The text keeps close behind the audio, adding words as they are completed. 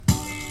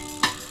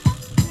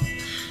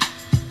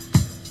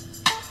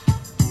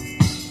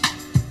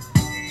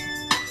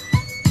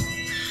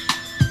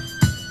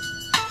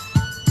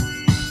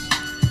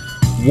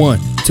1,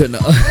 2, no.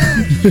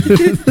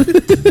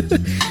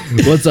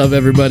 What's up,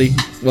 everybody?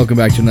 Welcome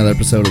back to another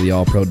episode of the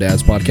All Pro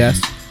Dads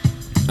Podcast.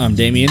 I'm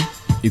Damien.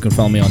 You can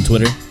follow me on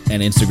Twitter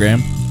and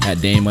Instagram at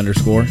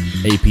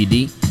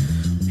Dame_APD.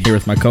 Here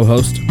with my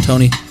co-host,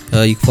 Tony.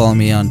 You can follow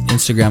me on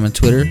Instagram and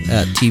Twitter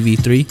at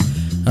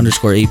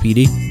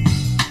TV3_APD.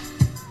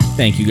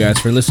 Thank you guys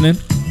for listening.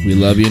 We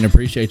love you and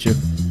appreciate you.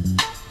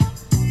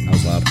 That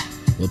was loud.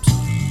 Whoops.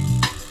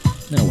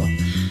 Oh, well.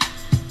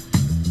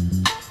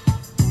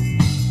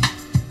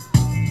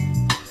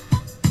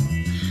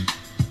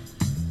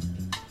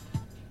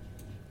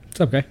 What's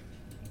up, guy? How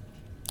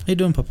you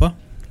doing, Papa?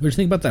 What did you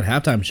think about that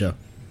halftime show?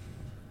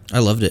 I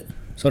loved it.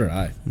 So did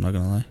I. I'm not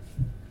gonna lie.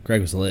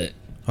 Greg was lit.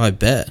 Oh, I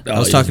bet. Oh, I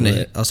was talking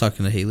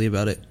to Haley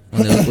about it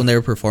when they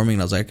were performing.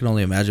 And I was like, I can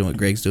only imagine what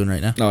Greg's doing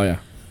right now. Oh yeah,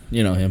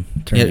 you know him.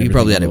 Yeah, you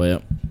probably had the it way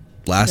up.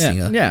 Blasting.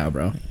 Yeah,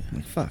 bro.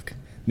 Like, fuck.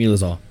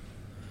 Mila's all.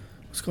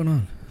 What's going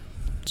on?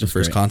 It's your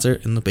first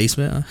concert in the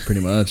basement. Huh? Pretty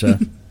much.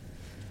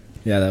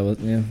 Yeah, that was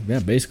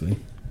basically.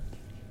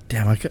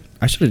 Damn, I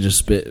should have just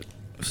spit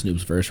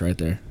Snoop's verse right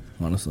there.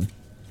 Honestly.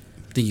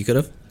 Think you could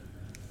have?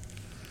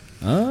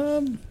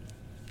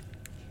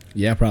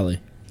 Yeah,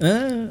 probably.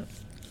 I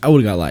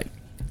would have got like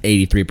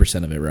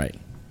 83% of it right.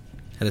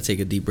 Had to take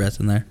a deep breath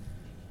in there.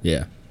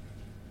 Yeah.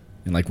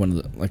 And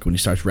when he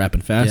starts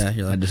rapping fast, yeah,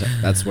 you're like,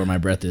 that's where my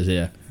breath is.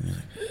 Yeah.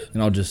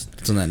 And I'll just.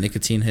 It's when that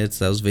nicotine hits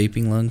those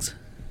vaping lungs.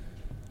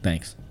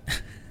 Thanks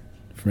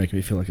for making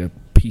me feel like a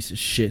piece of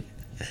shit.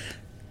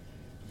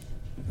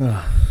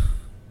 Well,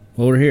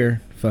 we're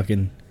here.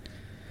 Fucking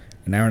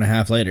an hour and a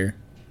half later.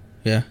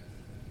 Yeah.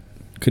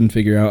 Couldn't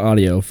figure out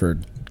audio for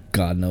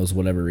God knows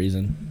whatever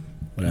reason.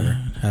 Whatever.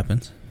 It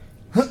happens.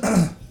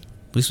 At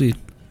least we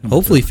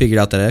hopefully figured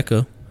out that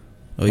echo.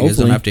 Oh, you guys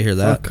don't have to hear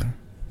that. Fuck.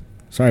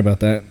 Sorry about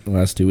that the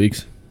last 2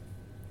 weeks.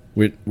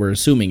 We're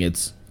assuming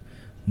it's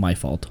my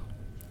fault.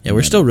 Yeah,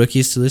 we're still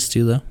rookies to this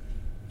too, though.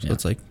 So yeah.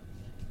 It's like...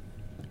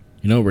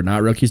 You know what we're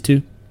not rookies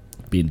to?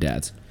 Being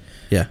dads.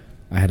 Yeah.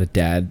 I had a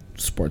dad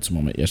sports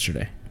moment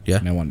yesterday. Yeah.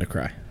 And I wanted to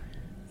cry.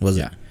 Was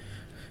it?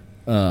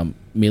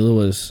 Mila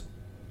was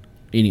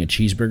eating a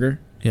cheeseburger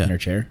in her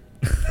chair.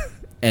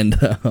 And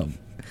I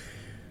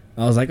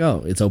was like,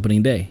 oh, it's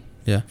opening day.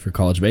 Yeah. For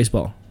college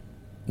baseball.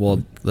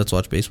 Well, let's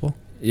watch baseball.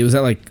 It was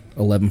at like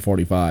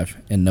 11:45,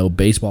 and no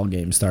baseball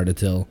game started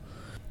till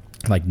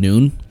like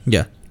noon.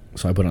 Yeah.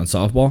 So I put on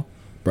softball.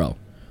 Bro,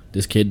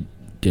 this kid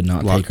did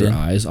not take her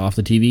eyes off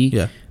the TV.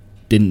 Yeah.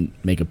 Didn't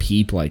make a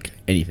peep, like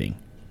anything.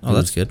 Oh,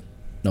 that's good.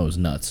 No, it was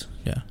nuts.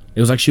 Yeah. It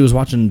was like she was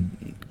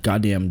watching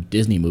goddamn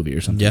Disney movie or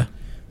something. Yeah.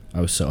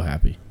 I was so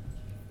happy.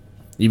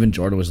 Even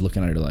Jordan was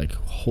looking at her like,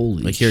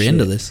 holy like shit. You're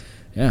into this.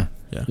 Yeah.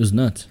 Yeah. It was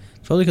nuts.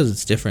 It's probably because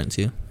it's different,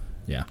 too.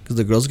 Yeah. Because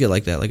the girls get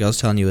like that. Like I was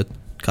telling you with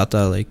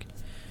Kata, like,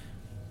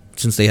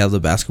 since they have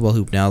the basketball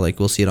hoop now, like,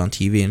 we'll see it on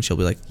TV, and she'll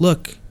be like,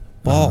 look,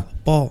 ball.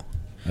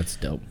 That's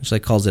dope. She,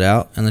 like, calls it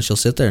out, and then she'll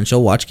sit there, and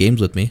she'll watch games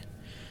with me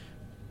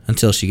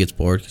until she gets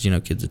bored,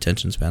 because, kids'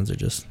 attention spans are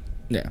just...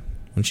 Yeah.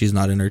 When she's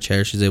not in her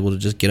chair, she's able to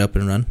just get up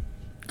and run.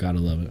 Gotta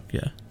love it.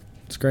 Yeah.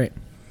 It's great.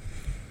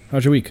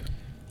 How's your week?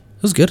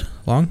 It was good.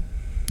 Long.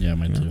 Yeah,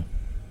 mine too.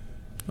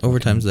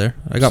 Overtime's there.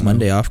 I got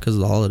Monday off because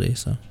of the holiday,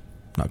 so I'm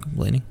not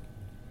complaining.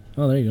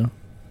 Oh, there you go.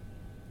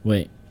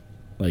 Wait,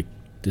 like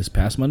this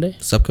past Monday?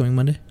 This upcoming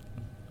Monday?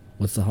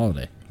 What's the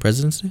holiday?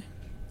 President's Day?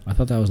 I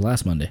thought that was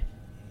last Monday.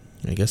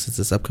 I guess it's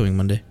this upcoming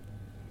Monday.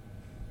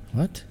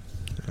 What?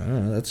 I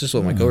don't know. That's just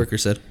what my coworker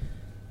said.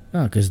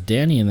 Oh, because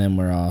Danny and them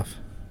were off.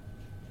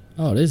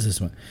 Oh, it is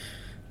this one.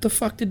 The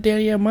fuck did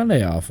Danny have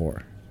Monday off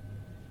for?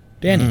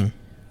 Danny,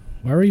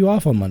 why were you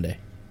off on Monday?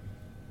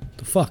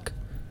 The fuck?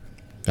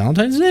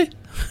 Valentine's Day?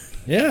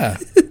 Yeah.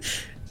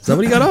 Is that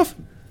what he got off?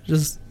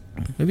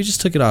 Maybe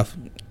just took it off.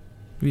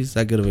 Maybe he's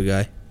that good of a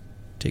guy.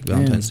 Take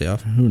Valentine's Day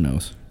off. Who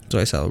knows? So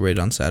I celebrate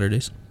on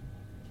Saturdays.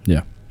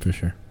 Yeah, for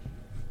sure.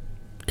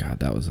 God,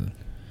 that was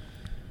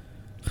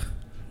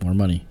more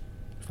money.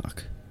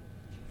 Fuck.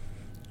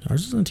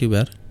 Ours isn't too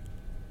bad.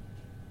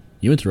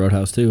 You went to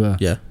Roadhouse too, huh?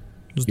 Yeah.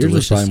 Yours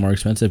was probably more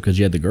expensive because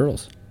you had the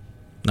girls.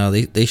 No,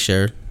 they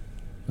shared.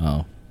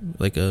 Oh.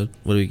 Like what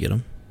do we get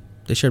them?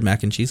 They shared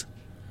mac and cheese.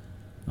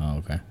 Oh,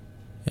 okay.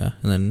 Yeah,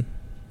 and then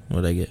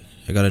what did I get?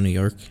 I got a New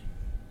York.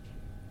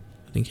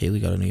 I think Haley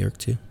got a New York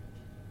too.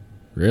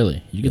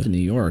 Really? You get to New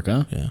York,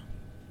 huh? Yeah.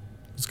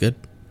 It's good.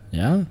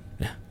 Yeah?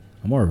 Yeah.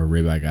 I'm more of a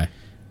ribeye guy.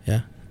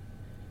 Yeah.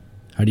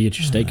 How do you get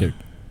your steak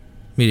cooked?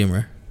 Medium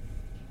rare.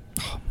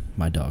 Oh,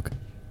 my dog.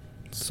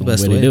 It's the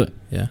best way to do it.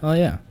 Yeah. Oh,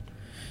 yeah.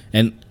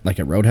 And like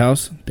at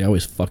Roadhouse, they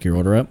always fuck your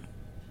order up.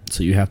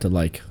 So you have to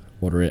like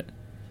order it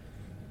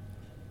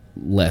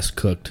less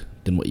cooked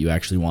than what you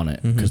actually want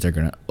it because they're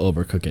going to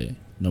overcook it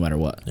no matter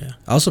what. Yeah.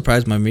 I was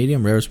surprised my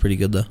medium rare was pretty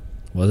good though.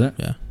 Was it?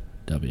 Yeah.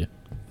 W.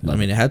 I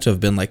mean, it had to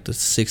have been like the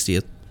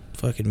 60th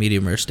fucking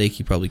medium rare steak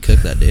you probably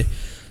cooked that day.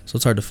 So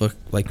it's hard to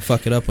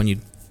fuck it up when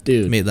you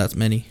made that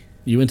many.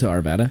 You went to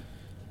Arvada?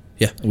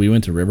 Yeah. We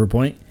went to River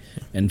Point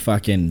and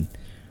fucking...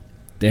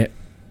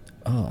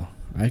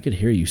 I could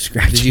hear you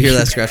scratching. Did you hear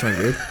that scratch my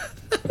beard?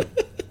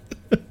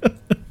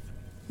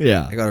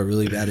 Yeah. I got a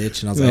really bad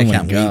itch, and I was Oh like, I my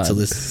can't God. wait till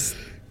this.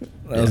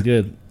 That was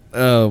good.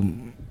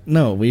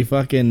 No, we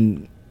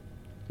fucking...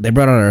 They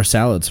brought out our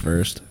salads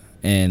first,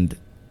 and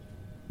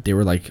they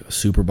were, like,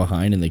 super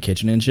behind in the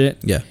kitchen and shit.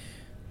 Yeah.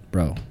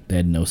 Bro, they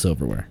had no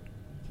silverware.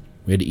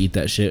 We had to eat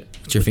that shit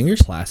With your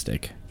fingers?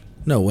 plastic.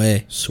 No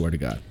way. Swear to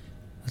God.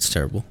 That's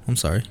terrible. I'm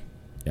sorry.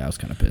 Yeah, I was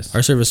kind of pissed.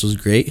 Our service was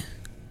great.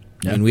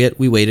 Yeah. I mean,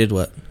 we waited,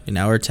 what, an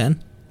hour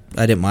 10?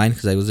 I didn't mind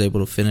because I was able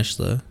to finish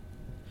the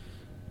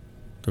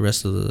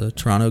rest of the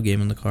Toronto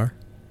game in the car.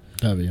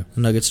 Oh, yeah.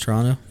 The Nuggets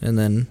Toronto. And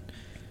then,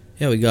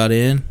 yeah, we got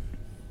in.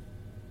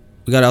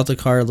 We got out the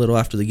car a little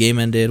after the game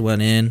ended,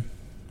 went in,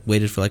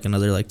 waited for like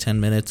another like 10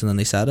 minutes, and then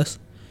they sat us.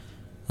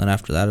 Then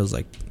after that, it was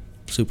like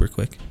super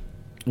quick.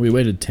 We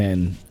waited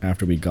 10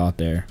 after we got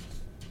there,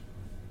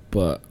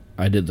 but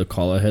I did the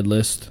call ahead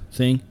list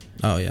thing.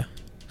 Oh, yeah.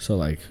 So,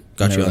 like...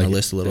 Got you on like, the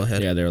list a little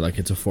ahead. Yeah, they were like,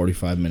 it's a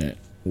 45-minute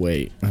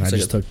wait. And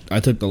It's I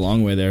took the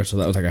long way there, so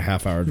that was like a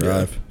half-hour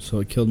drive. Yeah. So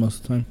it killed most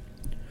of the time.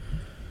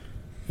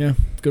 Yeah,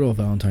 good old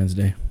Valentine's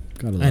Day.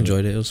 I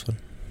enjoyed it. It was fun.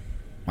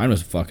 Mine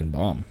was a fucking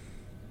bomb.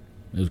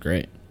 It was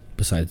great.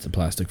 Besides the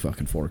plastic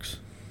fucking forks.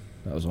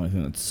 That was the only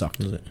thing that sucked.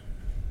 Was it?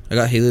 I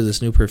got Haley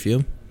this new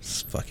perfume.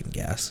 It's fucking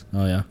gas.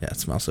 Oh, yeah? Yeah, it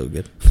smells so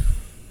good.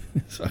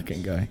 This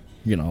fucking guy.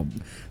 You'll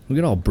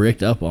get all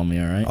bricked up on me,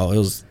 all right? Oh,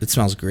 it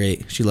smells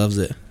great. She loves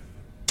it.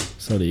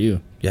 So do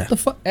you. Yeah. What the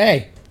fuck?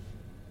 Hey!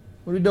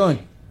 What are you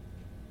doing?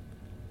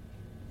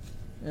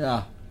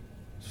 Yeah.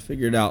 Just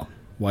figure it out,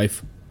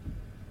 wife.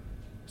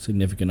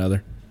 Significant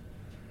other.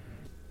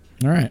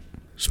 All right.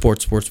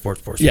 Sports.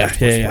 Yeah.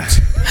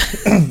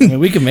 I mean,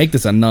 we can make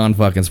this a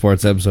non-fucking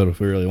sports episode if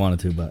we really wanted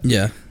to, but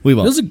yeah, we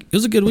won't. It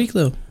was a good week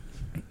though.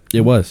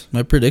 It was.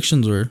 My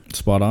predictions were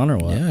spot on, or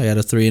what? Yeah, I had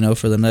a 3-0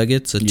 for the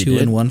Nuggets, a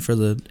 2-1 for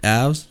the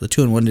Avs. The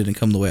 2-1 didn't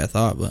come the way I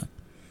thought, but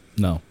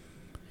no.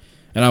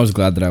 And I was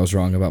glad that I was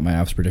wrong about my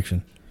Avs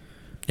prediction.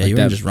 Yeah, you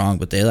weren't just wrong,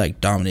 but they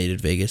like dominated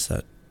Vegas.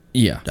 Out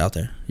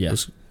there. Yeah, it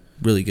was a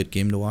really good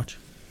game to watch.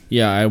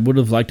 Yeah, I would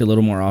have liked a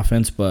little more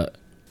offense, but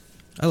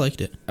I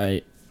liked it.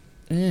 I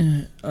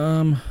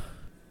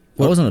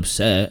wasn't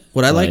upset.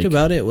 What I liked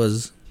about it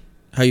was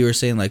how you were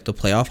saying like the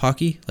playoff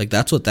hockey. Like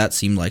that's what that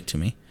seemed like to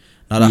me.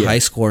 Not a high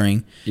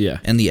scoring. Yeah.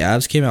 And the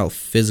Avs came out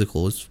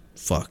physical as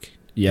fuck.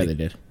 Yeah, they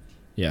did.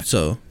 Yeah.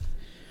 So.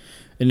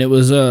 And it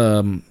was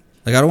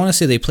like I don't want to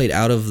say they played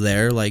out of the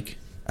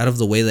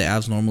way the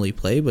Avs normally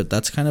play, but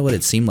that's kind of what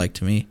it seemed like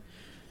to me.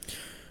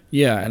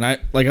 Yeah, and I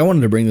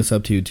wanted to bring this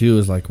up to you too.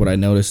 Is like what I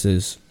noticed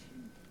is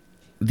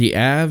the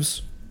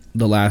Avs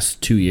the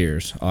last 2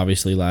 years.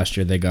 Obviously, last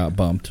year they got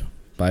bumped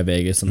by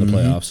Vegas in the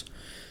playoffs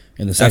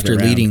in the second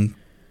round. After leading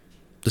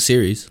the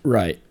series,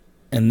 right?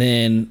 And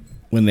then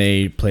when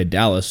they played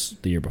Dallas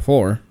the year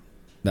before,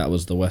 that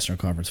was the Western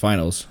Conference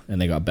Finals,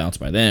 and they got bounced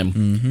by them.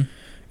 Mm-hmm.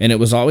 And it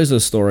was always a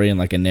story and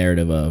like a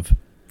narrative of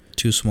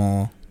too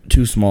small,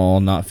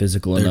 not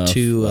physical enough. They're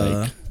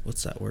too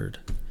what's that word?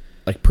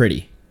 Like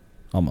pretty,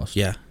 almost.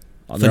 Yeah.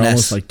 They're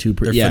almost like too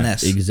pretty. They're yeah,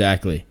 finesse.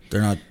 Exactly.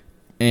 They're not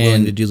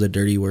willing to do the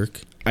dirty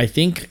work. I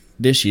think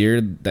this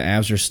year the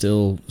Avs are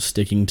still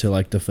sticking to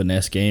like the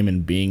finesse game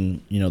and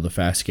being, the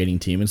fast skating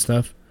team and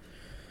stuff.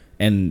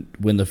 And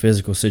when the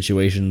physical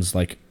situations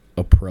like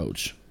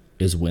approach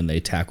is when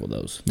they tackle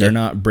those. They're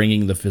not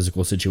bringing the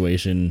physical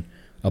situation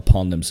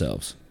upon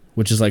themselves,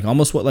 which is like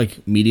almost what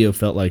like media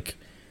felt like.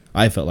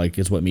 I felt like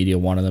is what media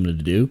wanted them to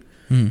do,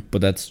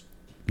 but that's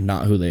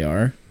not who they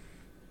are.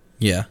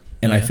 Yeah.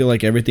 And I feel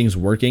like everything's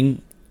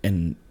working,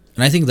 and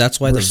I think that's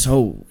why they're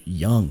so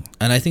young.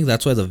 And I think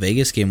that's why the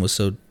Vegas game was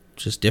so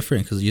just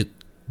different, because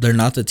they're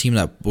not the team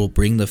that will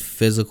bring the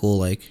physical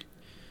like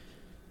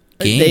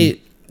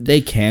game. They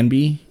can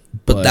be,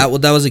 but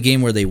that was a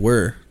game where they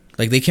were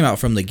like they came out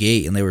from the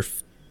gate and they were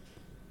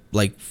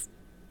like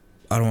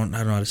I don't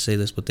know how to say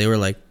this, but they were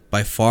like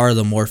by far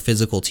the more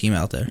physical team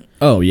out there.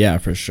 Oh yeah,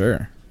 for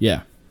sure.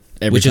 Yeah.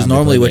 Which is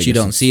normally what you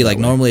don't see. Like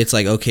normally it's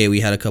like, okay, we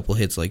had a couple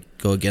hits like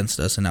go against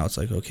us, and now it's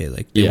like, okay,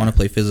 like they want to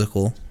play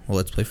physical. Well,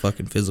 let's play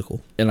fucking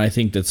physical. And I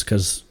think that's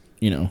because,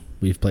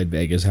 we've played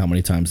Vegas how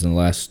many times in the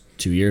last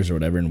 2 years or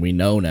whatever, and we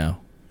know now.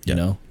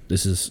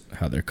 This is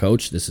how they're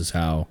coached. This is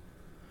how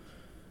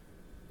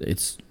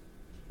it's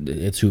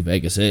who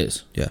Vegas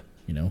is. Yeah.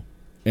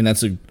 And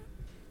it's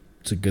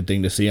a good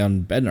thing to see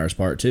on Bednar's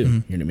part too. You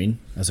know what I mean?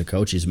 As a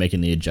coach, he's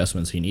making the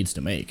adjustments he needs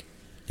to make.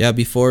 Yeah,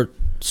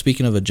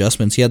 speaking of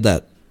adjustments, he had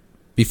that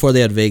before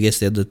they had Vegas,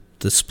 they had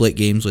the split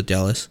games with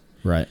Dallas.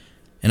 Right.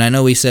 And I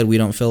know we said we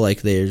don't feel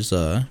like there's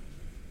a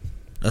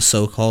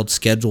so-called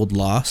scheduled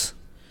loss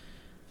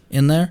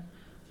in there,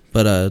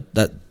 but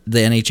that the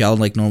NHL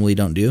like normally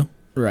don't do.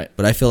 Right.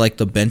 But I feel like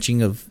the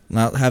benching of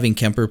not having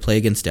Kemper play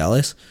against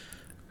Dallas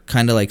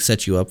kind of like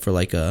sets you up for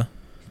like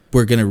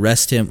we're going to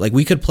rest him. Like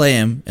we could play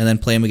him and then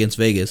play him against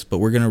Vegas, but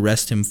we're going to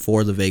rest him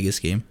for the Vegas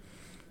game.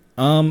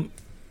 I'm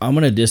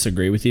going to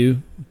disagree with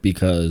you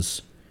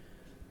because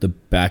the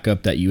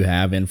backup that you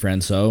have in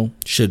Francois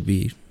should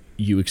be,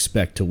 you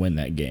expect to win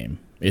that game.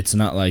 It's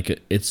not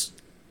like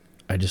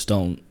I just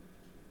don't.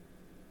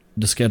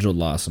 The scheduled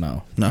loss,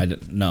 no. No.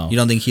 No. You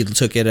don't think he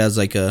took it as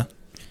like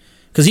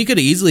Because he could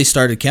have easily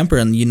started Kemper,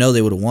 and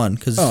they would have won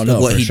because of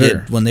what he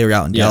did when they were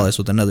out in Dallas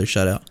with another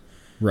shutout.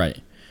 Right.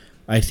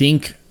 I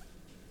think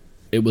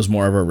it was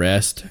more of a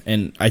rest,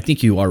 and I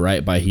think you are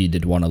right by he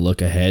did want to look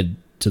ahead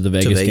to the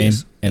Vegas game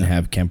and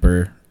have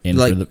Kemper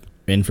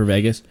in for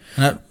Vegas.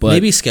 But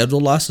maybe schedule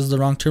loss is the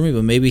wrong term,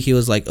 but maybe he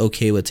was like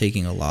okay with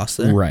taking a loss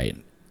there. Right.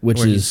 Which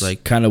is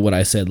like kind of what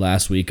I said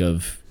last week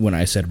of when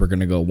I said we're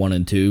going to go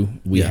 1-2.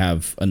 We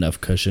have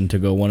enough cushion to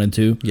go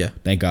 1-2. Yeah.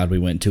 Thank God we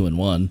went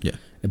 2-1. Yeah.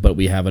 But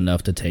we have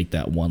enough to take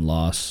that one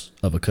loss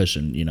of a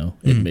cushion,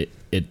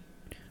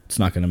 It's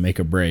not going to make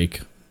or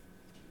break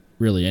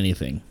really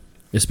anything,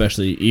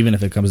 especially even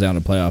if it comes down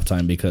to playoff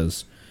time,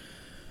 because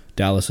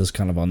Dallas is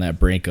kind of on that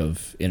brink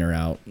of in or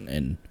out,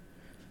 and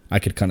I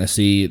could kind of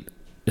see,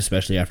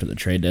 especially after the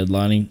trade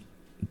deadlining,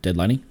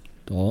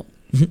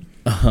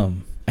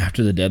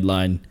 after the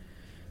deadline,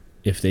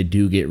 if they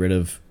do get rid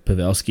of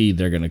Pavelski,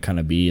 they're going to kind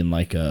of be in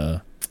like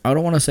I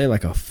don't want to say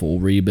like a full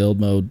rebuild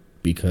mode,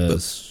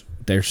 because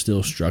they're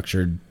still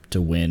structured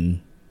to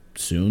win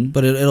soon.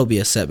 But it'll be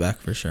a setback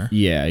for sure.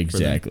 Yeah,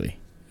 exactly.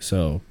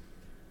 So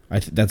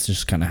that's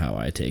just kind of how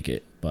I take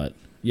it. But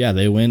yeah,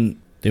 they went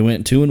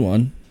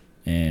 2-1,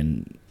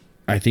 and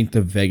I think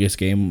the Vegas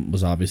game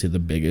was obviously the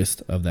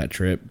biggest of that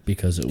trip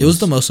because it was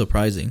the most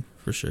surprising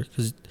for sure,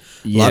 because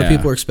a lot of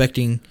people were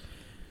expecting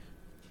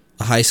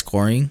a high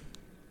scoring,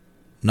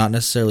 not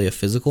necessarily a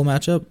physical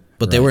matchup,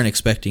 but they weren't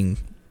expecting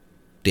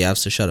the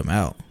Avs to shut them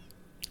out.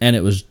 And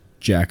it was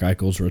Jack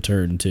Eichel's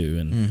return too,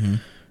 and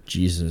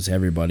Jesus,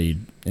 everybody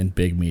in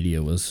big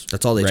media was.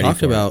 That's all they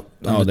talked about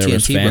on the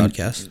TNT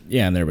broadcast.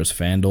 Yeah, and there was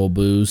FanDuel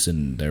boosts,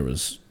 and there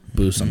was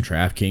boosts on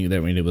DraftKings. I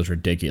mean, it was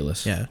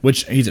ridiculous. Yeah,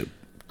 which he's a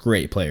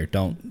great player.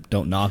 Don't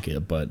knock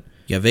it, but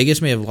yeah,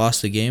 Vegas may have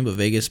lost the game, but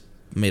Vegas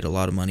made a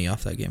lot of money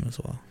off that game as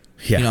well.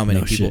 Yeah, how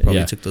many people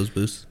probably took those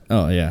boosts?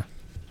 Oh yeah.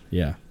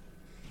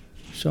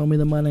 Show me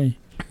the money.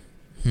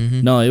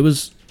 No, it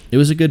was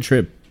a good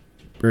trip,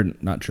 or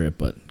not trip,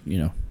 but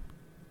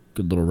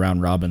good little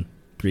round robin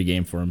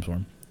 3-game for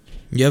him.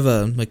 You have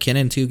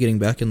McKinnon too getting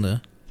back in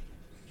the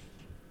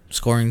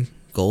scoring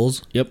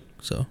goals. Yep.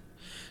 So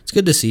it's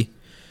good to see.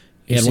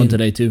 He had one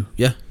today too.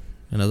 Yeah,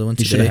 another one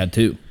today. He should have had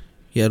 2.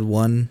 He had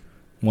one.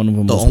 One of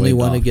them the was only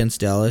one off.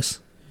 against Dallas.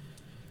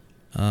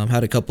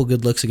 Had a couple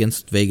good looks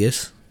against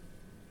Vegas.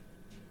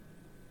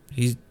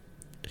 You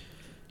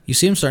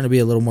see him starting to be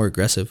a little more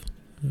aggressive.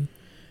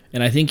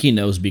 And I think he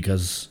knows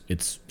because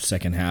it's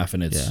second half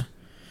and it's. Yeah.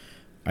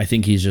 I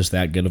think he's just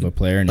that good of a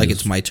player. And like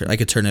it's my turn. I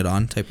could turn it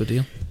on type of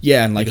deal.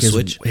 Yeah, and like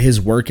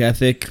his work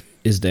ethic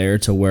is there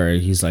to where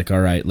he's like, all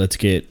right, let's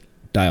get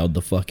dialed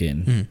the fuck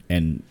in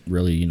and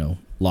really,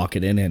 lock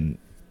it in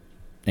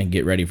and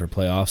get ready for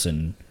playoffs,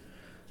 and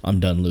I'm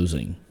done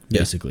losing,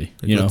 basically.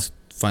 Let's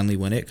finally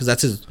win it, because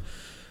that's his,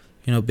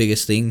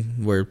 biggest thing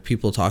where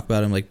people talk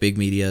about him, like big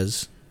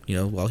media's,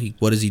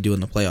 what does he do in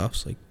the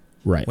playoffs? Like,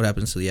 right. What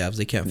happens to the Avs?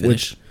 They can't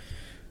finish. Which,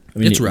 I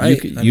mean, it's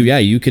right.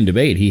 You can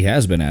debate. He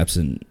has been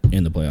absent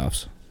in the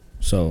playoffs.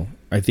 So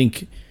I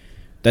think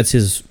that's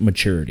his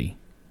maturity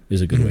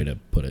is a good way to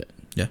put it.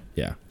 Yeah.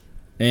 Yeah.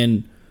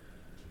 And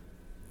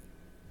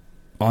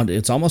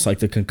it's almost like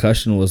the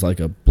concussion was like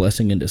a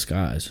blessing in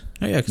disguise.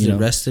 Oh, yeah, because it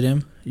rested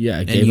him.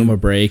 Yeah, it gave him a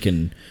break,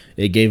 and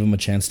it gave him a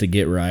chance to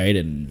get right.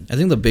 And I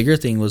think the bigger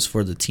thing was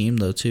for the team,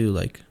 though, too.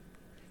 Like,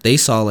 they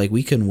saw, like,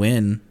 we can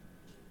win,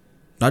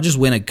 not just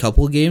win a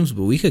couple games,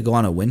 but we could go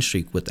on a win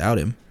streak without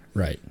him.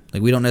 Right.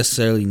 Like, we don't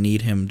necessarily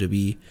need him to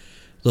be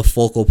the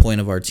focal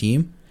point of our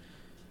team.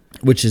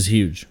 Which is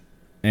huge.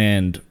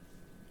 And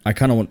I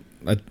kind of want...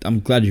 I'm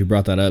glad you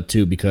brought that up,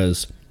 too,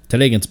 because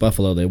today against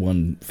Buffalo, they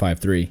won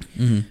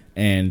 5-3.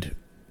 And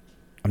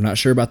I'm not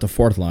sure about the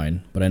fourth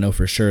line, but I know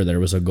for sure there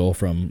was a goal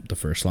from the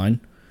first line,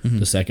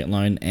 the second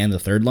line, and the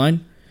third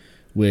line,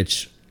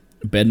 which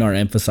Bednar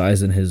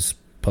emphasized in his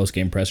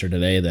post-game presser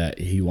today that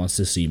he wants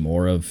to see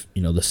more of,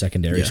 the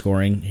secondary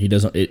scoring. He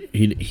doesn't...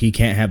 He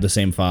can't have the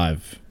same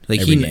 5.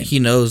 Like he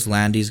knows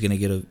Landy's gonna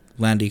get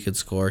Landy could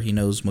score. He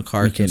knows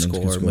McCarr can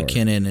score.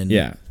 McKinnon and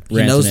he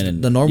knows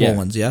the normal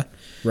ones. Yeah,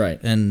 right.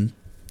 And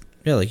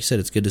like you said,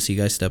 it's good to see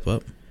guys step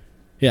up.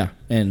 Yeah,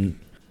 and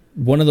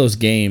one of those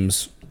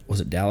games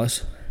was it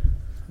Dallas?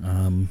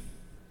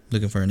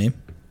 Looking for a name.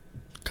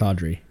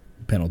 Kadri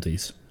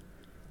penalties.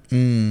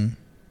 The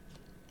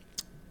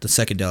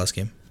second Dallas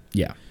game.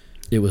 Yeah,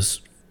 it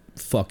was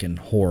fucking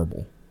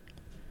horrible.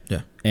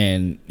 Yeah,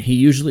 and he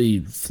usually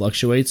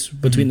fluctuates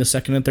between the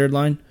second and third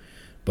line.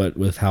 But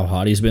with how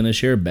hot he's been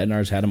this year,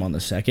 Bednar's had him on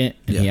the second,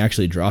 and he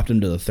actually dropped him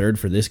to the third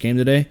for this game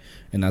today,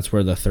 and that's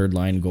where the third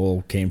line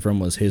goal came from,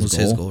 was his goal.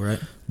 His goal, right?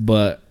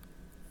 But,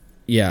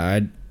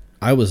 yeah,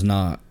 I was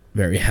not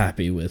very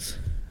happy with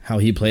how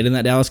he played in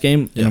that Dallas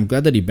game, and I'm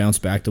glad that he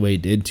bounced back the way he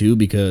did, too,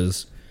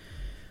 because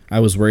I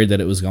was worried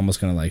that it was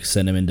almost going to, like,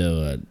 send him into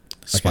a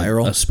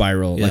spiral,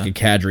 like a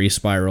Kadri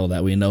spiral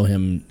that we know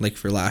him. Like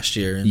for last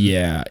year. And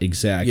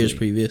exactly. Years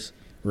previous.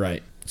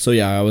 Right. So,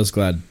 yeah, I was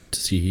glad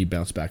to see he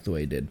bounced back the way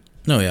he did.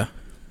 No, yeah.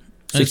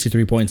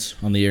 63 points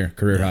on the year,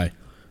 career high.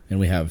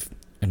 And we have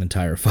an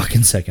entire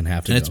fucking second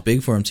half to go. And it's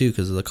big for him, too,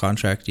 because of the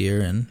contract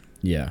year. And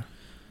yeah.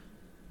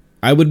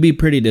 I would be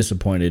pretty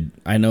disappointed.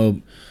 I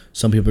know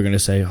some people are going to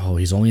say, oh,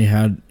 he's only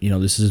had,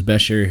 this is his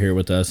best year here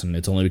with us, and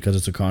it's only because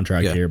it's a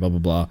contract year, blah, blah,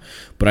 blah.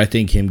 But I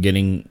think him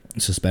getting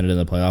suspended in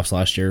the playoffs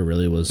last year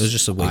really was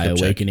just a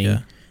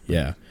eye-awakening.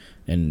 Yeah.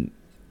 And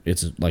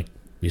it's like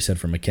you said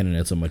for McKinnon,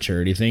 it's a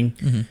maturity thing.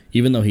 Mm-hmm.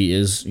 Even though he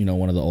is,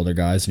 one of the older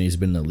guys and he's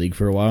been in the league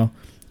for a while,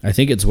 I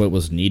think it's what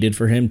was needed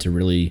for him to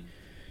really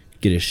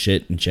get his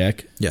shit in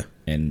check. Yeah.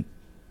 And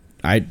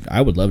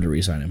I would love to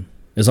re-sign him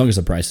as long as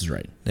the price is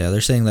right. Yeah,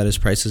 they're saying that his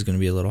price is going to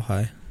be a little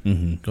high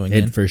going in.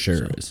 It for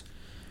sure is.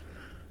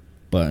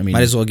 But, I mean...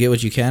 Might as well get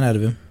what you can out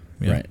of him.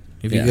 Right.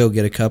 If you go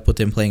get a cup with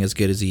him playing as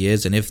good as he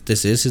is, and if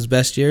this is his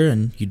best year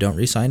and you don't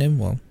re-sign him,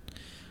 well,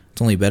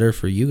 it's only better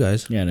for you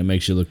guys. Yeah, and it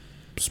makes you look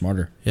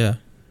smarter. Yeah.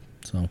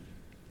 So,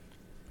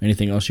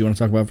 anything else you want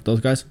to talk about for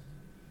those guys?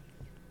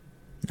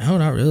 No,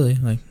 not really.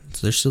 Like,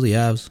 they're still the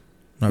Avs.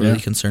 Not really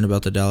concerned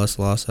about the Dallas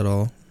loss at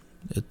all.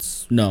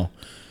 No.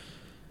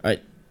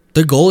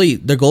 Their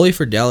goalie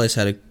for Dallas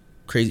had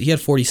he had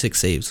 46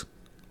 saves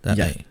that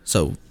night.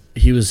 So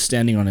he was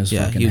standing on his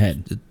fucking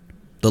head.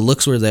 The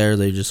looks were there,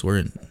 they just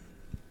weren't.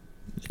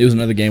 It was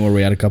another game where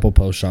we had a couple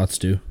post shots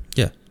too.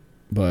 Yeah.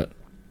 But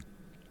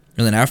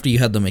and then after you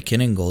had the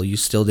McKinnon goal, you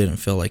still didn't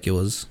feel like it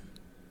was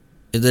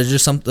there's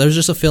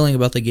just a feeling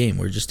about the game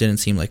where it just didn't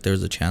seem like there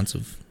was a chance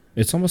of.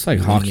 It's almost like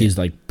hockey's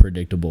like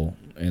predictable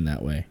in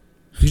that way.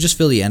 You just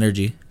feel the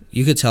energy.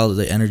 You could tell that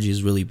the energy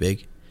is really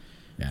big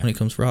when it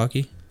comes for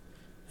hockey.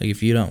 Like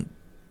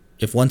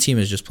if one team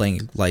is just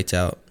playing lights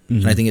out,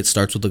 and I think it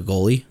starts with the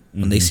goalie,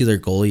 when they see their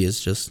goalie is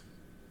just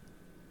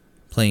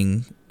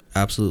playing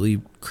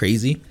absolutely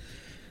crazy,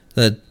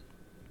 that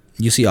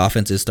you see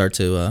offenses start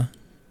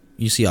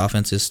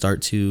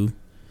to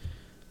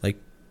like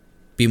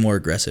be more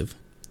aggressive.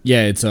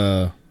 Yeah, it's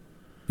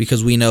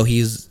because we know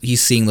he's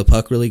seeing the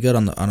puck really good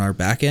on our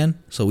back end,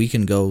 so we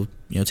can go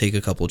take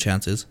a couple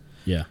chances.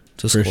 Yeah,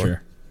 to score. For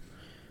sure.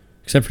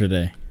 Except for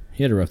today,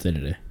 he had a rough day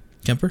today.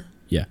 Kemper?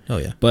 Yeah. Oh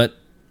yeah. But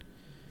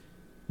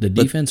the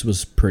defense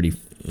was pretty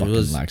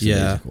fucking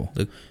lackadaisical.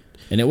 Yeah.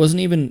 And it wasn't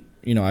even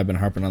I've been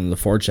harping on the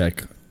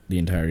forecheck the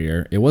entire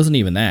year. It wasn't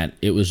even that.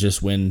 It was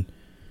just when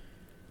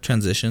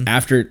transition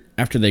after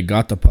they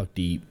got the puck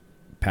deep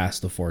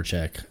past the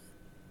forecheck,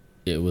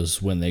 it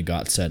was when they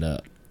got set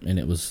up, and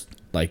it was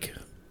like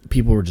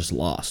people were just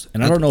lost.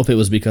 And I don't know if it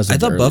was because of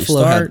the early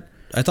start.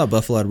 I thought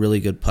Buffalo had really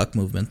good puck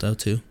movement though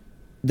too.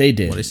 They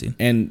did. What I see.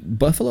 And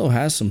Buffalo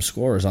has some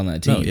scorers on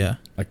that team. Oh, yeah.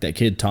 Like that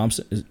kid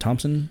Thompson. Is it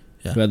Thompson?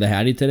 Yeah. Who had the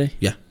Hattie today?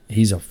 Yeah.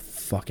 He's a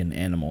fucking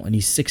animal, and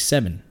he's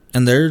 6'7".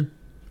 And they're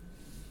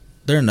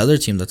another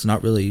team that's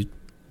not really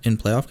in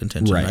playoff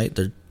contention, right?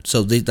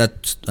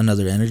 That's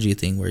another energy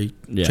thing where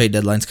trade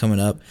deadline's coming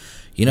up.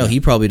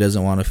 He probably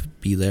doesn't want to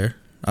be there.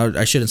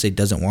 I shouldn't say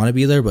doesn't want to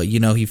be there, but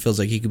he feels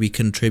like he could be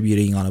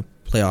contributing on a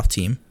playoff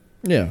team.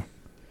 Yeah.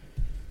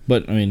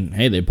 But I mean,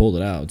 hey, they pulled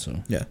it out,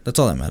 so yeah, that's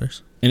all that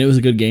matters. And it was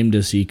a good game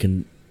to see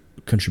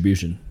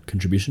contribution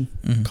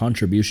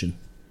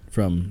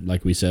from,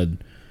 like we said,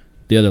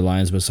 the other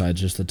lines besides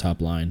just the top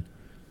line.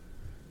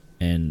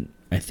 And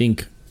I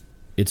think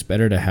it's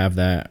better to have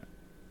that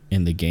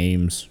in the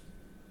games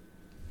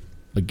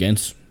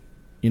against,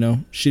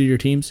 shittier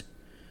teams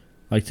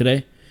like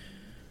today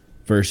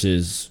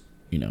versus,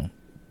 Yeah.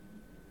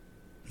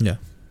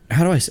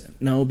 How do I say?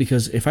 No,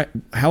 because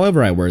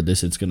however I word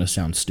this, it's going to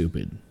sound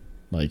stupid.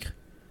 Like,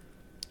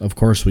 of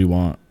course we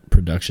want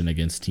production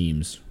against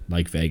teams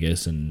like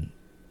Vegas and,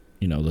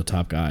 the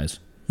top guys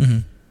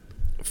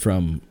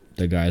from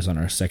the guys on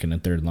our second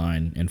and third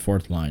line and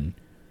fourth line.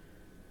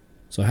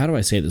 So how do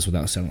I say this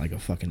without sounding like a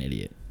fucking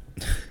idiot?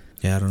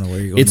 Yeah, I don't know where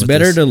you're going. It's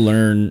better to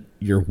learn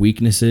your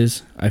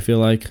weaknesses, I feel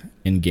like,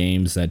 in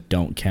games that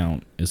don't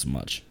count as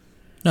much.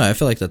 No, I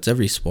feel like that's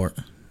every sport.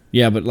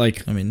 Yeah, but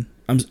like, I mean,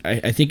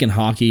 I think in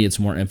hockey it's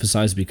more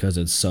emphasized because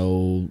it's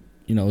so,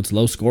 it's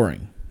low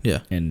scoring. Yeah.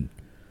 And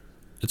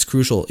it's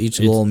crucial.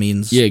 Each goal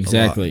means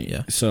exactly. a lot.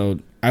 Yeah. So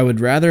I would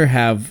rather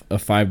have a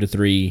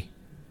 5-3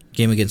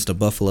 game against a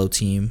Buffalo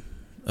team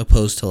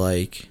opposed to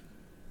like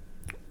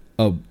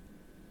a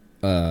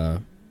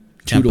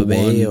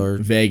 2-1 or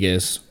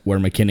Vegas where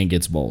McKinnon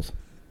gets both.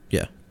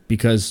 Yeah.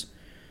 Because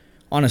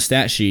on a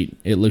stat sheet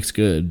it looks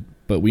good,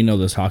 but we know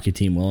this hockey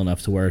team well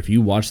enough to where if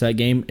you watch that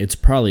game, it's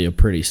probably a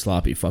pretty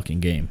sloppy fucking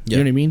game. You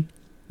know what I mean?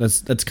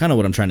 That's kind of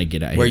what I'm trying to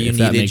get at where here. You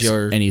needed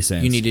any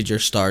sense. You needed your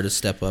star to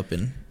step up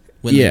and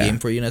win the game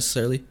for you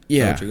necessarily. Is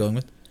that what you're going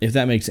with? If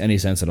that makes any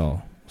sense at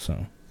all.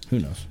 So, who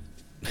knows?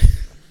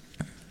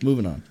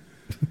 Moving on.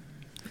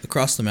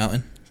 Across the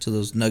mountain to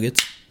those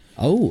Nuggets.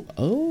 Oh,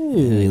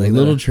 yeah, like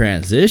little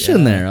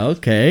transition there.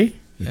 Okay.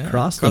 Yeah.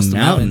 Across the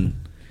mountain.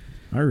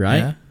 All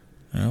right.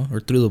 Yeah. Or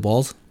through the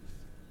balls.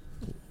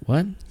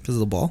 What? Because of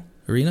the ball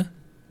arena?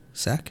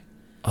 Sack?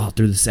 Oh,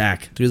 through the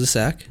sack. Through the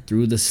sack?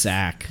 Through the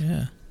sack.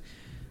 Yeah.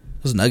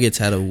 Those Nuggets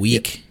had a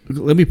week.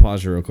 Yeah. Let me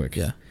pause you real quick.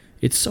 Yeah.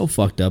 It's so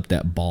fucked up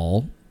that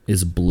ball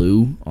is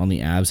blue on the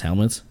Avs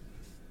helmets.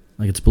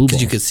 Like, it's blue ball.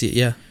 Because you could see it,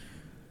 yeah.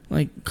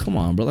 Like, come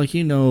on, bro. Like,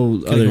 Could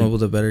come up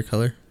with a better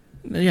color.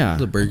 Yeah.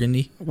 The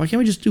burgundy. Why can't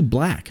we just do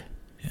black?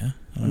 Yeah.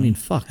 I mean,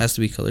 fuck. Has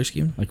to be color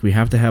scheme. Like, we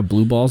have to have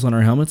blue balls on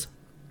our helmets?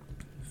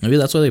 Maybe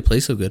that's why they play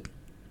so good.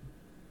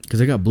 Because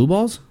they got blue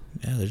balls?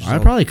 Yeah, they're just I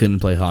probably couldn't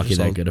play hockey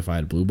that good if I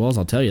had blue balls,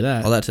 I'll tell you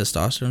that. all that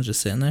testosterone's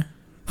just sitting there.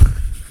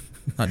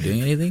 Not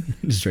doing anything.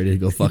 Just ready to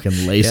go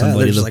fucking lay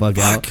somebody the fuck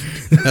out.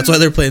 That's why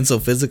they're playing so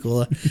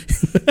physical.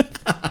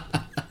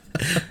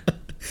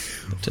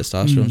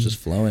 Testosterone's just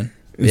flowing.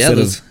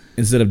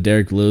 Instead of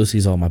Derek Lewis,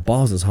 he's all, my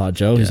balls is hot,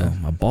 Joe. He's all,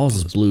 my balls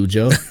is blue,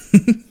 Joe.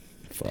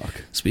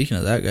 Fuck. Speaking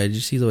of that guy, did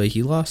you see the way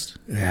he lost?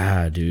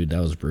 Yeah, dude, that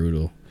was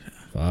brutal.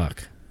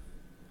 Fuck.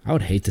 I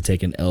would hate to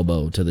take an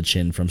elbow to the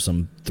chin from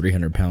some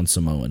 300-pound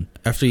Samoan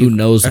who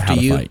knows how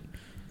to fight.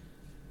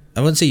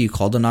 I wouldn't say you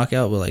called a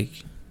knockout, but like,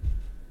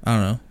 I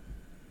don't know.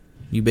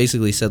 You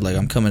basically said like,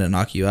 I'm coming to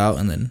knock you out,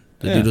 and then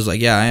the dude was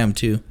like, yeah, I am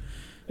too.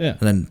 Yeah.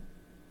 And then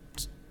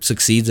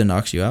succeeds and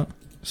knocks you out.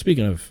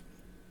 Speaking of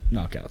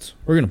knockouts,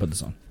 we're gonna put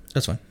this on.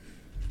 That's fine.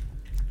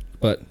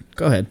 But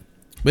go ahead.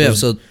 But yeah,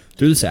 so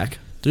through the sack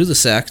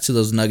to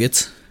those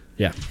Nuggets.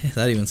 Yeah.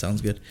 That even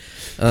sounds good.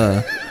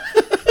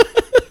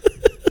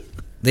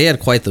 They had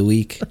quite the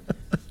week.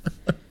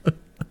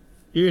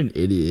 You're an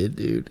idiot,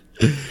 dude.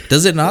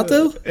 Does it not,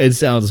 though? It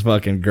sounds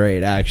fucking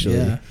great,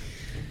 actually.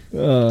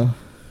 Yeah.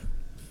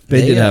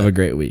 They did have a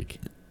great week.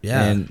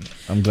 Yeah. And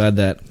I'm glad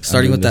that...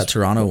 Starting with that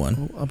Toronto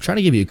one. I'm trying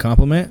to give you a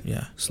compliment.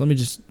 Yeah. So let me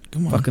just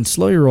fucking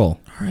slow your roll.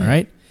 All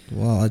right?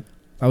 Well,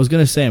 I was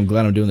going to say I'm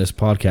glad I'm doing this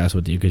podcast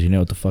with you because you know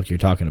what the fuck you're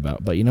talking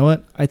about. But you know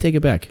what? I take it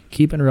back.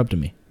 Keep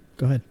interrupting me.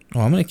 Go ahead.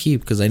 Well, I'm going to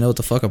keep because I know what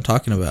the fuck I'm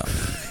talking about.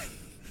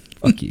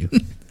 Fuck you.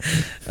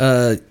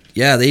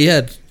 Yeah, they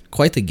had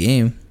quite the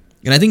game.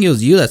 And I think it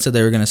was you that said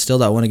they were going to steal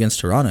that one against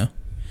Toronto.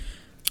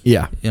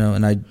 Yeah. You know,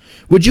 and I...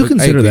 Would you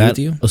consider that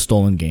a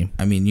stolen game?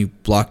 I mean, you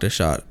blocked a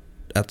shot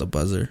at the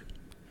buzzer.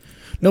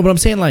 No, but I'm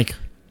saying, like,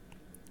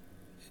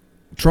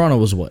 Toronto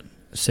was what?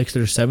 6th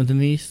or 7th in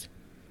the East?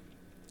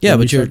 Yeah,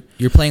 but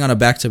you're playing on a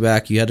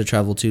back-to-back. You had to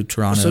travel to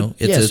Toronto. So,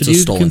 it's do a you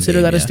stolen consider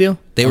game, that a steal?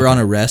 They were on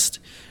a rest.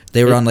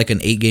 They were on, like, an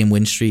 8-game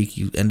win streak.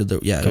 You ended the...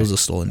 Yeah, it was a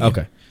stolen game.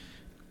 Okay.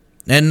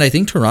 And I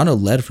think Toronto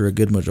led for a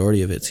good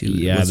majority of it, too.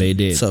 Yeah, they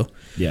did. So...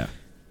 Yeah.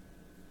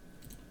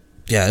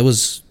 Yeah, it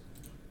was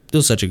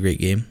such a great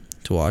game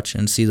to watch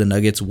and see the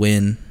Nuggets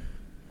win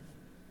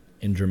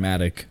in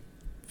dramatic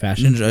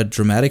fashion. In a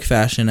dramatic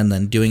fashion, and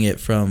then doing it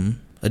from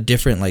a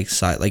different like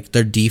side, like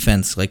their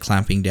defense, like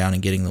clamping down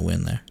and getting the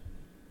win there.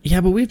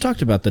 Yeah, but we've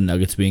talked about the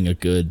Nuggets being a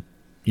good,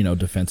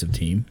 defensive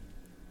team.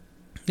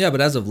 Yeah,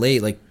 but as of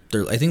late, like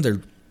I think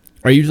they're.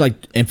 Are you like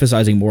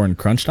emphasizing more in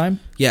crunch time?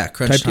 Yeah,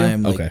 crunch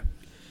time. Like, okay.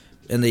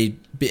 And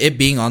it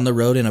being on the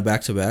road in a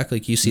back-to-back,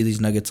 like you see these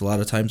Nuggets a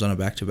lot of times on a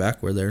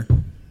back-to-back where they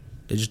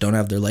just don't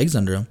have their legs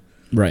under them.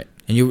 Right.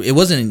 And it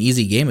wasn't an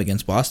easy game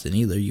against Boston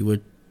either.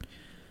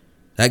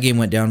 That game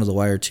went down to the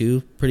wire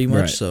too, pretty much.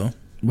 Right. So,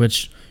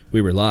 which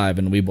we were live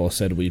and we both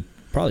said we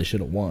probably should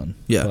have won.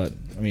 Yeah. But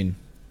I mean,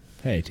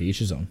 hey, to each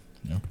his own.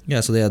 Yeah.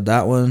 So they had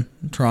that one,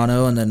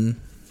 Toronto, and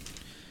then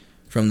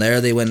from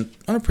there they went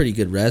on a pretty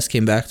good rest.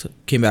 Came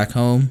back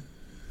home,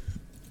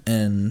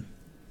 and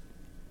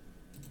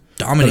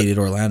dominated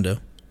Orlando.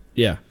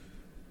 Yeah.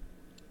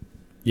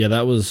 Yeah,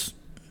 that was.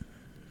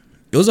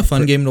 It was a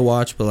fun game to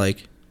watch, but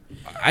like.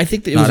 I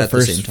think that it was the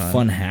first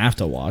fun half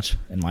to watch,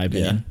 in my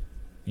opinion.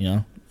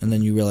 Yeah. And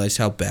then you realize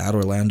how bad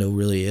Orlando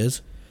really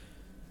is.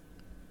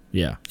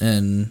 Yeah.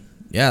 And,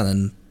 yeah,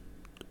 then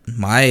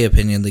my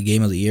opinion, the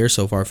game of the year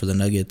so far for the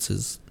Nuggets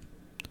is...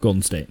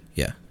 Golden State.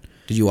 Yeah.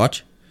 Did you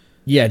watch?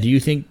 Yeah, do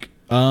you think...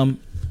 I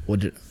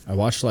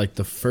watched, like,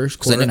 the first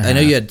quarter and a half. I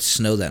know you had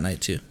snow that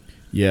night, too.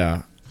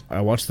 Yeah.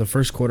 I watched the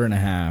first quarter and a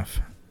half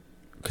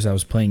because I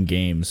was playing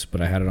games, but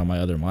I had it on my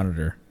other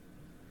monitor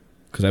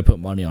because I put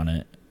money on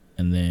it.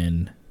 And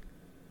then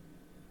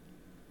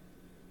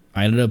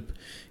I ended up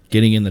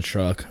getting in the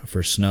truck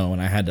for snow,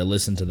 and I had to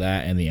listen to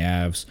that and the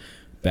Avs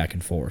back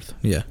and forth.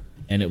 Yeah.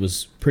 And it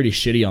was pretty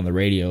shitty on the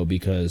radio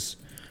because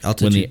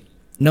altitude.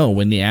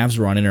 When the Avs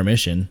were on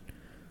intermission,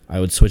 I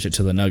would switch it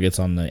to the Nuggets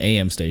on the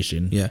AM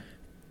station. Yeah.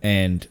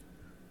 And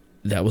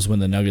that was when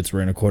the Nuggets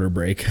were in a quarter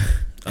break.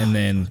 And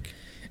then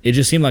it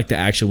just seemed like the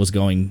action was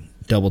going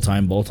double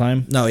time, bowl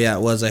time. No, yeah,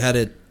 it was. I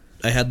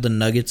had the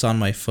Nuggets on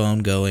my phone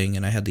going,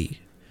 and I had the...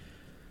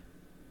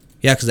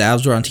 Yeah, because the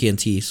Avs were on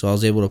TNT, so I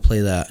was able to play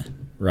that.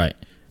 Right.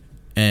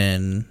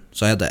 And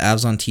so I had the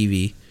Avs on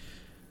TV,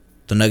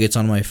 the Nuggets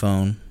on my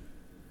phone,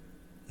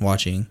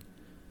 watching.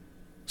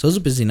 So it was a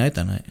busy night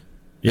that night.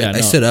 Yeah,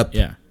 I stood up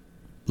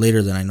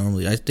later than I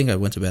normally... I think I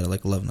went to bed at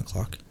like 11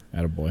 o'clock.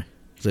 Attaboy.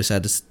 Because I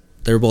said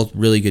they were both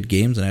really good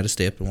games, and I had to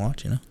stay up and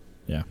watch,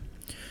 Yeah.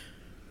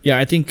 Yeah,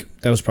 I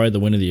think that was probably the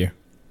win of the year.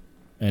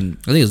 And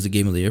I think it was the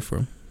game of the year for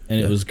him.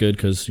 And it was good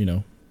because,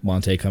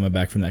 Monte coming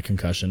back from that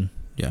concussion.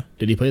 Yeah.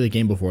 Did he play the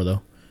game before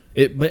though?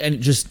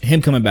 And just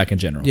him coming back in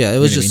general. Yeah, it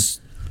was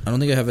just. I don't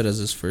think I have it as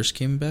his first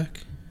game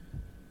back.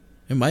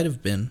 It might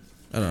have been.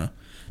 I don't know.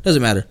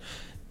 Doesn't matter.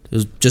 It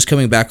was just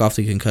coming back off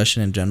the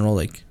concussion in general,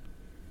 like.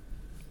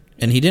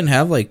 And he didn't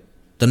have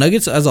the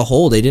Nuggets as a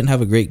whole. They didn't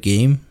have a great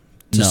game.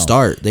 to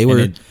start. They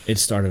were it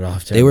started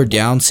off terrible. They were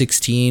down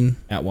 16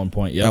 at one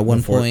point. Yeah, at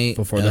one point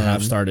before the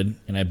half started,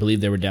 and I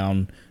believe they were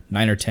down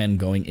 9 or 10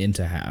 going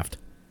into half.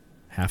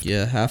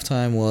 Yeah,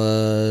 halftime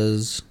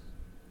was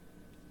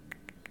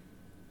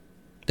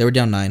they were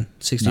down 9,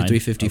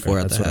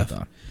 63-54 at the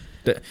half.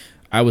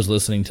 I was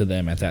listening to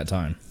them at that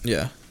time.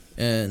 Yeah,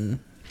 and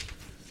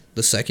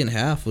the second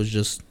half was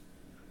just.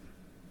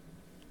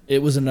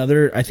 It was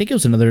another. I think it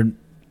was another,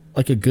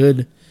 like a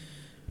good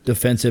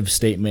defensive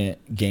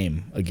statement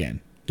game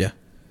again. Yeah,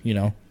 you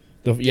know,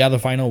 the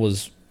final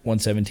was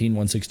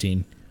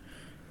 117-116,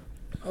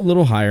 a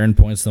little higher in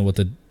points than what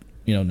the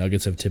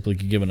Nuggets have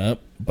typically given up.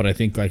 But I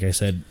think, like I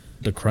said,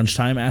 the crunch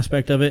time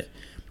aspect of it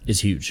is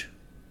huge.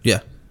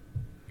 Yeah,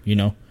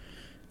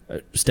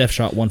 Steph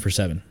shot 1 for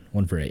 7,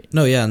 1 for 8.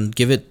 No, yeah, and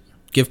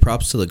give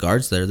props to the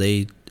guards there.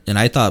 And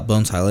I thought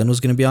Bones Highland was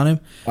going to be on him.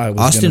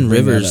 Austin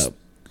Rivers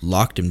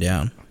locked him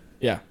down.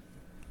 Yeah.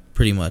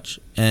 Pretty much.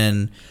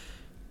 And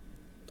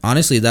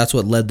honestly, that's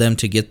what led them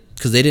to get,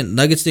 because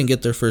Nuggets didn't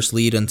get their first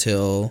lead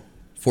until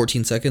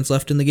 14 seconds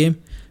left in the game,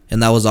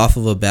 and that was off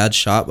of a bad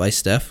shot by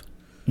Steph,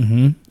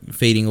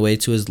 fading away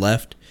to his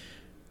left.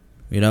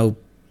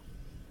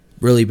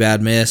 Really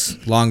bad miss,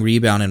 long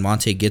rebound, and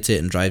Monte gets it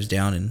and drives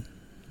down and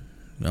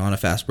on a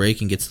fast break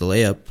and gets the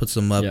layup, puts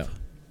them up. Yeah.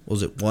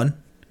 Was it 1?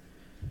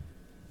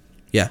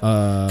 Yeah,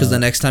 because the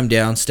next time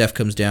down, Steph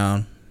comes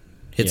down,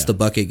 hits the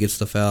bucket, gets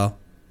the foul,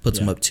 puts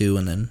them up 2,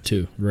 and then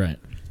 2, right,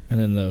 and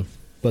then the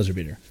buzzer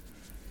beater.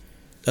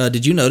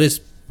 Did you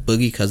notice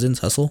Boogie Cousins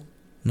hustle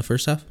in the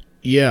first half?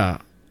 Yeah,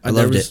 I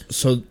loved it.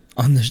 So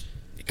on the,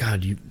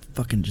 God, you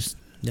fucking just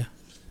get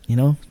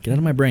out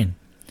of my brain,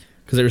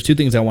 because there was 2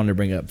 things I wanted to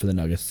bring up for the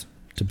Nuggets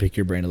to pick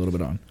your brain a little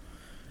bit on,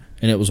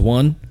 and it was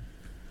 1.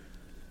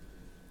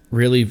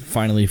 Really,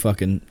 finally,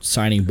 fucking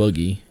signing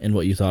Boogie and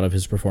what you thought of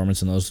his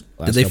performance in those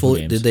last couple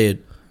games. Did they?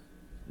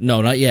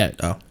 No, not yet.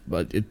 Oh,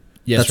 but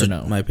yes that's or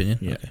no? My opinion.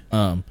 Yeah.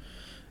 Okay.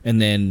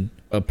 And then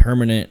a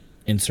permanent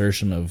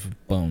insertion of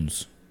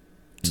Bones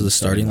to the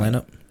starting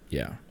lineup.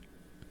 Yeah.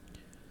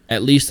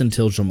 At least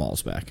until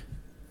Jamal's back,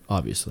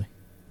 obviously.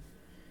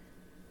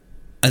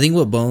 I think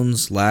what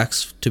Bones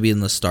lacks to be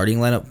in the starting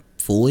lineup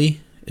fully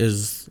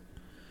is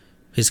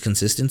his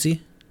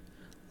consistency.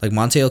 Like,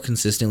 Monte will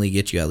consistently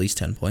get you at least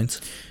 10 points.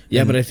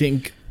 Yeah, but I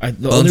think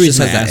the only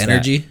reason I asked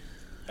energy.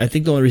 I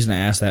think the only reason I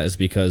asked that is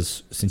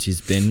because since he's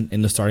been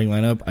in the starting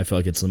lineup, I feel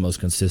like it's the most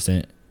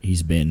consistent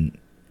he's been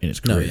in his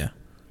career. No, yeah.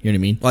 You know what I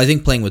mean? Well, I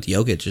think playing with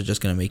Jokic is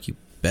just going to make you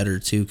better,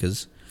 too,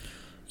 because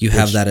you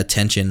have that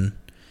attention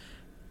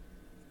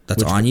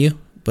that's on you.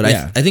 But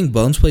I think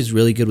Bones plays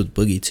really good with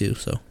Boogie, too,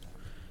 so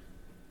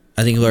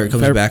I think where it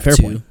comes back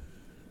to...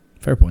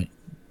 Fair point.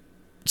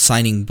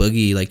 Signing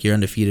Boogie, like, you're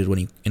undefeated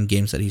in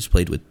games that he's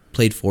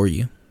played for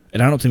you.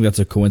 And I don't think that's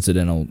a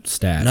coincidental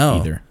stat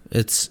either.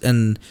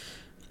 And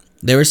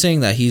they were saying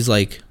that he's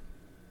like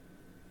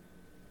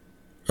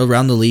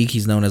around the league,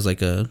 he's known as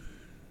like a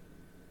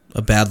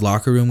bad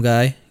locker room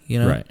guy,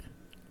 right?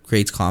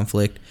 Creates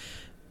conflict.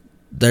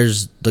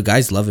 The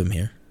guys love him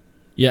here.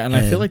 Yeah, and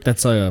I feel like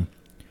that's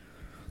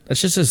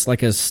just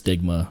like a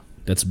stigma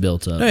that's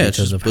built up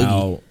because of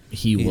how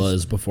he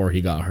was before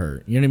he got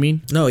hurt. You know what I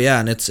mean? No, yeah,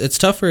 and it's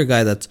tough for a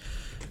guy that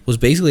was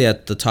basically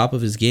at the top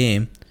of his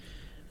game,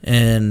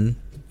 and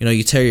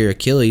you tear your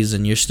Achilles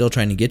and you're still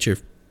trying to get your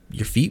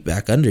feet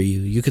back under you.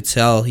 You could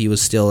tell he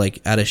was still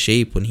like out of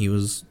shape when he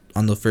was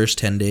on the first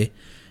 10 day,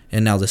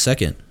 and now the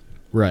second.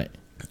 Right.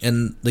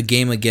 And the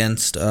game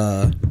against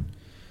Golden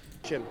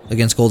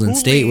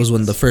State was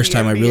when the first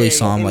time I really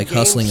saw him like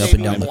hustling up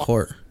and down the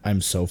court.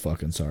 I'm so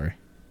fucking sorry.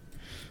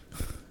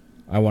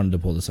 I wanted to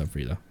pull this up for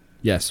you though.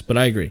 Yes, but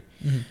I agree.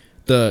 Mm-hmm.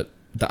 The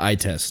eye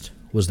test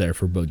was there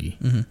for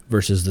Boogie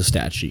versus the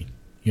stat sheet.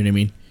 You know what I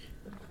mean?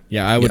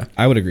 Yeah,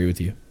 I would agree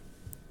with you.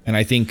 And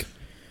I think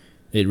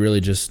it really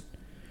just...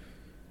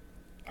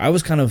 I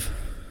was kind of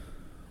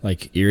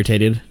like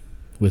irritated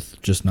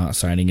with just not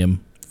signing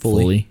him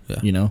fully.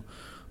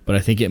 But I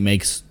think it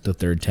makes the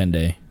third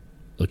 10-day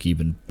look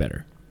even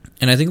better.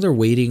 And I think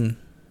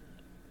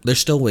they're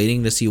still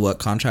waiting to see what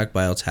contract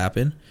buyouts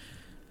happen.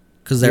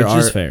 Because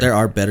there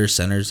are better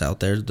centers out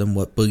there than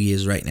what Boogie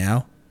is right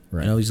now.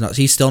 Right.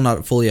 He's still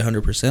not fully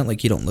 100%.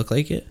 Like, he don't look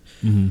like it.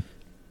 Mm-hmm.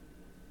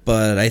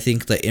 But I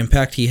think the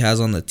impact he has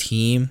on the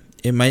team,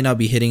 it might not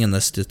be hitting in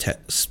the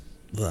statistics.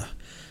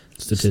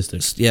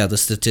 Yeah, the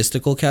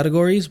statistical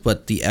categories,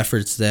 but the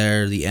effort's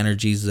there, the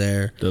energy's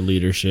there, the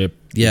leadership,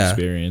 the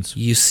experience.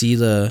 You see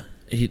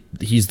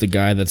he's the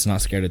guy that's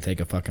not scared to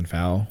take a fucking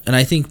foul. And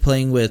I think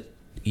playing with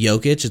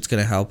Jokic, it's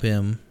going to help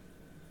him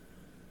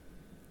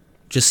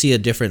just see a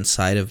different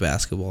side of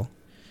basketball,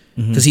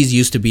 because he's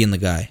used to being the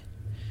guy,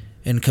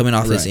 and coming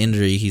off this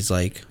injury, he's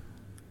not.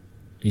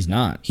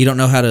 You don't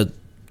know how to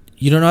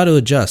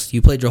adjust.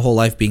 You played your whole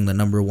life being the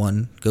number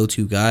one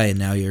go-to guy, and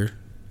now you're...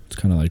 It's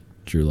kind of like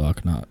Drew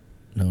Lock not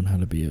knowing how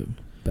to be a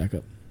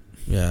backup.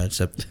 Yeah,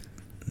 except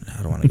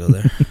I don't want to go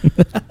there.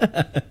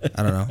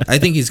 I don't know. I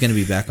think he's going to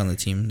be back on the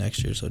team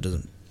next year, so it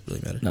doesn't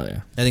really matter. No,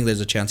 yeah. I think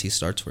there's a chance he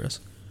starts for us.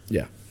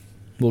 Yeah.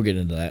 We'll get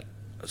into that.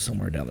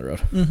 somewhere down the road.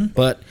 Mm-hmm.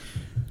 But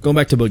going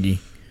back to Boogie,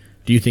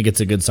 do you think it's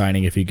a good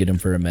signing if you get him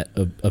for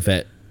a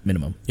vet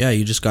minimum? Yeah,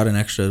 you just got an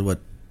extra $2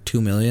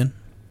 million,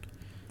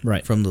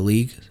 right, from the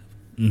league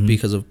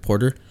because of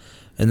Porter,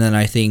 and then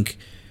I think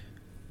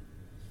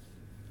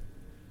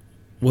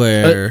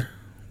I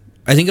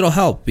think it'll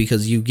help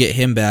because you get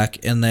him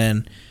back, and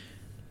then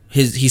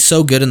he's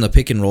so good in the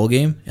pick and roll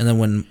game, and then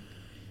when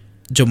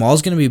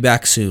Jamal's going to be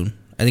back soon.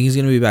 I think he's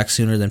going to be back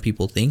sooner than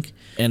people think.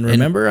 And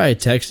remember, I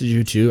texted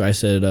you too. I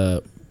said,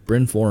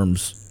 Bryn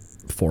Forbes.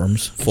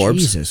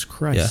 Jesus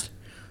Christ.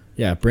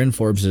 Yeah, Bryn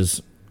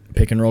Forbes'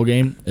 pick and roll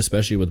game,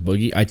 especially with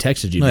Boogie. I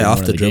texted you.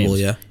 Off the dribble,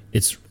 games. yeah.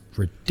 It's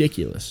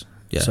ridiculous.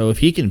 Yeah. So if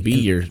he can be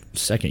your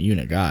second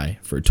unit guy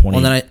for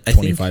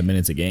 25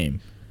 minutes a game.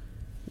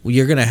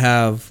 You're going to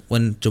have,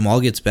 when Jamal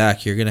gets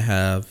back, you're going to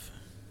have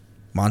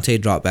Monte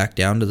drop back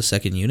down to the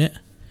second unit.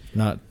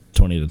 Not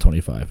 20 to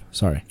 25.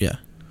 Sorry. Yeah.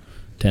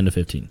 10 to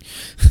 15.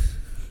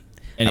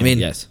 Anyway, I mean,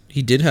 yes.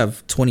 He did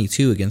have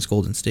 22 against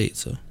Golden State,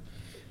 so.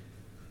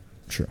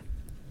 True.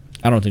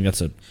 I don't think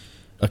that's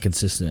a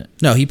consistent.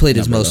 No, he played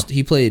number,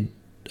 He played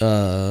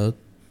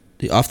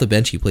off the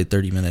bench. He played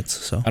 30 minutes.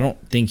 So I don't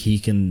think he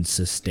can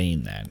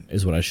sustain that.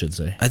 Is what I should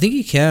say. I think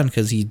he can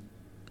because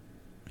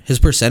his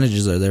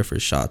percentages are there for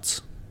his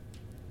shots.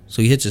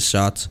 So he hits his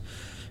shots.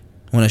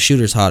 When a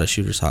shooter's hot,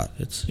 true.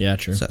 It's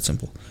that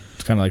simple.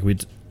 It's kind of like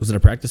was it a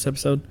practice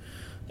episode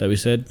that we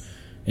said?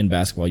 In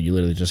basketball, you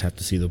literally just have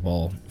to see the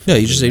ball. Yeah,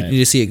 you just need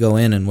to see it go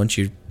in, and once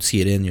you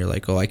see it in, you're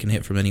like, oh, I can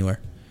hit from anywhere.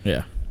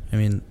 Yeah. I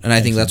mean, and I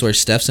think that's where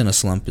Steph's in a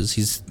slump is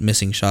he's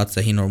missing shots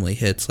that he normally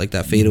hits. Like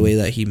that fadeaway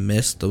that he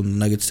missed when the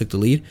Nuggets took the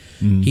lead.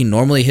 He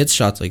normally hits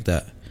shots like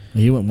that.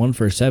 He went 1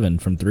 for 7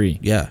 from 3.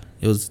 Yeah,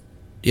 it was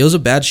a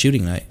bad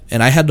shooting night.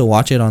 And I had to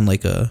watch it on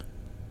like a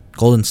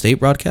Golden State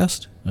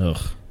broadcast.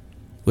 Ugh.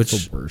 Which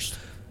it's the worst.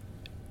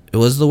 It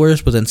was the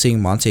worst, but then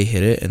seeing Monte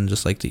hit it and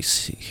just like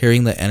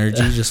hearing the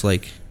energy just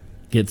like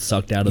get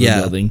sucked out of the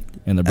building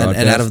and the broadcast.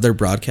 And out of their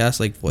broadcast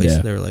like voice,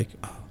 they were like,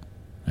 oh.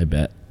 I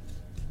bet.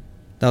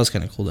 That was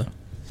kind of cool though.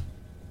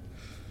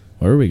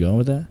 Where are we going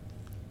with that?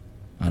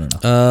 I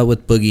don't know.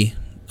 With Boogie.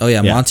 Oh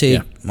yeah,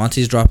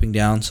 Monte's dropping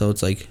down, so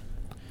it's like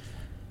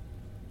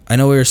I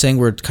know we were saying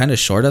we're kind of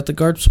short at the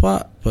guard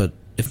spot, but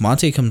if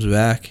Monte comes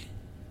back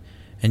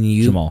and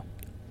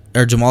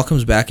Jamal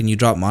comes back and you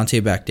drop Monte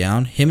back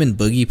down, him and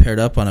Boogie paired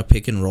up on a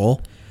pick and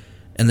roll,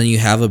 and then you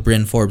have a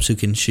Bryn Forbes who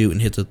can shoot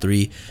and hit the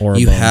 3. Or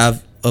you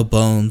have a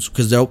Bones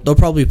because they'll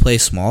probably play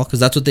small because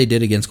that's what they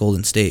did against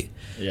Golden State.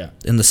 Yeah.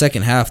 In the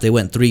second half, they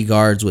went 3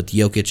 guards with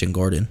Jokic and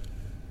Gordon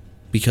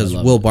because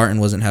Will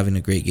Barton wasn't having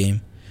a great game.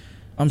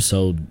 I'm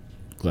so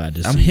glad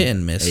to see. I'm hit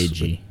and miss.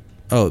 AG.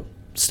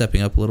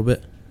 Stepping up a little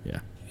bit. Yeah.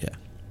 Yeah.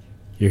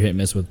 You're hit and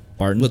miss with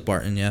Barton. With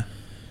Barton, yeah.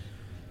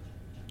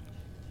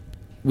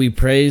 We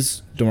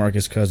praise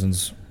DeMarcus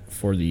Cousins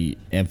for the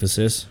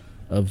emphasis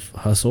of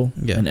hustle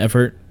and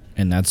effort,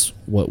 and that's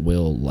what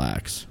Will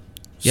lacks.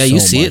 Yeah,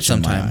 you see it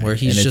sometime where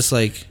he's just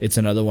like... It's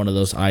another one of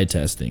those eye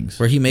test things.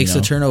 Where he makes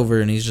a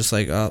turnover and he's just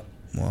like, oh,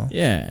 well.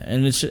 Yeah,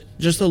 and it's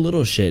just a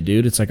little shit,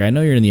 dude. It's like, I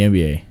know you're in the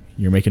NBA.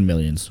 You're making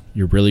millions.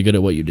 You're really good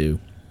at what you do.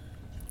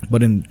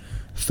 But in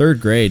 3rd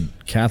grade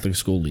Catholic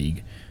school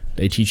league,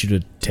 they teach you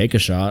to take a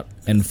shot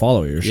and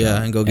follow your shot.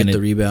 Yeah, and go get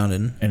the rebound.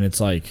 And it's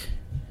like...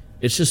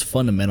 It's just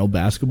fundamental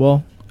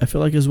basketball, I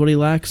feel like, is what he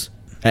lacks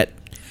at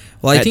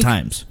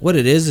times. What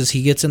it is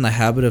he gets in the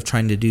habit of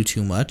trying to do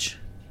too much.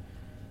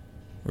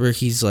 Where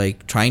he's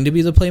like trying to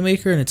be the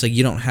playmaker, and it's like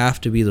you don't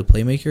have to be the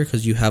playmaker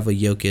because you have a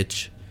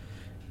Jokic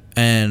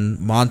and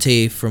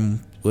Monte from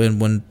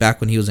when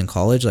he was in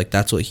college. Like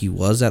that's what he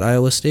was at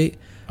Iowa State,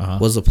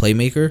 was a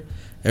playmaker.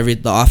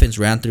 The offense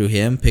ran through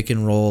him, pick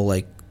and roll,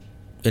 like,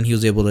 and he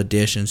was able to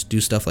dish and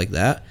do stuff like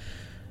that.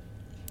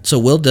 So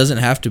Will doesn't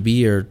have to be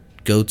your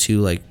go-to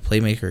like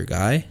playmaker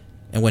guy,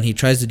 and when he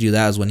tries to do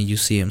that is when you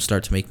see him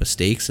start to make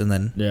mistakes, and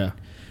then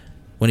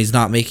he's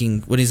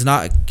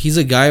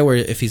a guy where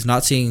if he's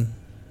not seeing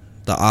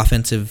the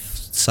offensive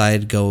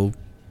side go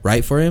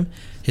right for him,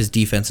 his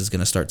defense is going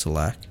to start to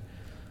lack,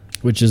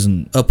 which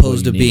isn't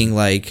opposed to being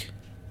like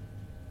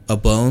a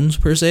Bones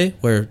per se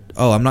where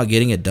I'm not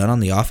getting it done on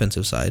the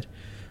offensive side,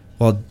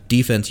 while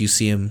defense you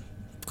see him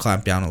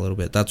clamp down a little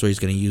bit. That's where he's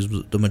going to use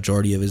the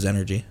majority of his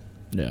energy.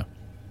 Yeah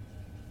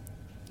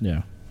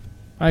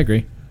I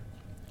agree.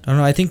 I don't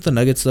know. I think the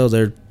Nuggets, though,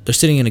 they're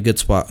sitting in a good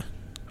spot.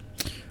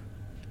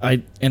 I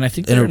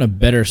think they're in a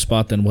better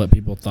spot than what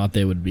people thought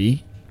they would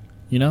be.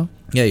 You know?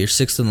 Yeah, you're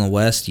 6th in the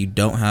West. You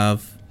don't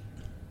have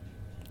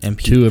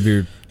MP. 2 of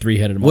your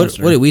 3-headed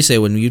monster. What did we say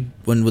when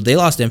they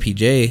lost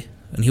MPJ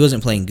and he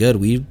wasn't playing good?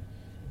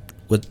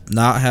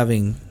 Not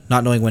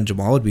knowing when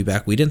Jamal would be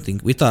back, we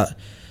thought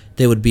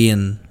they would be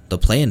in the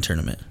play-in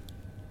tournament.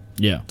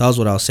 Yeah, that was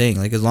what I was saying.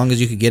 Like as long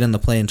as you could get in the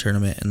play-in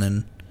tournament, and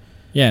then.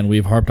 Yeah, and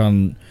we've harped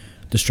on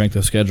the strength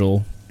of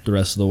schedule the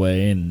rest of the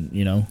way, and,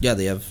 you know. Yeah,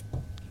 they have...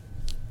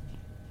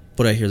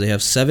 What I hear, they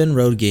have 7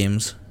 road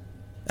games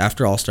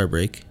after All-Star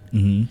break.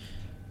 Mm-hmm.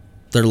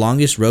 Their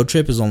longest road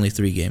trip is only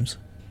 3 games.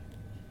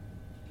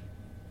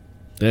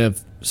 They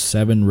have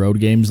 7 road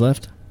games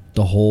left?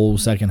 The whole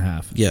second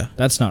half. Yeah.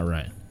 That's not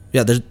right.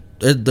 Yeah,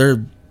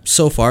 they're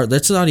so far.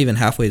 That's not even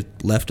halfway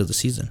left of the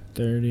season.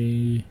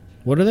 30.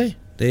 What are they?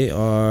 They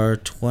are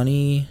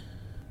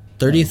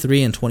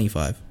 33 and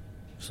 25.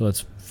 So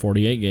that's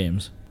 48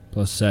 games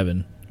plus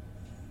 7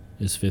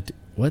 is 50.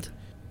 What?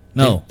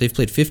 No. They've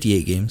played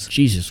 58 games.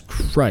 Jesus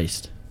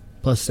Christ.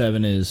 Plus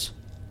 7 is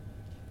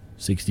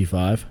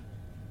 65.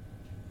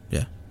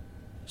 Yeah.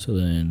 So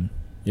then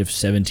you have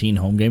 17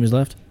 home games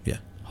left? Yeah.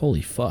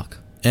 Holy fuck.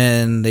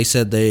 And they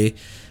said they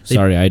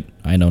Sorry,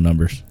 I know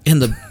numbers. in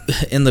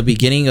the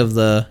beginning of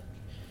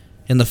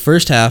in the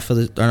first half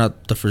of or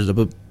not the first,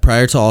 but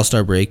prior to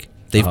All-Star break,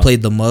 they've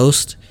played the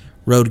most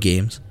road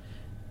games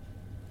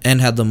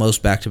and had the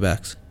most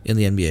back-to-backs in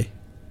the NBA.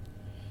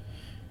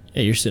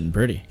 Yeah, you're sitting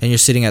pretty. And you're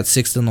sitting at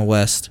 6th in the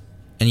West,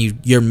 and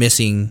you're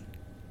missing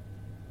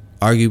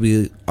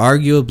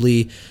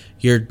arguably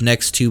your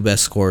next two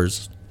best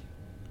scorers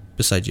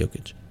besides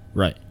Jokic.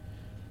 Right.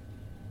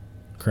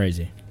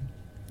 Crazy.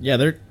 Yeah,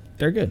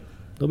 they're good.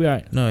 They'll be all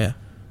right. No, yeah.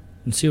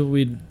 And see what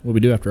we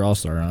do after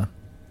All-Star, huh?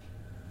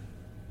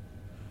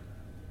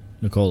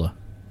 Nikola,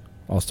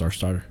 All-Star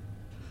starter.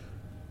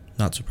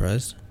 Not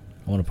surprised.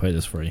 I want to play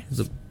this for you. He's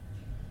the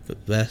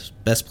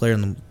best player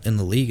in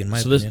the league, in my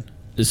opinion.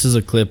 This is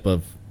a clip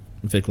of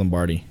Vic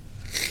Lombardi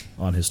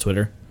on his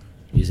Twitter.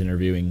 He's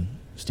interviewing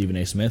Stephen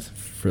A. Smith.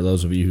 For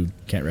those of you who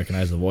can't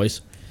recognize the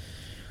voice,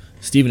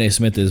 Stephen A.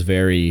 Smith is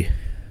very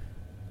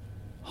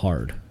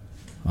hard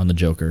on the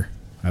Joker,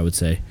 I would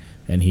say.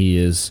 And he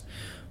is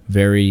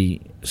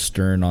very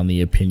stern on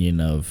the opinion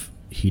of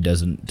he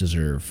doesn't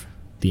deserve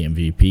the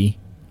MVP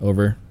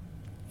over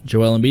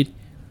Joel Embiid,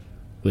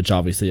 which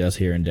obviously us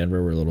here in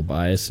Denver, we're a little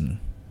biased and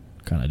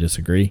kind of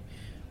disagree.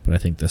 But I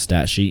think the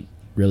stat sheet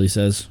really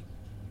says,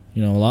 a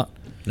lot.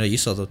 No, you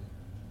saw the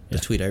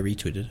tweet I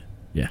retweeted.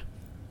 Yeah.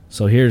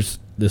 So here's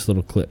this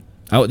little clip.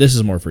 This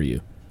is more for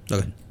you.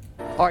 Okay.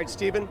 All right,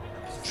 Steven,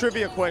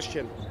 trivia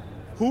question.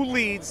 Who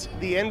leads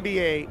the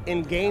NBA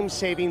in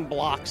game-saving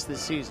blocks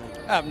this season?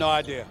 I have no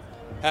idea.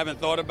 Haven't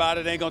thought about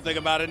it, ain't gonna think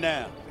about it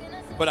now.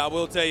 But I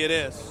will tell you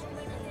this.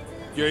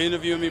 You're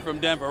interviewing me from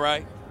Denver,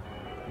 right?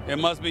 It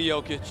must be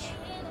Jokic.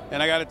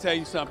 And I gotta tell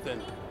you something.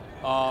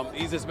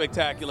 He's a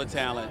spectacular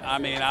talent. I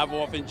mean, I've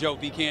often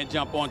joked he can't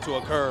jump onto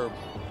a curb,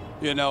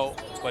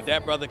 but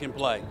that brother can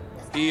play.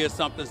 He is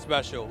something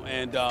special.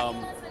 And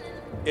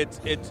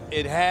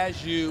it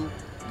has you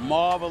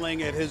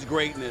marveling at his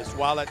greatness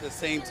while at the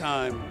same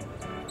time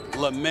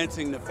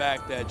lamenting the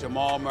fact that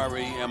Jamal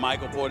Murray and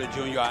Michael Porter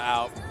Jr. are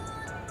out,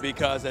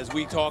 because as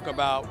we talk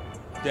about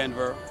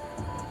Denver,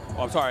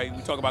 we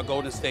talk about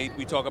Golden State,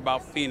 we talk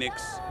about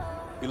Phoenix,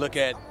 we look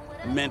at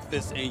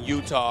Memphis and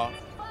Utah,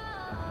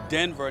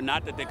 Denver,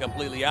 not that they're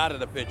completely out of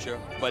the picture,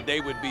 but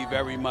they would be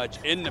very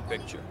much in the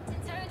picture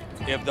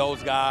if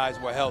those guys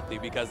were healthy,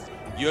 because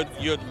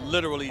you're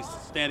literally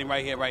standing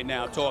right here right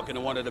now talking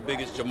to one of the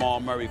biggest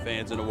Jamal Murray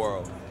fans in the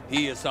world.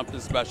 He is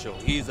something special.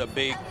 He's a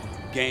big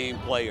game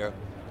player.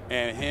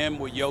 And him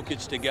with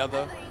Jokic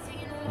together,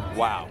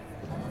 wow.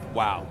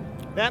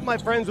 That, my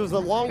friends, was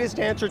the longest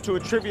answer to a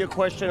trivia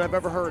question I've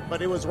ever heard,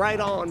 but it was right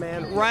on,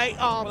 man. Right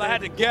on. Well, I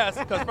had to guess,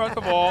 because first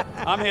of all,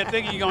 I'm here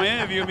thinking you're going to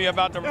interview me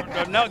about the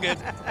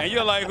Nuggets, and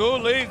you're like, who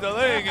leads the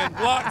league in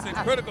blocks in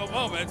critical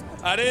moments?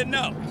 I didn't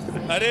know.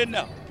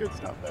 Good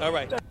stuff, man. All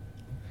right.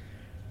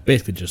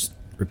 Basically just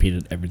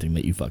repeated everything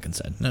that you fucking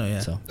said. No, yeah.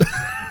 So.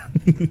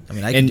 I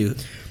mean, I can do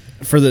it.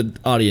 For the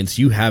audience,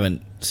 you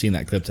haven't seen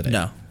that clip today.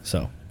 No.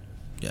 So.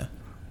 Yeah.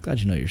 Glad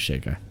you know your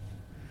shit, guy.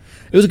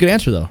 It was a good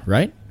answer, though,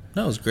 right?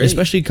 No, it was great.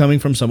 Especially coming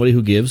from somebody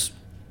who gives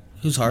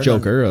who's hard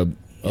Joker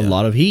a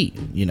lot of heat,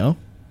 And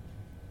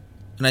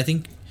I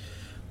think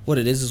what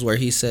it is where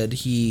he said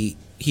he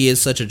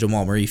is such a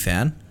Jamal Murray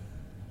fan.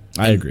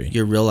 I agree.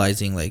 You're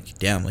realizing,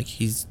 damn,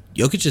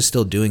 Jokic is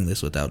still doing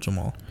this without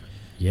Jamal.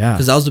 Yeah.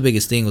 Because that was the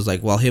biggest thing, was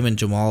while him and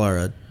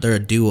Jamal they're a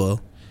duo.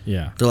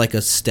 Yeah. They're like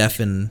a Steph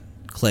and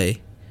Clay.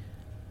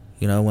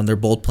 When they're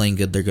both playing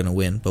good, they're going to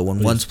win. But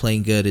when one's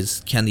playing good,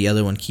 can the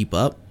other one keep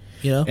up?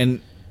 And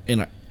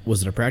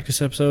was it a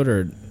practice episode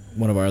or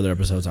one of our other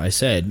episodes? I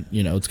said,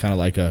 it's kind of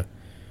like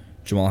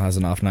Jamal has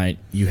an off night.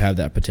 You have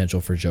that potential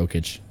for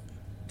Jokic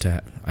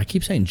I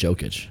keep saying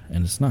Jokic,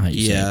 and it's not how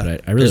you say it,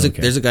 but I really don't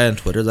care. There's a guy on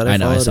Twitter that I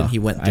followed, and he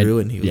went through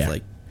and he was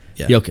like,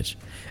 yeah. Jokic.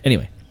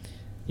 Anyway,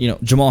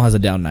 Jamal has a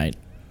down night.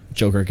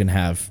 Joker can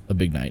have a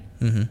big night,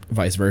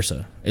 vice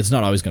versa. It's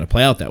not always going to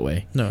play out that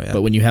way. No, yeah.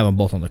 But when you have them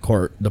both on the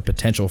court, the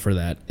potential for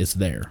that is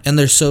there. And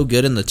they're so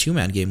good in the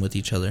two-man game with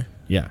each other.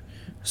 Yeah.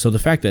 So the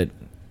fact that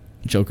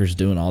Joker's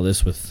doing all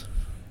this with,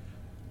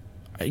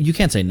 you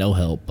can't say no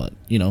help, but,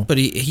 But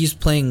he's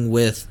playing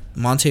with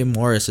Monte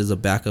Morris as a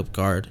backup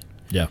guard.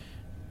 Yeah.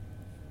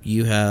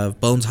 You have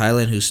Bones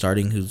Highland who's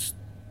starting, who's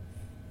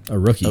a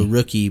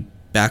rookie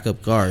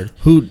backup guard.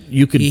 Who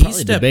you could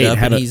probably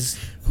debate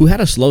who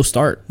had a slow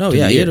start. No,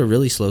 yeah, he had a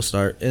really slow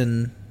start.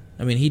 And,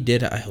 I mean, he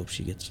did. I hope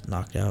she gets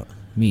knocked out.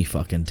 Me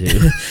fucking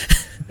too.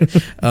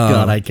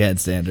 God, I can't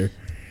stand her.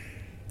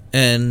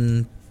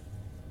 And,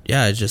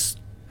 yeah,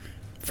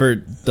 for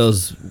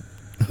those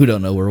who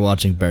don't know, we're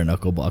watching bare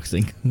knuckle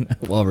boxing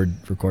while we're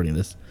recording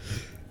this.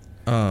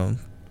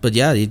 But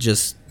yeah, I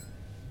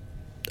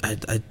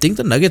think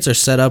the Nuggets are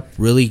set up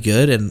really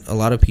good, and a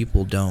lot of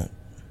people don't.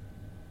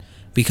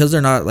 Because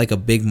they're not like a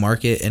big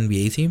market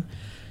NBA team,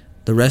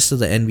 the rest of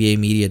the NBA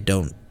media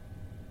don't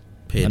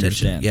pay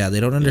attention. Yeah, they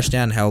don't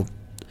understand how.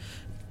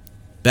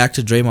 Back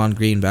to Draymond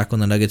Green, back when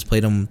the Nuggets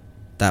played him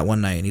that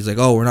one night, and he's like,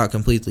 "Oh, we're not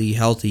completely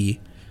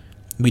healthy.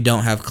 We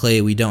don't have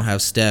Clay. We don't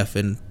have Steph,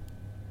 and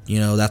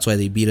that's why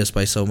they beat us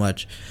by so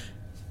much."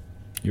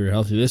 You were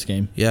healthy this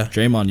game. Yeah,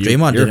 Draymond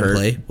didn't hurt,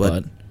 play,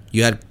 but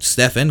you had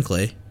Steph and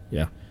Clay.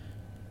 Yeah,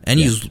 and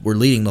you were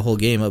leading the whole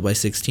game up by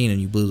 16,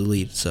 and you blew the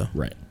lead. So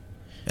right,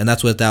 and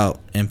that's without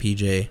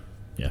MPJ.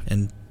 Yeah,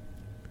 and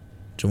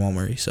Jamal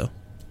Murray. So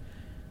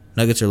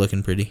Nuggets are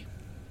looking pretty.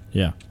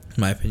 Yeah,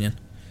 in my opinion.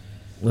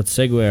 Let's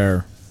segue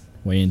our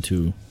way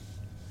into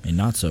a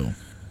not so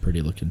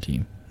pretty looking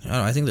team. I don't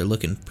know, I think they're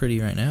looking pretty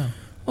right now.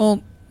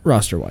 Well,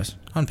 roster wise,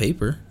 on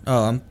paper.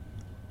 Oh, you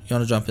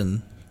want to jump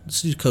in?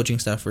 Let's do coaching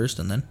staff first,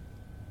 and then.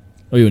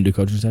 Oh, you want to do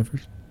coaching staff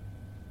first?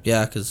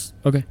 Yeah, because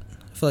okay,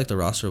 I feel like the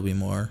roster will be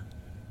more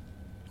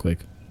quick,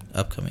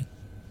 upcoming.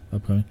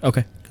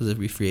 Okay, because it'll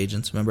be free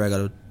agents. Remember, I got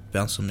to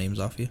bounce some names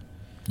off you.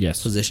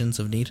 Yes, positions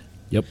of need.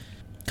 Yep.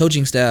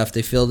 Coaching staff,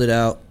 they filled it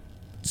out.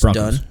 It's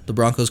Broncos. done. The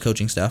Broncos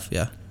coaching staff,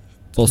 yeah.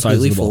 Both sides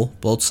of the ball. Full,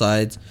 both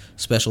sides,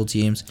 special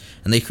teams,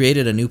 and they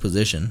created a new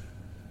position.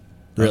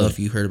 I don't know if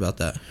you heard about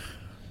that.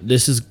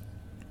 This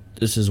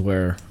is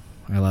where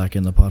I lack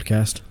in the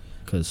podcast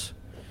because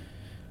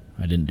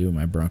I didn't do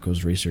my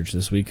Broncos research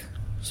this week,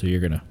 so you're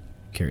gonna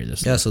carry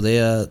this. Yeah, so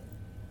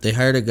they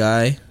hired a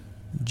guy,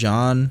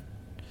 John.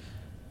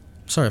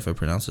 Sorry if I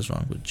pronounced this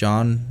wrong, but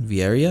John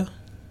Vieira.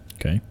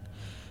 Okay.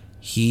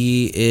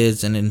 He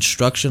is an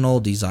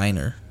instructional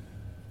designer.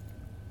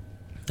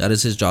 That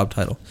is his job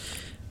title.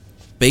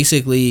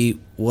 Basically,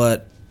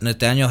 what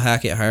Nathaniel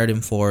Hackett hired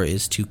him for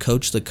is to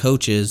coach the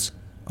coaches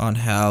on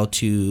how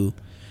to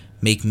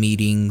make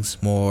meetings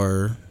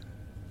more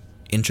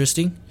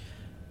interesting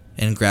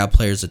and grab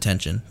players'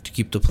 attention, to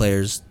keep the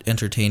players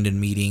entertained in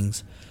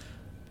meetings.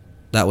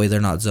 That way they're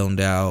not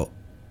zoned out,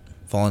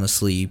 falling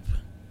asleep.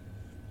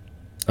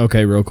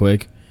 Okay, real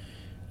quick.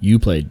 You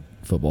played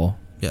football.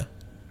 Yeah.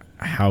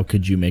 How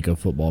could you make a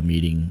football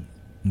meeting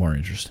more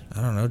interesting?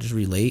 I don't know, just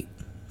relate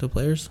to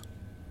players.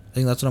 I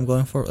think that's what I'm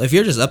going for. If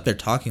you're just up there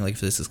talking like if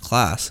this is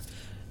class,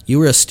 you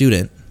were a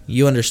student,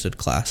 you understood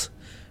class,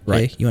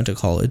 right? Okay? You went to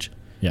college.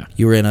 Yeah.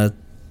 You were in a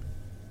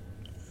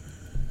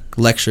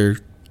lecture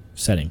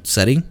setting.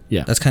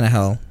 Yeah. That's kind of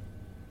how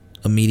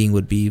a meeting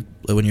would be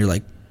when you're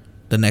like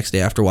the next day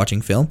after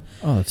watching film.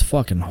 Oh, that's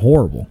fucking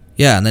horrible.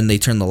 Yeah, and then they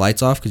turn the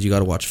lights off because you got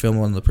to watch film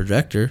on the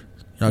projector.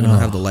 You're not going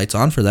to have the lights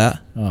on for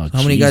that. Oh,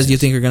 how many guys do you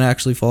think are going to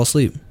actually fall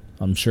asleep?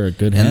 I'm sure a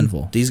good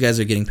handful. These guys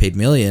are getting paid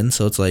millions,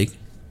 so it's like...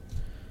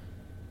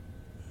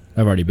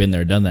 I've already been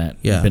there, done that.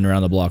 Yeah. I've been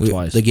around the block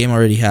twice. The game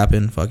already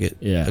happened. Fuck it.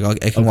 Yeah.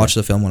 Like I can watch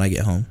the film when I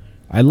get home.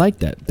 I like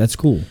that. That's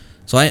cool.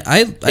 So I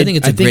think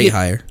it's a great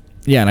hire.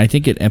 Yeah, and I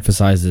think it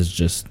emphasizes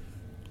just...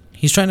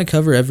 He's trying to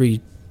cover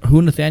every...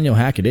 Who Nathaniel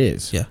Hackett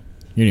is. Yeah.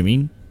 You know what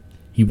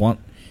I mean?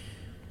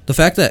 The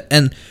fact that...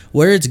 And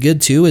where it's good,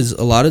 too, is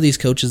a lot of these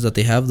coaches that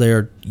they have, they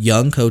are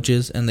young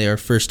coaches and they are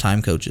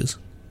first-time coaches.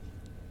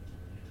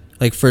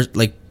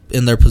 Like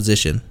in their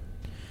position.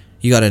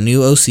 You got a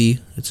new OC,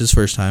 it's his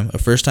first time, a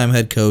first-time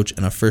head coach,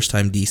 and a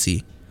first-time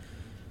DC.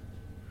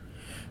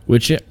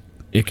 Which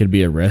it could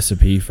be a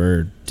recipe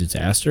for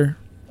disaster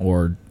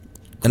or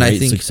great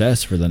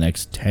success for the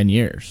next 10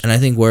 years. And I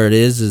think where it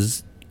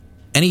is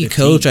any 15.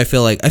 Coach, I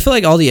feel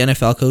like all the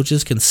NFL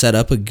coaches can set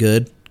up a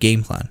good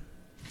game plan.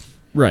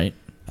 Right.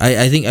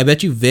 I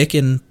bet you Vic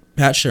and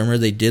Pat Shurmur,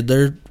 they did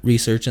their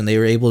research and they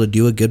were able to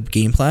do a good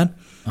game plan.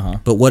 Uh-huh.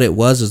 But what it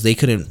was is they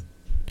couldn't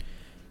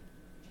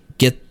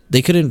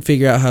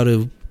figure out how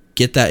to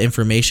get that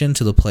information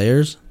to the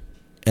players,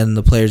 and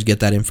the players get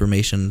that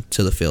information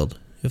to the field,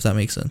 if that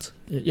makes sense.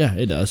 Yeah,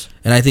 it does.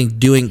 And I think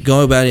going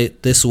about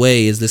it this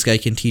way is this guy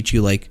can teach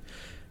you like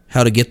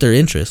how to get their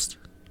interest.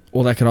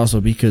 Well, that could also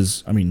be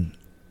because, I mean,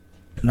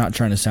 not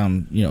trying to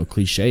sound,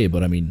 cliche,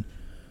 but I mean,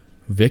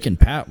 Vic and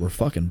Pat were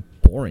fucking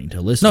boring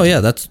to listen to. No,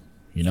 yeah, that's...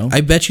 I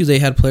bet you they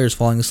had players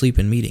falling asleep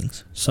in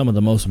meetings. Some of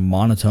the most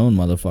monotone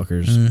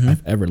motherfuckers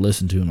I've ever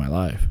listened to in my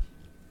life.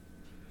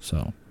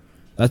 So,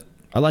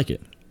 I like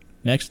it.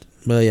 Next.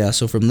 But yeah,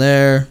 so from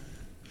there,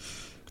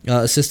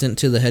 assistant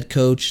to the head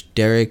coach,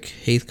 Derek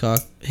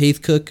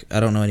Haithcook. I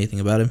don't know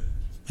anything about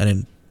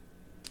him.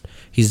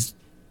 He's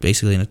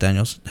basically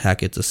Nathaniel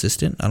Hackett's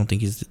assistant. I don't think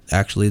he's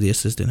actually the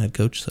assistant head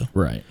coach. So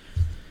right.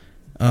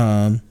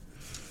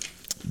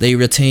 They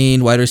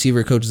retained wide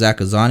receiver coach Zach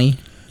Azzani.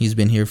 He's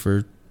been here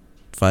for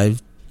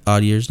 5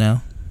 odd years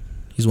now.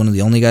 He's one of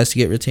the only guys to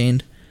get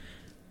retained.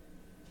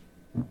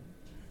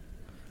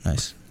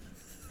 Nice.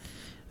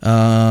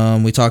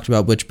 We talked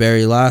about Butch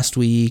Berry last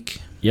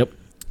week. Yep.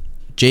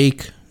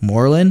 Jake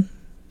Moreland.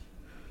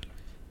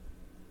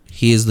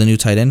 He is the new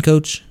tight end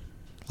coach.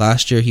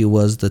 Last year he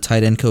was the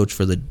tight end coach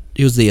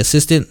he was the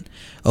assistant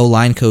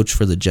O-line coach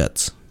for the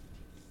Jets.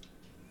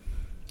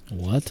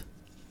 What?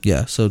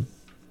 Yeah, so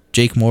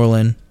Jake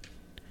Moreland,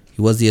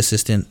 he was the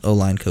assistant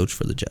O-line coach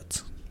for the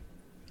Jets.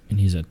 And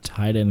he's a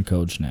tight end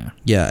coach now.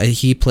 Yeah,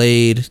 he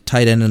played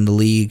tight end in the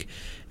league,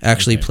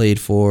 actually played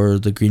for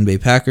the Green Bay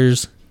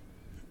Packers,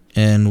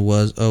 and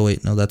was... Oh,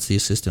 wait, no, that's the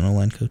assistant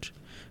O-line coach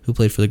who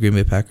played for the Green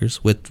Bay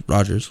Packers with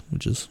Rodgers,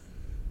 which is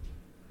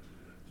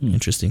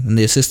interesting. And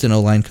the assistant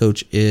O-line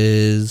coach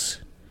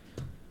is...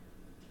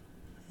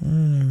 Where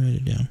did I write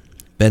it down?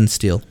 Ben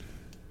Steele.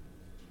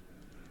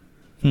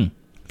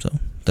 So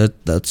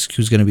that's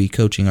who's going to be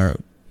coaching our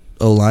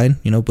O-line.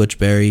 You know, Butch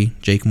Berry,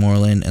 Jake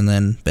Moreland, and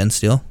then Ben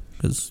Steele.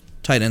 Because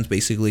tight end's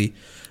basically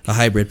a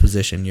hybrid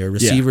position. You're a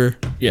receiver,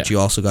 but you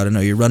also got to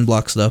know your run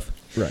block stuff.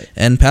 Right.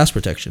 And pass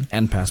protection.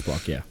 And pass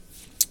block, yeah.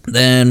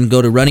 Then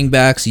go to running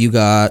backs. You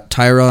got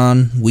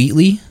Tyron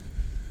Wheatley.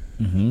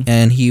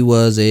 And he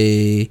was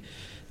the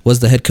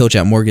head coach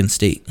at Morgan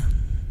State,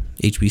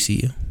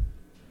 HBCU.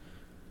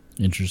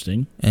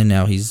 Interesting. And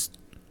now he's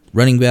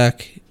running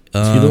back.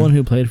 Is he the one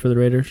who played for the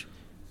Raiders?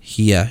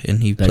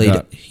 And he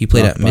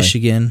played at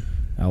Michigan.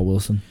 Al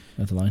Wilson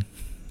at the line.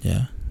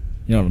 Yeah.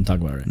 You know what I'm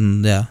talking about,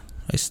 right?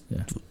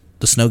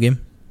 The snow game.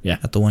 Yeah.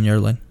 At the 1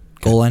 yard line.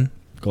 Goal line.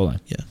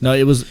 Yeah. No,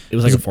 it was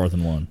like a 4th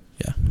and 1.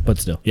 Yeah. But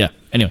still. Yeah.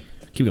 Anyway,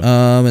 keep going.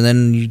 And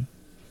then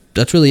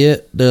that's really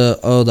it. The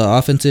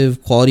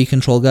offensive quality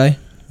control guy,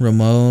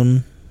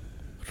 Ramon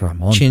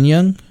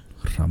Chinyoung.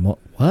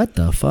 What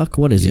the fuck?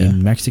 What is he?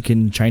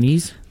 Mexican,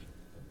 Chinese?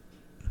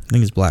 I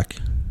think he's black.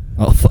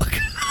 Oh, fuck.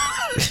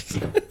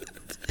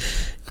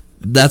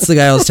 That's the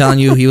guy I was telling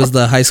you. He was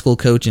the high school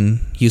coach in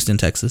Houston,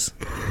 Texas.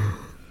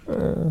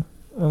 I'm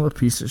a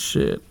piece of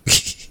shit.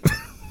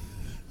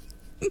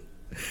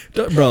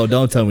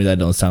 Don't tell me that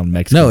don't sound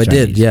Mexican. No, it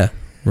Chinese. did, yeah.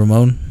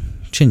 Ramon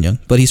Chinyoung.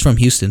 But he's from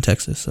Houston,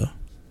 Texas, so.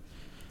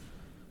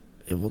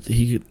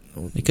 He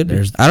could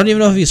be. I don't even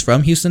know if he's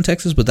from Houston,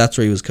 Texas, but that's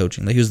where he was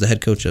coaching. Like, he was the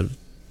head coach of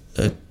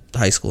a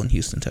high school in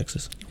Houston,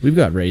 Texas. We've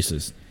got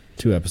races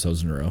 2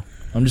 episodes in a row.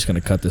 I'm just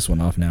going to cut this one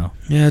off now.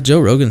 Yeah,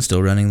 Joe Rogan's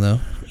still running, though.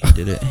 He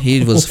did it.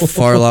 He was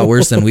far a lot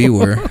worse than we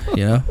were,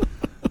 you know?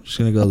 Just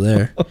going to go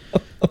there.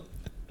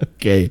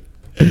 Okay.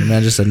 And the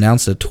man just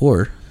announced a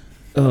tour.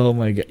 Oh,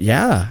 my God.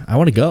 Yeah, I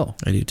want to go.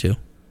 I do, too.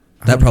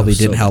 That probably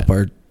didn't help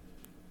our...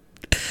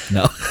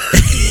 No.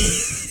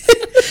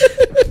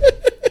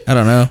 I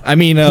don't know. I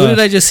mean... who did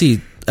I just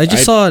see? I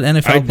saw an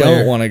NFL player. I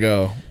don't want to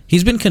go.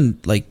 He's been,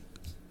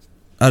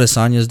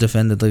 Adesanya's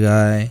defended the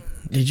guy.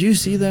 Did you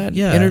see that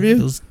interview?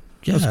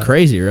 It was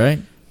crazy, right?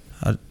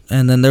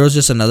 And then there was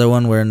just another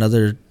one where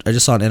I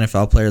just saw an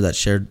NFL player that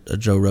shared a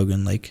Joe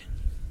Rogan,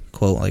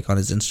 quote, on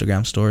his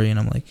Instagram story, and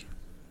I'm like,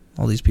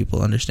 all these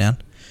people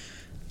understand.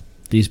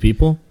 These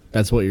people?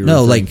 That's what you're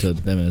referring to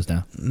them as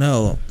now.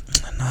 No,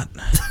 not...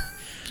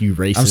 You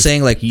racist. I'm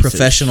saying,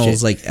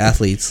 professionals,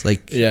 athletes,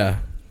 yeah.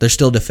 They're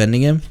still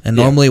defending him. And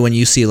normally when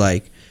you see,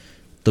 the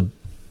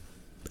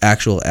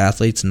actual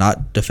athletes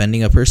not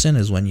defending a person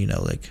is when you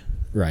know,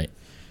 Right.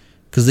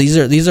 Because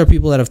these are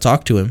people that have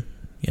talked to him,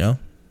 you know?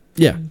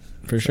 Yeah,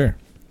 for sure.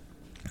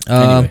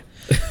 Anyway.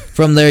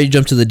 From there, you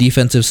jump to the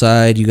defensive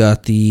side. You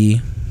got the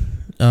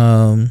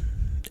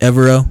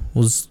Evero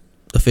was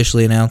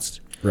officially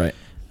announced. Right.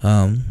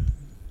 From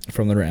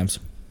the Rams.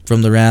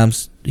 From the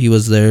Rams. He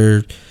was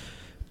their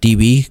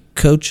DB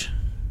coach.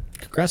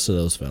 Congrats to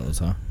those fellas,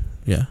 huh?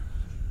 Yeah.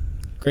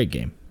 Great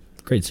game.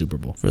 Great Super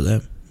Bowl. For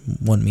them.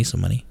 Won me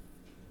some money.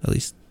 At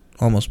least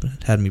almost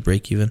had me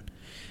break even.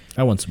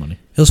 I won some money.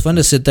 It was fun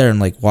to sit there and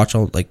watch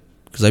all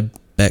because I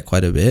bet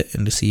quite a bit,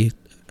 and to see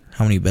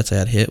how many bets I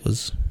had hit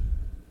was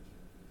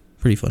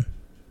pretty fun.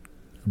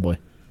 Oh boy.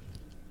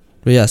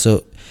 But yeah,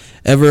 so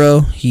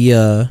Evero, he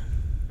was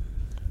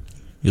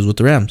with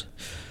the Rams.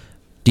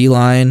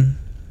 D-line.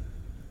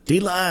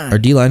 Our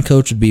D-line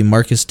coach would be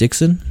Marcus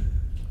Dixon.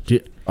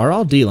 Are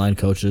all D-line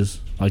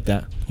coaches like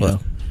that?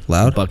 What?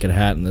 Loud? The bucket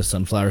hat and the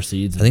sunflower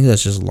seeds. I think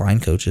that's just line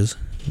coaches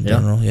in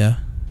general, yeah.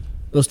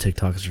 Those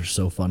TikToks are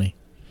so funny.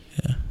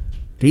 Yeah.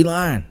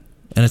 D-line.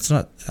 And it's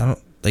not,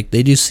 they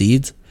do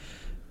seeds.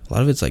 A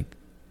lot of it's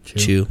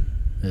chew.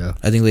 Yeah.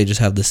 I think they just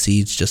have the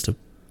seeds just to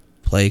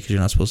play because you're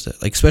not supposed to,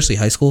 especially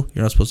high school,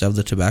 you're not supposed to have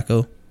the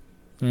tobacco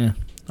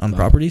on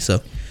property, so.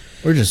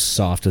 We're just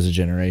soft as a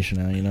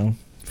generation now, you know?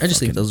 I just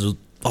think those have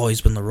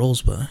always been the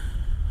rules, but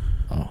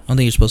I don't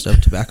think you're supposed to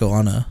have tobacco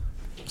on a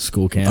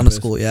school campus. On a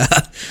school, yeah.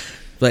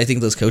 But I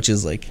think those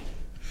coaches,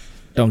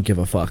 don't give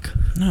a fuck.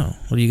 No.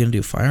 What are you going to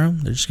do, fire them?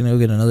 They're just going to go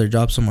get another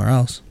job somewhere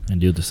else.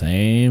 And do the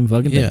same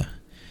fucking thing. Yeah.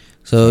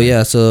 So,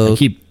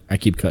 I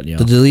keep cutting you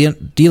off. The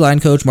D-line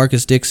coach,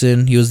 Marcus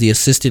Dixon, he was the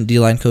assistant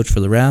D-line coach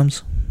for the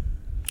Rams.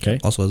 Okay.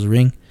 Also has a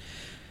ring.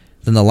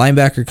 Then the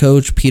linebacker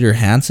coach, Peter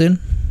Hansen.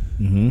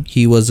 Mm-hmm.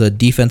 He was a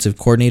defensive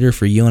coordinator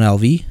for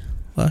UNLV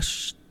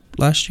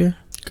last year.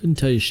 Couldn't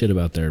tell you shit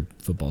about their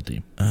football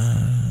team.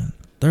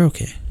 They're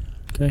okay.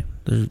 Okay.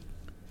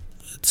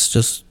 It's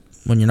just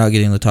when you're not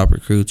getting the top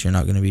recruits, you're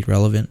not going to be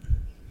relevant.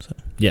 So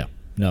yeah.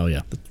 No,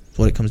 yeah. That's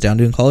what it comes down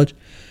to in college.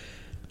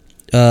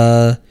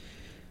 The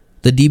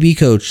DB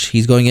coach,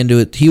 he's going into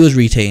it. He was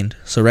retained.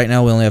 So right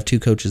now we only have 2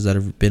 coaches that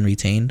have been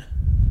retained.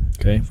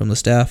 Okay. From the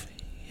staff.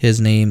 His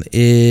name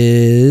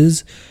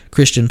is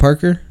Christian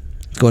Parker.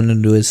 Going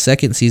into his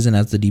second season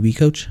as the DB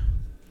coach.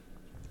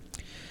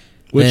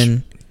 Which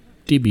Then,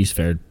 DB's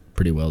fared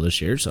pretty well this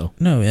year, so.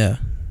 no, yeah.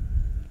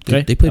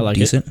 Okay, They played I like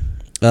decent.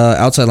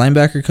 Outside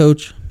linebacker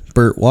coach,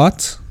 Burt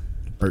Watts.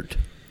 Bert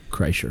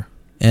Kreischer.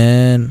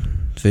 And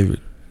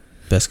favorite,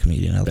 best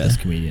comedian out Best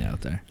there. comedian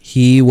out there.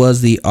 He was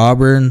the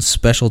Auburn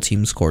special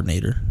teams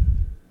coordinator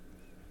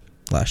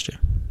last year.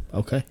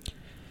 Okay.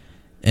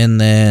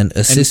 And then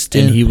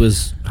assistant And he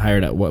was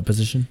hired at what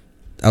position?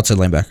 outside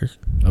linebacker.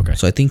 Okay.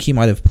 So I think he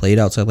might have played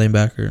outside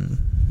linebacker. And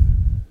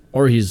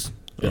Or he's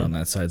been on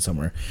that side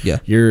somewhere. yeah.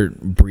 You're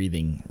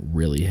breathing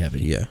really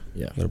heavy. Yeah.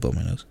 Yeah. Gotta blow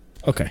my nose.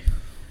 Okay.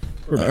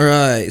 All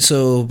right.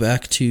 So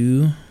back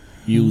to.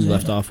 You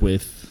left off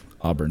with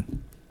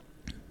Auburn.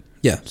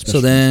 Yeah. Special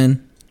So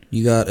then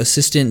you got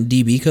assistant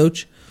DB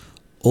coach,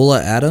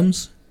 Ola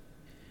Adams.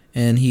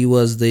 And he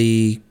was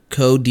the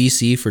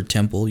co-DC for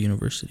Temple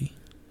University.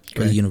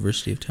 Or the Okay.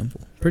 University of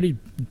Temple. Pretty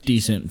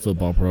decent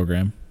football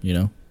program, you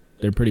know.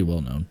 They're pretty well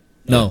known.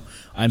 No,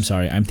 I'm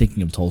sorry. I'm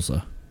thinking of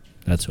Tulsa.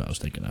 That's who I was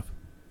thinking of.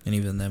 And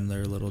even them,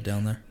 they're a little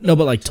down there. No,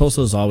 but like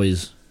Tulsa's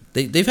always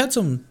They've had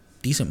some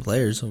decent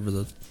players over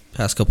the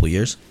past couple of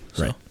years.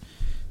 So Right.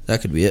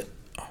 that could be it.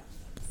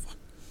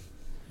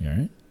 You all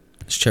right?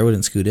 This chair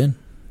wouldn't scoot in.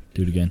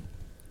 Do it again.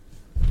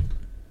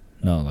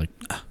 No, like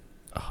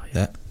oh yeah.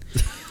 That.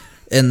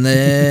 And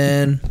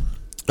then,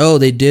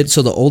 they did.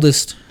 So the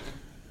oldest,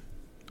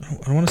 I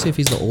don't want to say if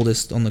he's the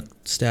oldest on the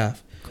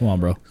staff. Come on,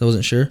 bro. I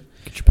wasn't sure.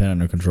 Get your pen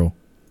under control.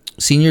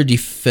 Senior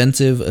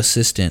defensive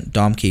assistant,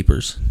 Dom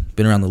Capers.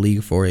 Been around the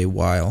league for a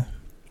while.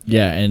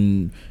 Yeah,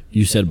 and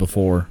you said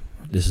before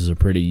this is a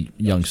pretty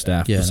young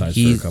staff Yeah,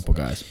 besides for a couple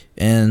guys.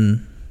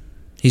 And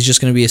he's just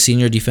going to be a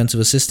senior defensive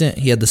assistant.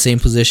 He had the same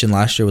position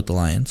last year with the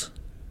Lions.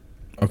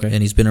 Okay.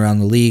 And he's been around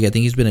the league. I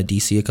think he's been a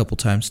DC a couple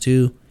times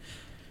too.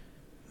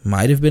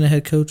 Might have been a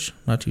head coach.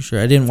 Not too sure.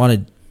 I didn't want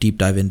to deep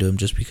dive into him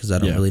just because I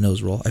don't really know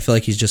his role. I feel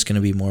like he's just going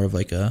to be more of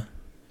like a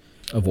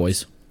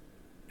voice.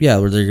 Yeah,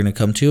 where they're going to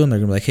come to and they're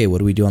going to be like, hey, what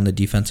do we do on the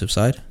defensive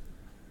side?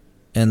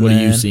 And What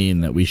then, are you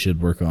seeing that we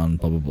should work on,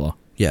 blah, blah, blah?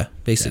 Yeah,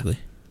 basically.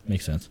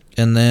 Makes sense.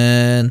 And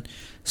then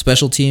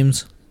special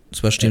teams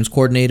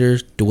coordinator,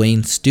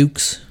 Dwayne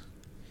Stukes.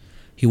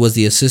 He was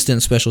the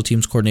assistant special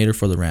teams coordinator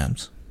for the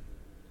Rams.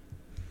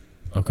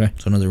 Okay.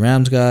 So another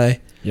Rams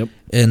guy. Yep.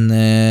 And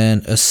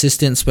then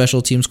assistant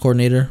special teams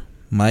coordinator,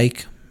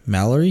 Mike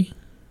Mallory.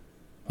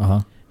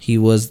 Uh-huh. He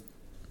was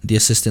the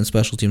assistant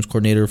special teams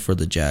coordinator for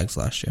the Jags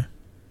last year.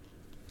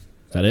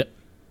 Is that it?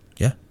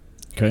 Yeah.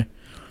 Okay.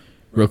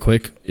 Real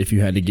quick, if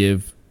you had to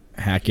give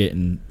Hackett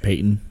and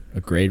Peyton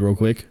a grade real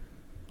quick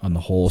on the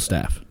whole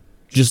staff.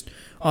 Just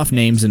off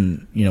names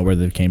and, where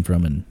they came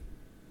from and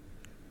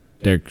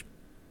their,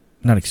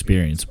 not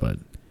experience, but.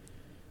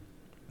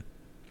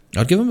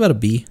 I'd give him about a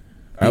B.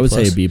 I would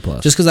say a B+.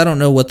 Just because I don't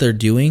know what they're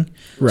doing.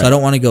 Right. So I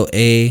don't want to go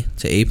A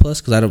to A+,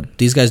 because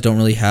these guys don't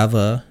really have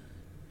a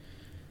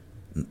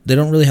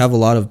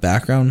lot of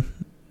background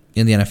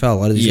in the NFL. A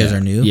lot of these guys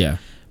are new. Yeah.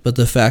 But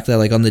the fact that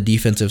like on the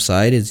defensive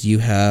side is you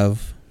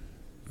have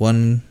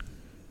one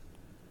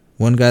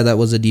guy that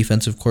was a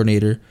defensive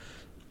coordinator,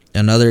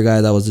 another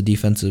guy that was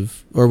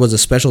was a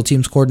special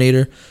teams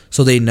coordinator,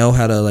 so they know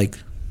how to like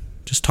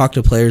just talk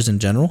to players in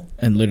general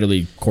and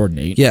literally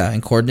coordinate. Yeah,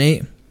 and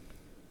coordinate.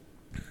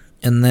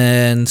 And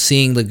then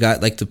seeing the guy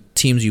like the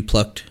teams you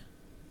plucked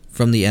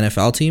from the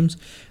NFL teams,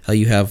 how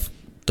you have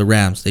the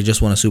Rams, they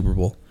just won a Super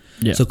Bowl.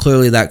 Yeah. So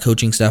clearly that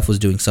coaching staff was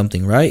doing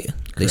something right. They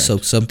Correct.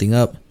 soaked something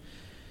up.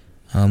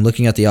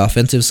 Looking at the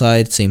offensive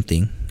side, same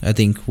thing. I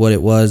think what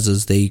it was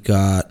is they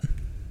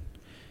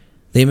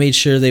made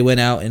sure they went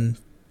out and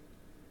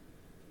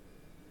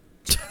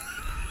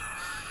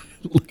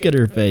Look at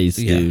her face,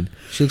 dude.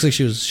 She looks like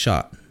she was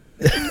shot.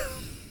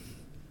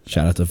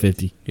 Shout out to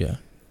 50. Yeah.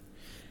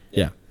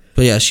 Yeah.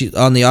 But yeah, she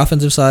on the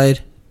offensive side,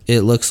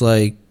 it looks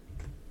like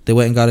they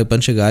went and got a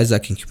bunch of guys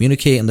that can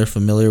communicate and they're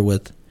familiar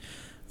with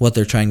what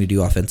they're trying to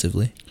do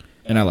offensively.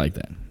 And I like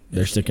that.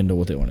 They're sticking to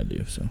what they want to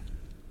do, so.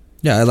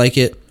 Yeah, I like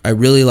it. I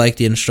really like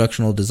the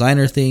instructional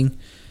designer thing.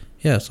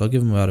 Yeah, so I'll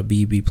give them about a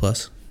B, B+.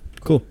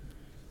 Cool.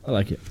 I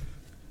like it.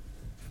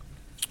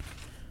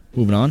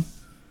 Moving on.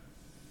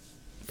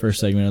 First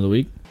segment of the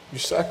week. You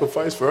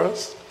sacrificed for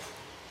us.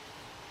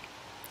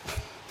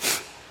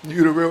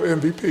 You the real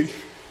MVP.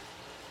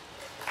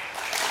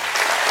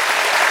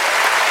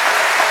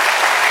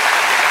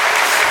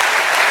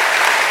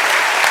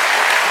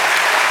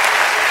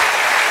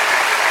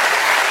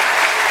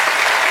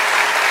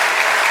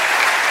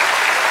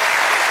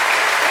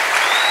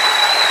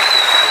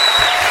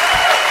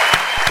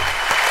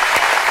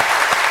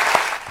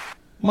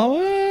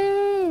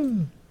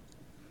 Mama!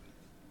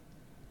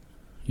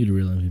 You the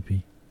real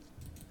MVP.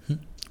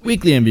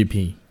 Weekly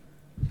MVP.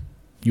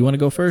 You want to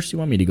go first? You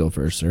want me to go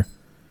first, sir?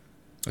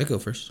 I go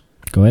first.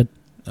 Go ahead.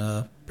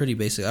 Pretty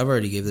basic. I've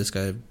already gave this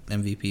guy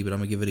MVP, but I'm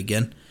going to give it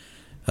again.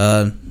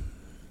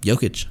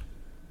 Jokic.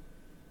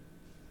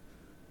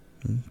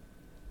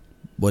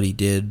 What he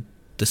did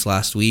this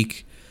last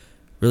week,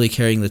 really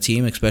carrying the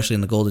team, especially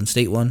in the Golden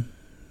State one.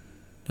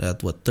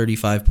 At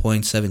 35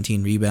 points,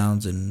 17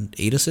 rebounds, and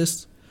 8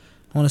 assists,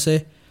 I want to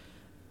say.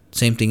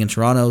 Same thing in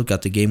Toronto.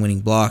 Got the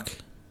game-winning block.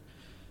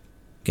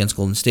 Against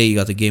Golden State, you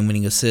got the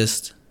game-winning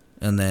assist.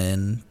 And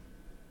then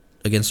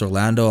against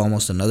Orlando,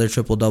 almost another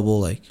triple-double.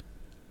 Like,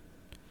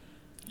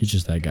 He's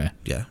just that guy.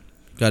 yeah,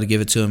 got to give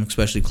it to him,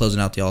 especially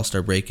closing out the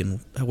All-Star break and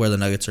where the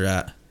Nuggets are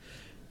at.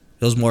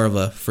 It was more of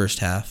a first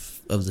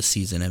half of the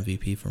season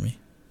MVP for me.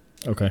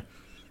 Okay.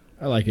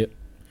 I like it.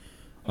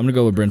 I'm going to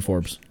go with Bryn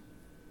Forbes.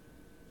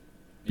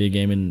 Big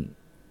game in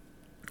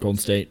Golden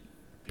State.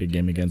 Big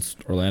game against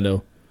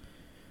Orlando.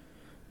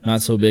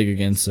 Not so big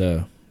against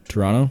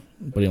Toronto,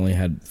 but he only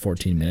had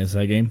 14 minutes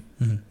that game.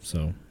 Mm-hmm.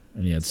 So,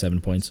 and he had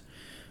 7 points.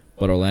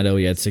 But Orlando,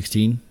 he had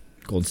 16.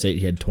 Golden State,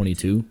 he had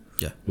 22.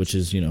 Yeah. Which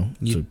is,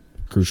 it's a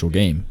crucial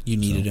game. You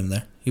needed him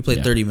there. He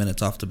played 30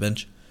 minutes off the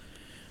bench.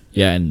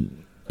 Yeah,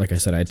 and like I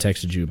said, I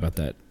texted you about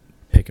that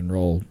pick and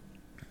roll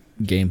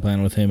game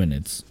plan with him, and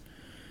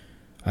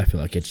I feel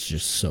like it's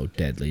just so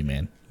deadly,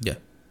 man. Yeah.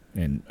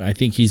 And I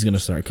think he's going to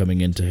start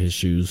coming into his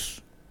shoes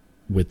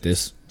with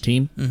this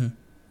team Mm-hmm.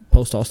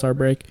 post All-Star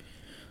break.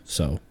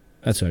 So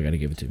that's who I got to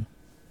give it to.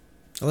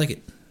 I like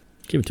it.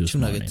 Give it to a 2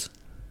 small Nuggets.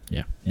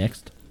 name. Yeah.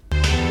 Next.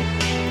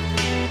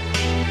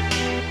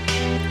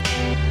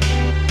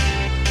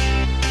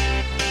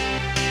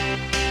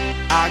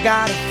 I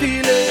got a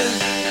feeling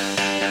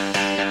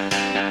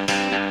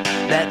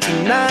that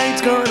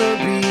tonight's gonna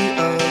be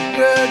a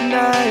good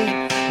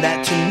night.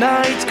 That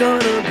tonight's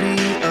gonna be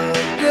a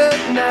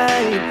good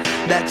night.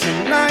 That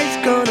tonight's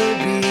gonna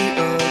be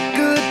a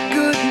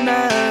good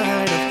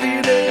night. I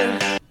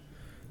feel it.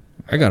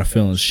 I got a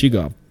feeling she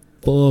got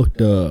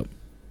fucked up.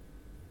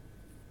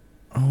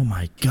 Oh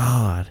my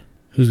God.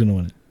 Who's going to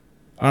win it?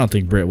 I don't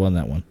think Britt won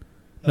that one.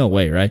 No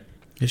way, right?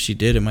 If she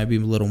did, it might be a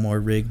little more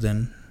rigged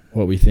than...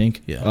 What we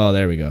think? Yeah. Oh,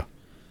 there we go.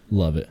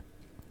 Love it.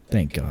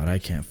 Thank God. I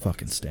can't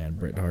fucking stand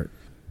Britt Hart.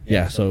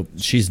 Yeah, so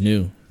she's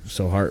new.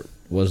 So Hart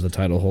was the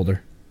title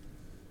holder.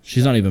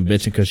 She's not even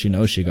bitching because she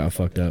knows she got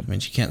fucked up. I mean,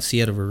 she can't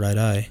see out of her right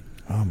eye.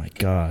 Oh my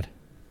God.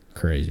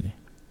 Crazy.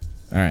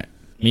 All right.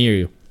 Me or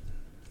you?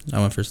 I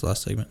went first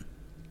last segment.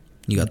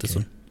 You got this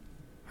Okay. one.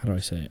 How do I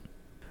say it?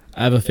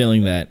 I have a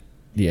feeling that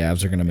the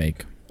Avs are going to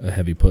make a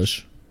heavy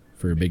push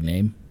for a big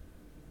name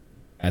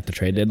at the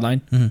trade deadline,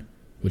 Mm-hmm.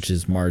 which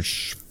is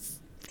March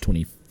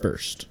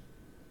 21st.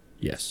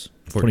 Yes.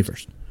 14th.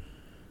 21st.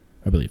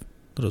 I believe.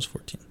 But it was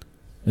 14th.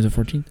 Is it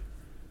 14th?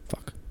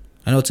 Fuck.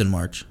 I know it's in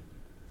March.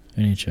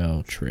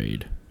 NHL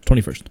trade.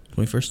 21st.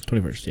 21st?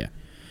 21st, yeah.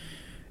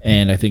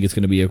 And I think it's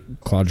going to be a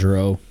Claude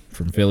Giroux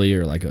from Philly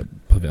or like a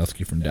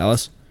Pavelski from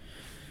Dallas.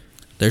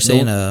 They're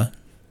saying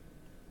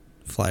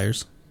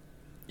Flyers.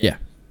 Yeah.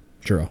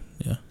 Giroux.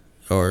 Yeah.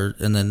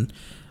 And then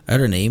I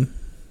heard her name.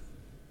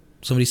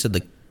 Somebody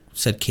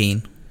said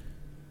Kane.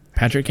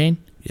 Patrick Kane?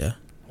 Yeah.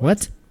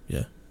 What?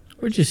 Yeah.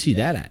 Where'd you see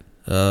that at?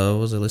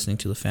 Was I listening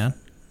to The Fan?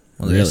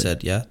 Well, they Really?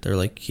 said, yeah. They're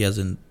like,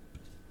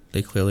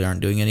 they clearly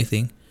aren't doing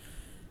anything.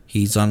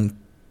 They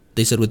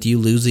said with you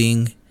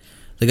losing,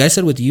 the guy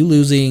said with you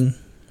losing,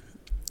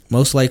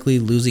 most likely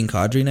losing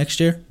Kadri next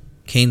year,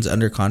 Kane's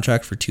under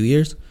contract for 2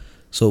 years.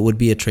 So it would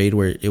be a trade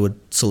where it would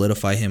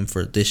solidify him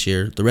for this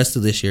year, the rest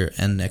of this year,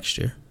 and next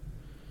year.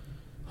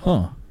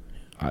 Huh.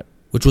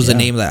 Which was a Yeah.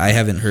 name that I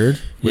haven't heard.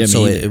 Yeah,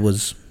 So me either. it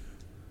was,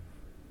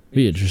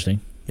 Be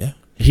interesting. yeah.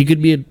 He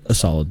could be a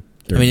solid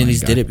third I mean, and line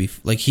he's guy. did it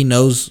before. Like, he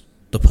knows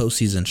the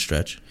postseason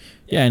stretch.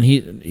 Yeah, and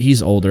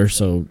he's older,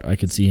 so I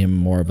could see him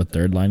more of a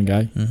third line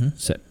guy.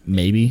 Mm-hmm.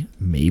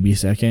 Maybe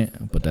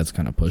second, but that's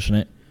kind of pushing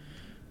it.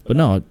 But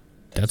no,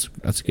 that's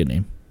a good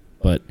name.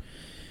 But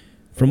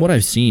from what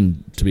I've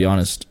seen, to be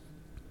honest,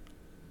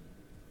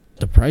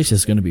 the price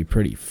is going to be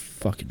pretty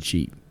fucking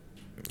cheap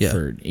Yeah.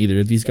 for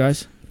either of these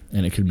guys,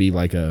 and it could be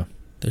like a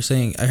They're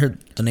saying,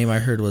 the name I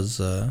heard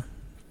was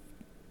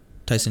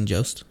Tyson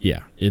Jost.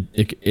 yeah.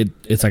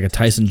 It's like a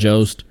Tyson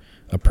Jost,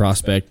 a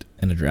prospect,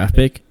 and a draft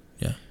pick.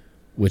 Yeah.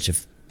 Which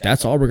if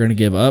that's all we're going to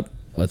give up,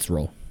 let's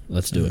roll.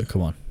 Let's do it.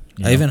 Come on.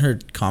 You I know? even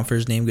heard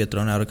Confer's name get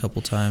thrown out a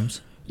couple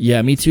times.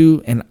 Yeah, me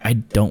too, and I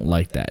don't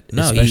like that.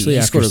 No, especially he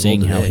after scored a goal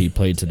seeing how today. he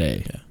played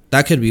today. Yeah.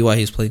 That could be why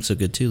he's playing so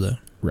good too, though.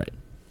 Right.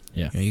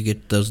 Yeah. You know, you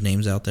get those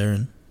names out there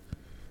and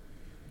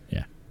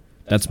Yeah.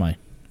 That's my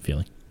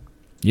feeling.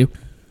 You?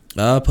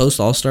 post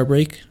All-Star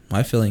break,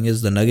 my feeling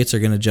is the Nuggets are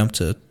going to jump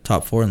to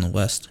top 4 in the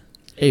West.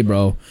 Hey,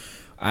 bro.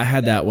 I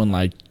had that one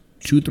like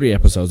 2-3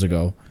 episodes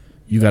ago.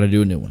 You got to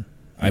do a new one.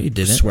 No, you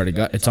didn't. Swear to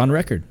God. It's on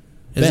record.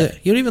 Is Bet. it?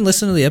 You don't even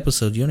listen to the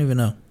episode. You don't even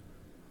know.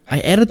 I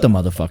edit the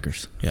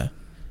motherfuckers. Yeah.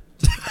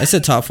 I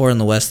said top 4 in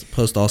the West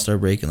post All-Star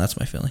break, and that's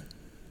my feeling.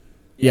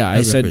 Yeah, I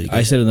Nuggets are pretty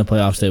said good. in the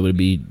playoffs they would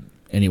be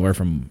anywhere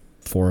from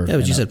 4. Yeah,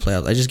 but you and said up.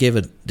 playoffs. I just gave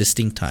a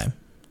distinct time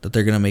that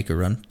they're going to make a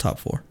run top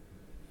 4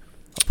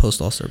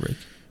 post All-Star break.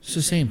 It's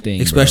the same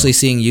thing. Especially bro.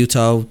 seeing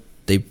Utah,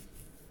 they're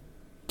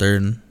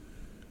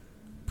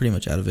pretty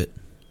much out of it.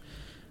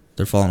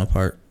 They're falling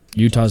apart.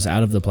 Utah's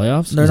out of the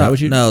playoffs? They're Is that not. what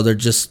you No, they're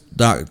just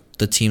not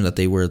the team that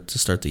they were to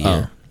start the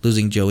year. Oh.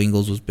 Losing Joe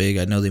Ingles was big.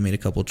 I know they made a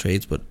couple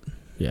trades, but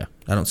Yeah.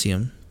 I don't see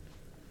them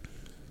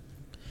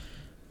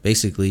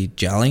basically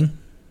gelling.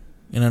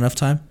 in enough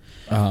time.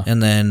 Uh-huh.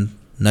 And then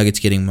Nuggets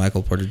getting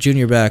Michael Porter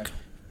Jr. back,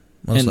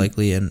 most And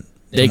likely, and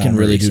they Jamal can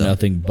really Murray, do so,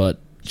 nothing but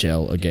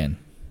gel again.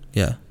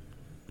 Yeah,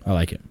 I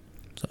like it.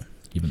 So.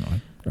 Even though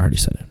I already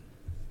said it.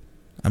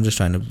 I'm just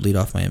trying to lead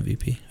off my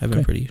MVP. I've been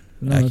Okay. pretty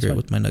No, that's accurate fine.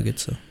 with my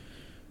Nuggets, so.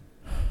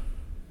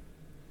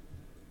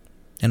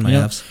 And my You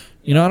know- Avs.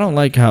 You know, I don't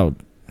like how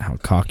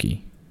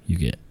cocky you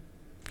get.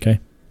 Okay?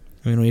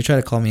 I mean, when you try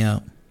to call me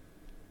out,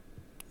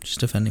 just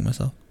defending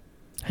myself.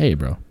 Hey,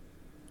 bro.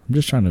 I'm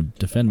just trying to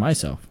defend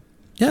myself.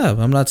 Yeah,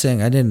 I'm not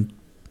saying I didn't.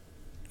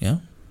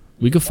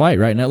 We could fight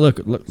right now. Look,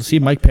 see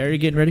Mike Perry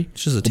getting ready?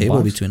 It's just a The table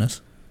box? between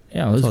us.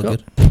 Yeah, let's It's all go.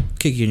 good.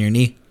 Kick you in your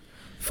knee.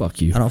 Fuck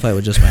you. I don't fight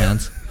with just my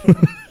hands.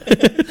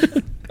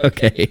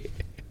 Okay.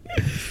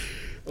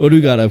 What do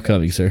we got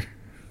upcoming, sir?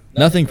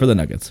 Nothing for the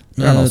Nuggets.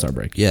 They're on All-Star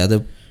break. Yeah,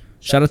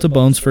 Shout out to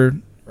Bones for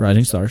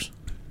Rising Stars.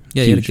 he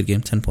had a Huge. good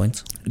game, 10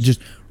 points. Just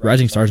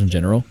Rising Stars in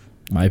general,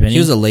 in my opinion. He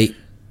was a late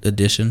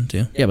addition,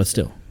 too. Yeah, but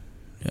still.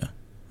 Yeah.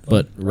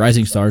 But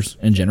Rising Stars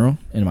in general,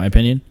 in my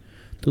opinion,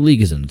 the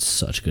league is in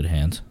such good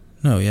hands.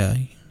 No, yeah.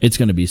 It's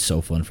going to be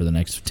so fun for the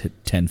next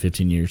 10,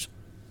 15 years.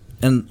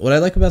 And what I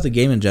like about the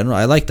game in general,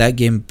 I like that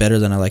game better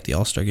than I like the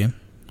All-Star game.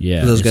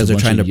 Yeah. Those it's guys a are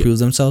bunch trying to of prove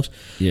themselves.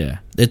 Yeah.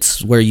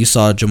 It's where you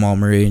saw Jamal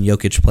Murray and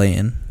Jokic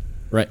playing,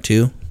 Right.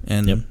 too.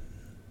 And Yep.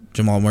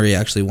 Jamal Murray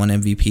actually won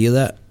MVP of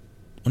that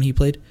when he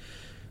played.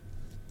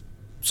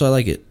 So I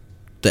like it.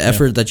 The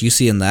effort that you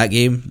see in that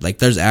game, like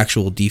there's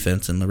actual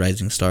defense in the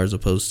Rising Stars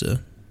opposed to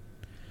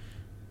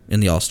in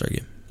the All-Star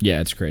game. Yeah,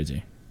 it's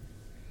crazy.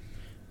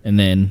 And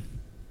then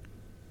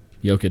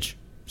Jokic,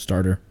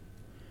 starter.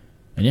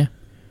 And yeah,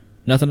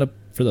 nothing up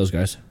for those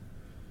guys.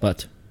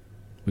 But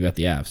we got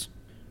the Avs.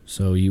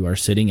 So you are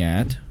sitting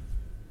at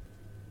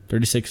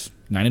 36,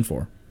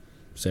 9-4,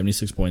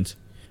 76 points.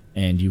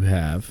 And you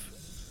have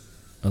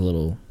a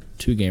little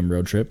 2-game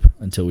road trip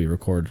until we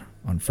record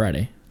on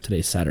Friday.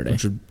 Today's Saturday.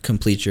 Which would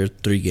complete your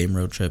 3-game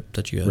road trip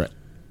that you had.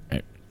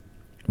 Right.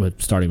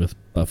 Starting with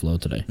Buffalo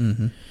today.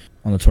 Mm-hmm.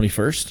 On the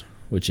 21st,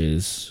 which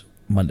is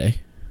Monday,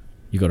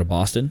 you go to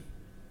Boston.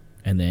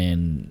 And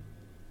then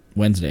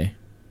Wednesday,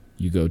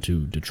 you go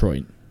to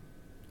Detroit.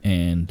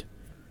 And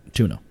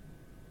 2-0.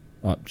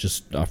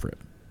 Just off rip.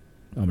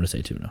 I'm going to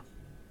say 2-0.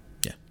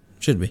 Yeah,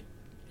 should be.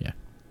 Yeah.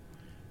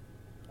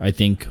 I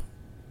think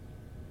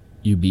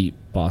you beat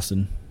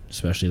Boston,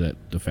 especially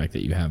the fact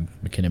that you have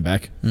McKinnon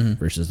back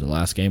versus the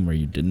last game where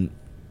you didn't,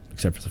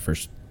 except for the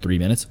first 3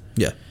 minutes.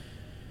 Yeah.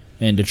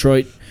 And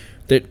Detroit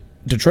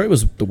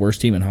was the worst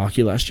team in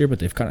hockey last year, but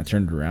they've kind of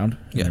turned it around.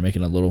 Yeah. They're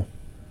making a little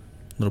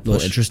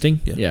Push.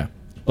 interesting. Yeah.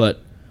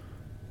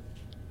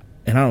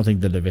 And I don't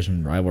think the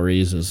division rivalry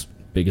is as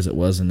big as it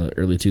was in the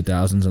early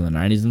 2000s and the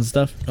 90s and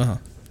stuff. Uh-huh.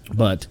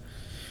 But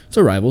it's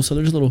a rival, so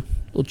there's a little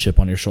chip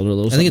on your shoulder, a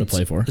little I think something to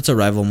play for. It's a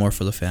rival more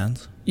for the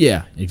fans.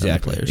 Yeah,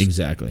 exactly. players.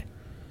 Exactly.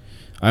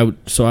 I would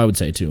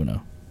say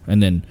 2-0.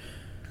 And then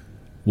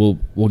we'll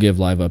give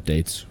live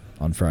updates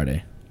on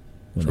Friday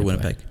when For they play.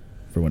 Winnipeg.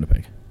 For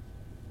Winnipeg.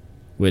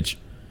 Which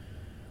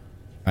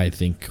I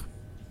think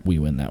we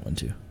win that one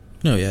too.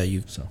 No, yeah,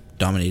 you So,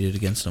 dominated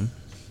against them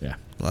yeah.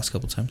 the last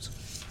couple times.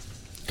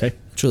 Okay.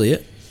 That's really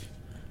it.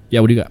 Yeah,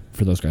 what do you got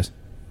for those guys?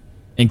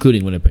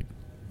 Including Winnipeg.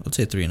 I'd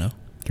say 3-0.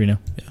 3-0?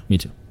 Yeah. Me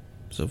too.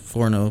 So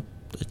 4-0.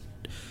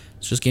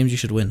 It's just games you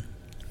should win.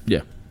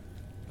 Yeah.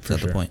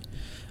 That's the point.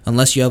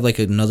 Unless you have like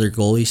another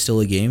goalie still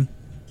a game.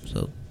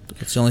 So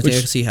that's the only thing I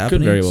can see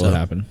happening. Could very well so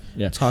happen.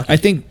 Yeah. it's hockey. I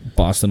think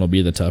Boston will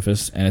be the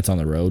toughest, and it's on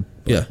the road.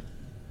 Yeah.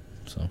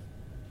 So,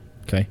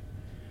 okay.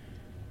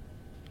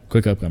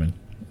 Quick upcoming.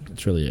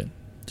 That's really it.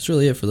 That's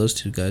really it for those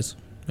two guys.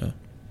 Yeah.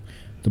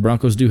 The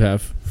Broncos do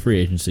have free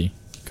agency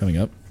coming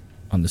up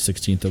on the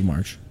 16th of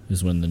March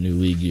is when the new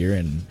league year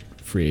and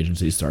free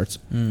agency starts.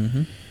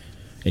 Mm-hmm.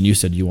 And you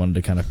said you wanted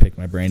to kind of pick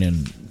my brain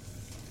and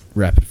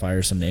rapid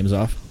fire some names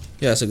off.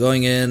 Yeah, so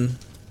going in,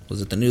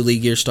 was it the new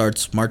league year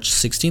starts March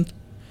 16th?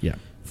 Yeah.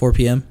 4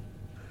 p.m.?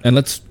 And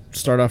let's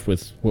start off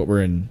with what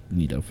we're in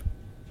need of.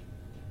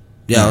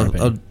 Yeah, In my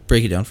I'll opinion.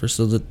 break it down first.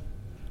 So the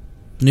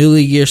new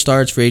league year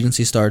starts, free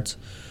agency starts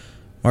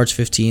March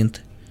 15th,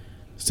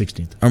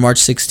 16th. or March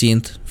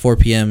 16th, 4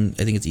 p.m.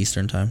 I think it's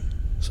Eastern time.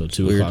 So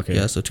 2 Weird. o'clock.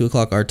 Yeah, so 2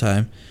 o'clock our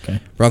time. Okay.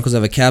 Broncos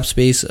have a cap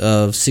space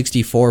of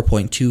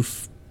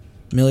 $64.2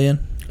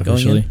 million going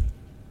Officially. in.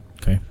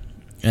 Okay.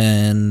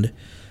 And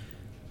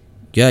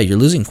yeah, you're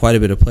losing quite a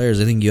bit of players.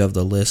 I think you have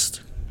the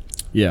list.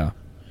 Yeah.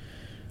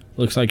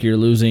 Looks like you're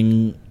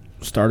losing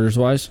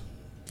starters-wise.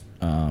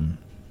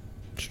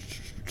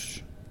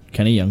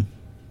 Kenny Young,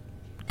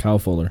 Kyle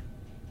Fuller,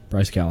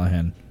 Bryce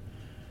Callahan,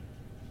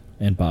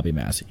 and Bobby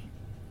Massey.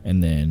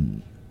 And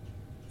then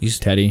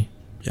Teddy,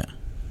 Yeah.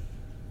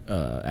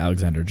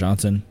 Alexander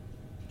Johnson,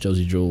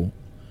 Josie Jewell,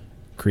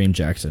 Kareem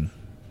Jackson,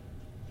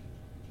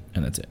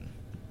 and that's it.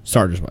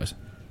 Starters-wise.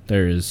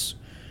 There is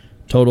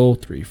total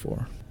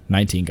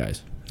 19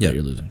 guys Yeah. that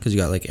you're losing. Because you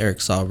got like Eric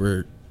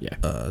Saubert, Yeah.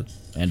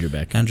 Andrew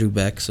Beck. Andrew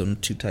Beck, some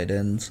 2 tight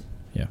ends,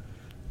 Yeah.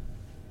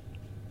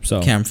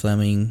 So Cam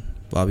Fleming,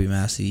 Bobby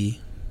Massey,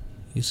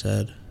 you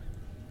said.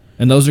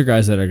 and those are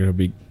guys that are going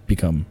to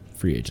become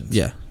free agents.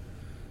 Yeah.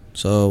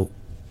 So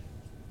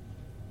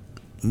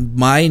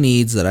my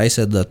needs that I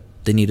said that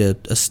they need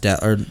a stat,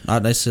 or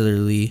not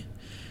necessarily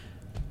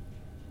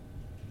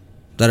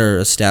that are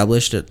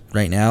established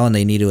right now, and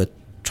they need to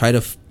try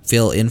to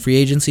fill in free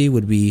agency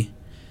would be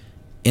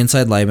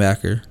inside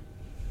linebacker,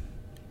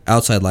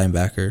 outside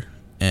linebacker,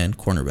 and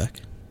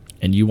cornerback.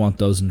 And you want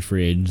those in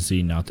free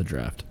agency, not the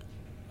draft.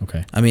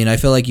 Okay. I mean, I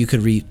feel like you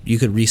could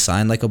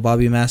re-sign like a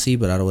Bobby Massey,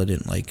 but I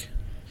wouldn't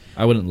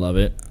love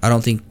it. I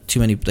don't think too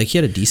many, like, he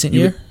had a decent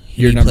year.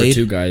 Your number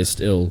 2 guy is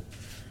still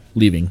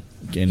leaving.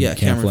 Yeah,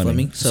 Cameron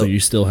Fleming. So you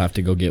still have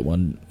to go get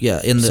one.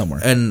 Yeah, somewhere.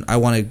 And I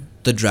wanted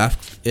the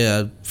draft.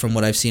 From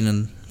what I've seen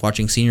in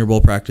watching Senior Bowl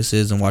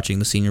practices and watching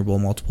the Senior Bowl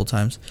multiple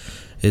times,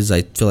 is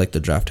I feel like the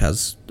draft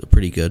has a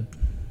pretty good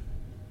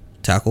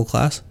tackle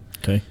class.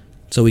 Okay.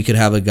 So we could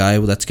have a guy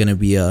that's going to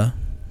be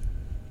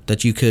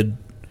that you could,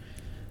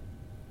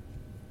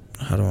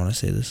 how do I want to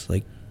say this,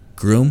 like,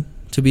 groom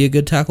to be a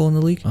good tackle in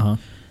the league. Uh-huh.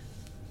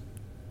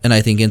 And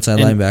I think inside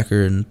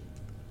linebacker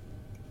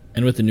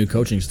and with the new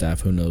coaching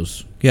staff, who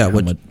knows? Yeah,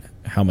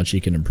 how much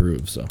he can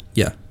improve. So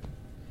yeah.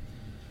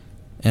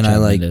 And Chad I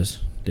like Mendes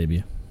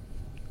debut.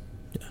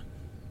 Yeah.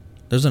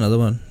 There's another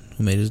one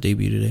who made his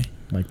debut today.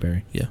 Mike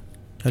Berry. Yeah.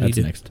 How do you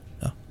do next?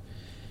 Oh.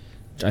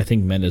 I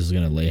think Mendes is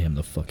gonna lay him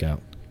the fuck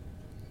out.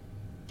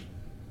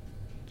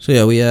 So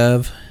yeah, we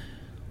have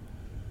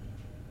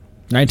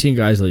 19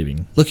 guys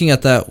leaving. Looking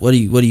at that, what do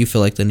you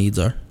feel like the needs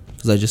are?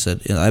 Because I just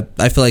said,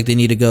 I feel like they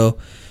need to go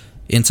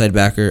inside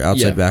backer,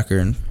 outside backer,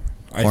 and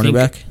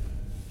cornerback.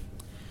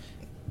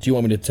 Do you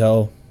want me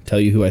to tell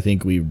you who I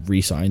think we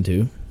re-signed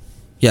to?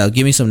 Yeah,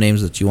 give me some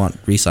names that you want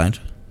re-signed,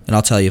 and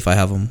I'll tell you if I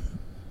have them.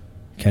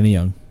 Kenny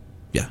Young.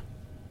 Yeah.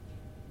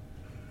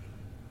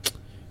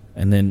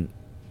 And then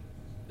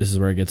this is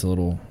where it gets a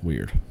little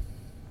weird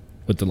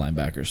with the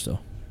linebackers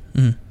still.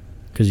 Mm-hmm.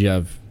 Because you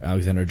have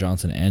Alexander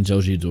Johnson and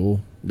Josie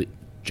Jewell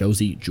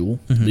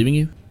mm-hmm. leaving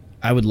you.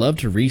 I would love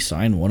to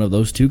re-sign one of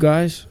those 2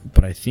 guys,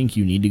 but I think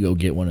you need to go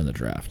get one in the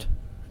draft.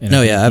 And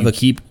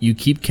you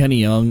keep Kenny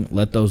Young,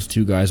 let those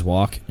 2 guys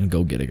walk, and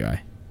go get a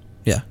guy.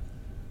 Yeah.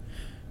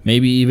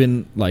 Maybe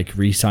even like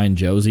re-sign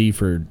Josie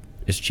for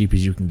as cheap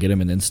as you can get him,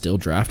 and then still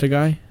draft a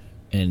guy,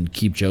 and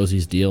keep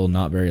Josie's deal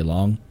not very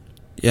long.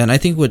 Yeah, and I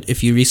think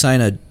if you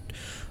re-sign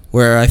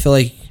where I feel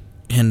like,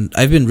 and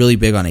I've been really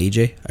big on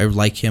AJ. I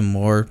like him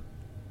more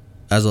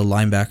as a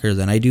linebacker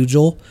than I do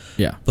Joel.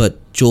 Yeah. But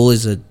Joel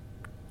is a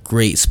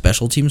great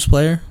special teams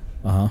player.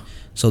 Uh-huh.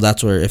 So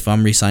that's where if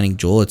I'm re-signing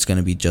Joel, it's going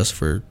to be just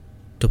to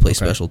play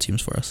special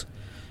teams for us.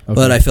 Okay.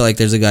 But I feel like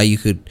there's a guy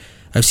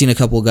I've seen a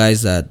couple of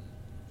guys that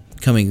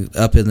coming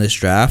up in this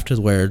draft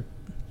where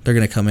they're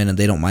going to come in and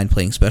they don't mind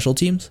playing special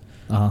teams.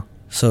 Uh-huh.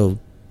 So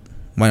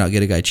why not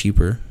get a guy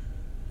cheaper?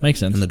 Makes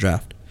sense. In the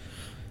draft.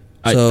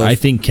 I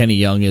think Kenny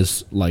Young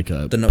is like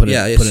put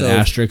an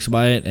asterisk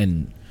by it,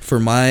 and for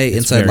my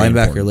inside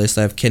linebacker list,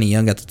 I have Kenny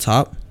Young at the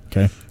top.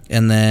 Okay.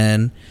 And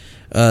then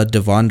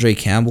Devondre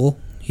Campbell.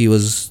 He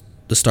was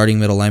the starting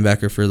middle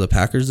linebacker for the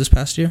Packers this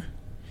past year.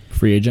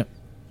 Free agent.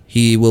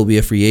 He will be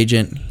a free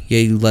agent.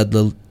 He led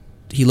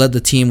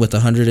the team with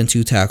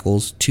 102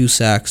 tackles, 2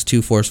 sacks,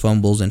 2 forced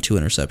fumbles, and 2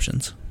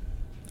 interceptions.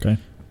 Okay.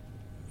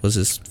 Was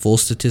his full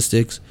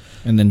statistics.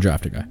 And then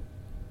draft a guy.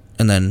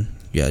 And then,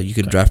 yeah, you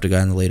could draft a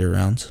guy in the later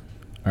rounds.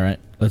 All right.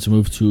 Let's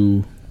move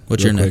to...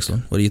 What's your next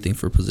one? What do you think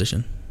for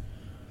position?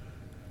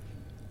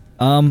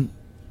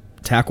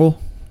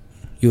 Tackle.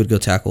 You would go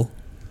tackle?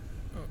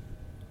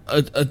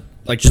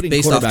 Like just putting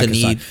based off the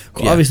need.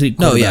 Yeah. Obviously,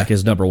 quarterback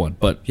is number 1,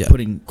 but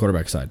putting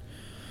quarterback aside,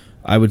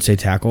 I would say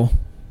tackle,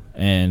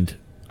 and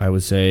I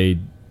would say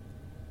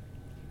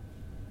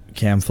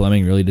Cam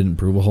Fleming really didn't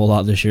prove a whole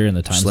lot this year in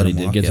the times that he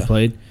did get to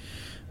play.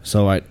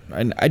 So I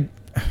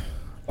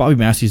Bobby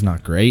Massey's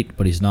not great,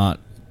 but he's not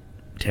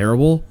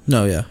terrible.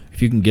 No, yeah.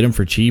 If you can get him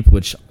for cheap,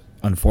 which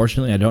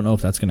unfortunately I don't know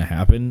if that's going to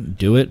happen,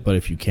 do it. But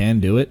if you can,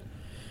 do it.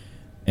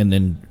 And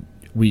then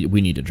we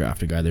need to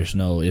draft a guy. There's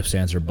no ifs,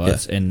 ands, or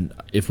buts. Yeah. And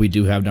if we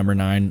do have number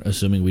 9,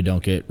 assuming we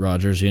don't get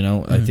Rodgers,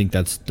 I think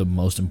that's the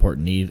most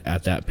important need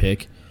at that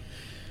pick.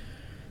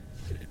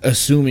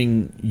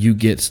 Assuming you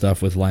get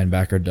stuff with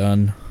linebacker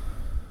done,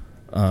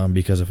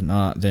 because if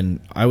not, then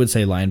I would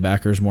say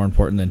linebacker is more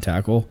important than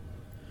tackle.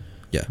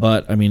 Yeah.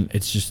 But, I mean,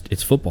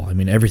 it's football. I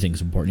mean,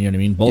 everything's important. You know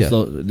what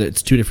I mean?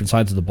 It's 2 different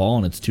sides of the ball,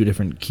 and it's 2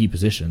 different key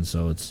positions.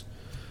 So it's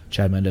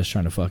Chad Mendes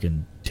trying to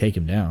fucking take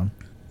him down.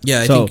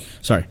 Yeah,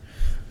 Sorry.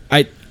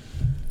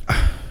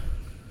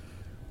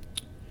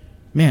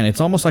 Man,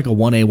 it's almost like a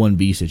 1A,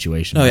 1B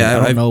situation. Oh, yeah.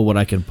 I don't know what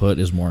I can put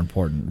is more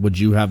important. Would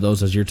you have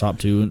those as your top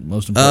 2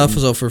 most important?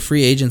 So for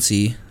free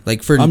agency,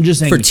 like for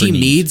team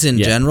needs in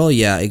general,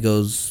 it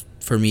goes,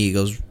 for me, it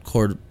goes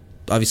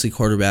obviously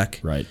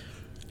quarterback. Right.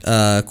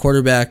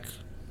 Quarterback,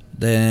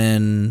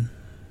 then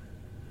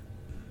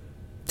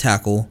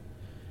tackle,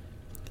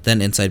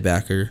 then inside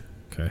backer.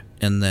 Okay.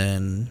 And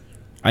then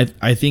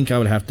I think I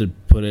would have to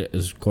put it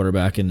as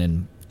quarterback and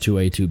then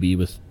 2A, 2B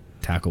with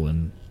tackle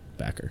and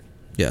backer.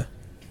 Yeah.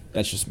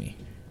 That's just me.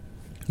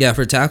 Yeah,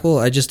 for tackle,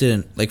 I just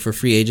didn't, like, for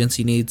free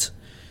agency needs,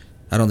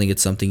 I don't think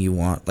it's something you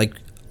want. Like,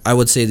 I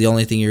would say the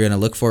only thing you're going to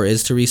look for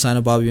is to re-sign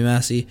a Bobby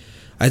Massey.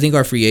 I think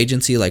our free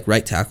agency, like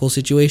right tackle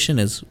situation,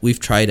 is we've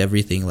tried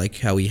everything like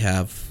how we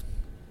have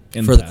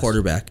for the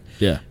quarterback.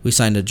 Yeah. We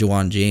signed a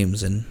Juwan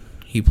James, and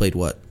he played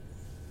what?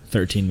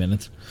 13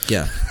 minutes.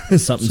 Yeah.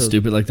 Something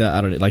stupid like that.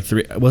 I don't know. Like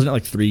wasn't it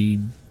like 3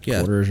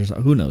 quarters or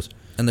something? Who knows?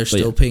 And they're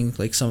still paying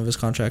like some of his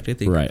contract, I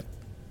think. Right.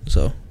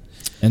 So.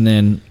 And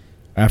then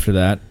after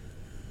that,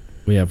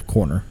 we have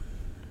corner.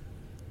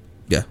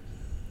 Yeah.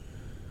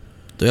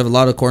 They have a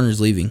lot of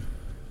corners leaving.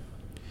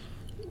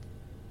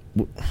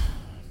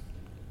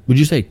 Would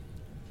you say?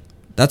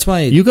 That's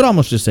why You could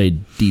almost just say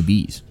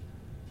DBs.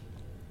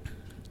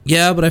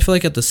 Yeah, but I feel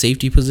like at the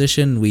safety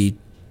position, we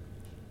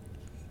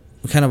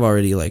kind of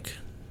already like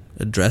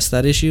addressed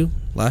that issue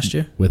last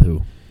year. With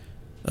who?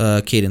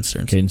 Caden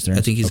Stearns. Caden Stearns.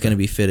 I think he's going to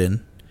be fit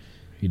in.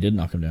 He did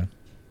knock him down.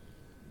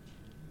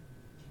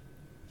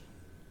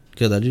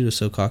 Good, that dude was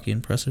so cocky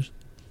and pressers.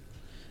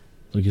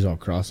 Look, he's all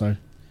cross-eyed.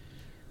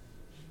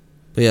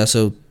 But yeah,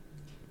 so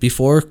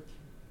before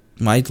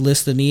my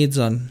list of needs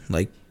on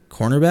like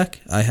cornerback,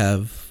 I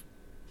have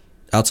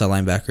outside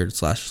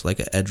linebacker / like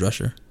an edge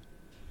rusher.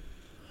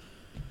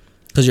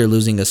 Because you're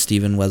losing a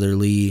Steven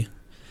Weatherly.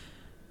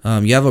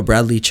 You have a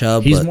Bradley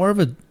Chubb. He's more of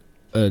a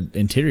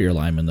interior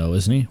lineman though,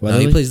 isn't he? No,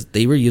 he plays.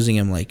 They were using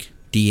him like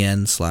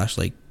DN /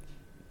 like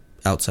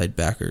outside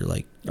backer,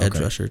 like edge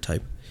rusher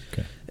type.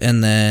 Okay.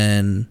 And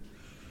then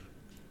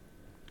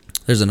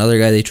there's another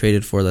guy they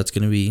traded for that's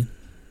going to be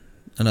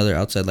another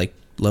outside like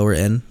lower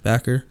end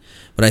backer.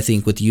 But I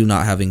think with you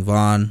not having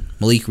Vaughn,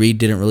 Malik Reed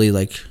didn't really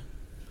like.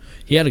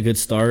 He had a good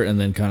start and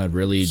then kind of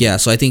really. Yeah,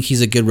 so I think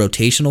he's a good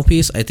rotational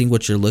piece. I think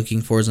what you're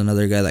looking for is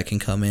another guy that can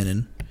come in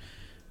and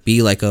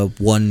be like a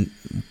 1,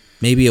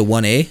 maybe a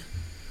 1A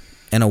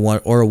and a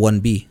 1 or a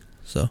 1B.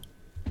 So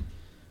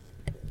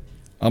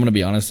I'm going to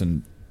be honest,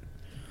 and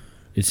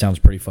it sounds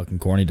pretty fucking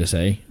corny to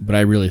say, but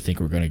I really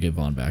think we're going to get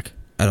Vaughn back.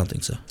 I don't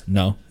think so.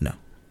 No? No.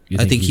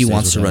 I think he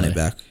wants to run it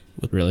back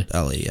with really?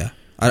 LA, yeah.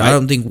 I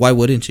don't think, why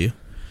wouldn't you?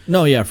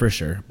 No, yeah, for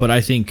sure. But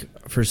I think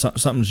for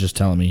something's just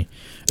telling me,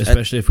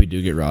 especially if we do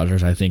get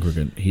Rodgers, I think we're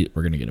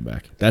gonna get him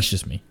back. That's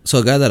just me. So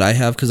a guy that I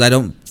have, because I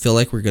don't feel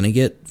like we're gonna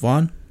get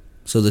Vaughn.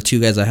 So the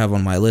 2 guys I have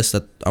on my list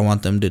that I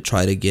want them to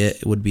try to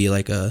get would be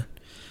like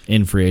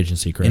in free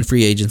agency, correct? In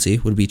free agency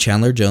would be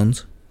Chandler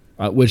Jones,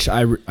 which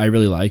I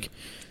really like,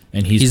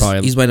 and he's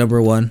my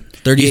number 1.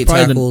 38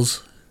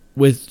 tackles.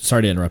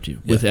 Sorry to interrupt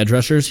you. Yeah. With edge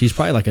rushers, he's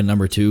probably like a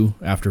number 2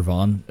 after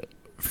Vaughn,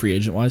 free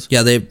agent wise.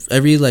 Yeah,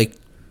 every like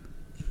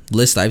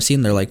list I've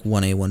seen, they're like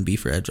 1A, 1B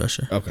for edge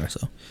rusher. Okay.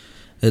 So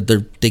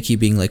they keep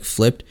being like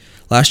flipped.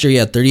 Last year he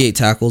had 38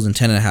 tackles and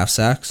 10.5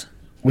 sacks.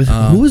 With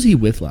who was he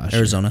with last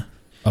Arizona.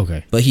 year?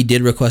 Okay. But he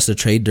did request a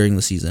trade during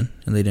the season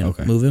and they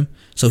didn't move him.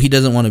 So he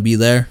doesn't want to be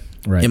there.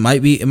 Right.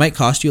 It might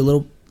cost you a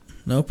little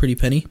pretty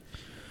penny.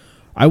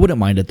 I wouldn't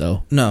mind it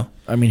though. No.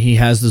 I mean, he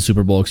has the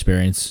Super Bowl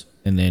experience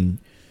and then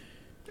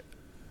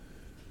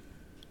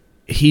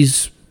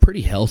he's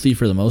pretty healthy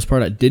for the most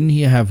part. Didn't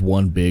he have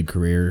one big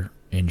career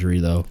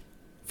injury though?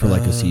 For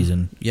like a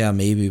season. Yeah,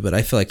 maybe, but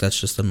I feel like that's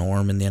just the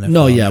norm in the NFL.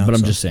 No, yeah, but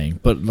I'm just saying.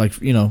 But like,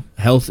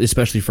 health,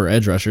 especially for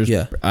edge rushers,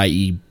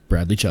 i.e.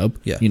 Bradley Chubb,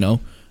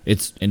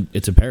 it's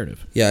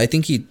imperative. Yeah, I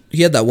think he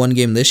had that one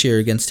game this year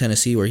against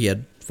Tennessee where he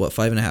had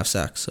 5.5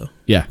 sacks. So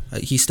yeah,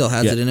 he still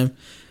has it in him.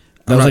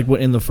 That was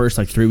like in the first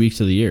 3 weeks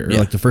of the year, or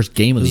like the first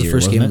game of the year. It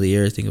was the first game of the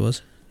year, I think it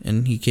was,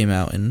 and he came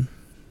out and.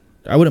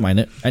 I wouldn't mind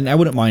it, and I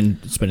wouldn't mind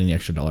spending the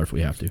extra $1 if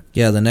we have to.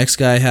 Yeah, the next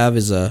guy I have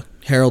is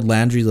Harold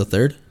Landry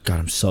III. God,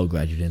 I'm so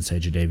glad you didn't say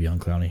Jadeveon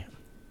Clowney.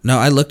 No,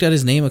 I looked at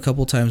his name a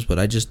couple times, but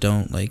I just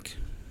don't like.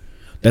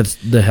 That's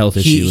the health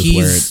issue is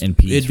where it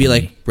impedes. It'd be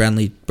like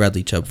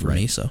Bradley Chubb for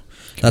me, so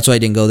that's why I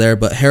didn't go there.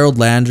 But Harold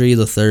Landry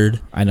III.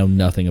 I know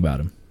nothing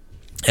about him.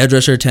 Edge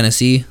rusher,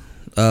 Tennessee.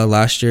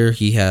 Last year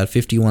he had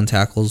 51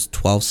 tackles,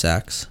 12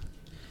 sacks,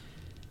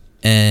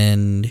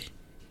 and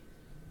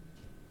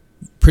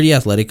pretty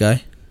athletic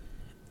guy.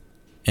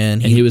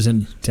 And he was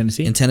in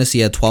Tennessee? In Tennessee,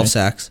 he had 12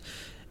 sacks.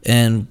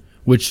 And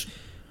which,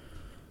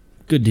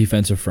 good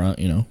defensive front,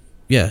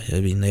 Yeah, I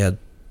mean,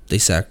 they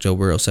sacked Joe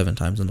Burrow 7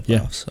 times in the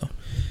playoffs.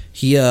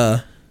 Yeah.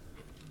 So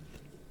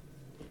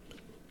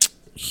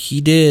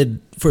he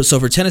did, for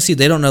Tennessee,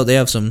 they don't know, they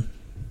have some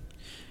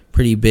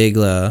pretty big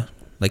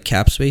like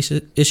cap space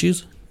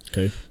issues.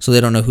 Okay. So they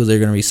don't know who they're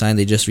going to re-sign.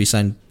 They just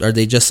signed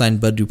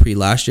Bud Dupree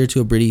last year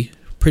to a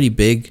pretty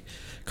big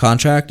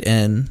contract,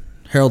 and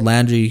Harold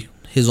Landry,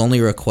 his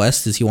only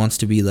request is he wants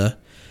to be the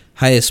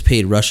highest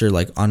paid rusher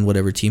like on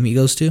whatever team he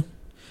goes to,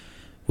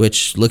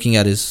 which looking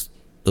at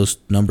those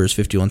numbers,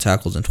 51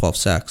 tackles and 12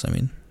 sacks, I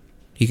mean,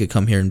 he could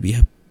come here and be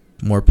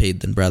more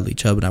paid than Bradley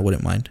Chubb, and I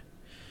wouldn't mind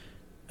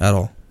at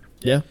all.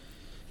 Yeah.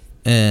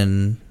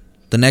 And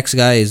the next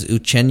guy is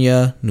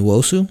Uchenna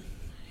Nwosu.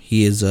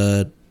 He is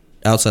a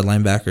outside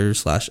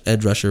linebacker /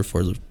 edge rusher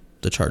for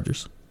the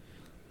Chargers.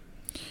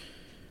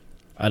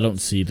 I don't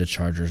see the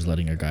Chargers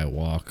letting a guy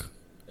walk,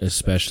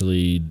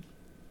 especially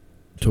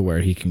to where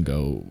he can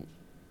go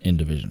in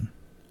division.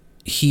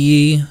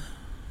 He's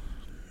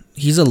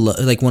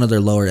like one of their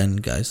lower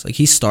end guys. Like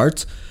he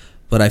starts,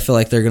 But I feel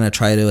like they're going to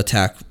try to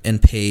attack and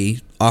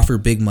offer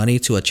big money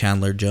to a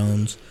Chandler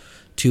Jones.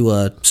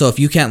 So if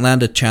you can't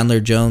land a Chandler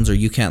Jones or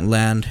you can't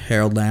land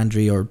Harold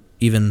Landry, or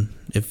even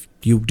if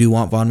you do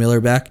want Von Miller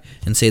back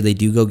and say they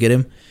do go get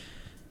him,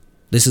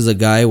 this is a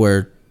guy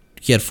where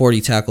he had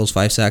 40 tackles,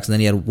 5 sacks, and then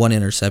he had 1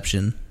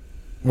 interception.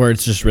 Where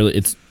it's just really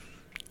it's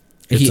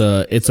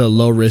a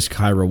low risk,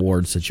 high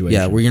reward situation.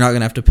 Yeah, where you're not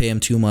gonna have to pay him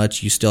too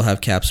much. You still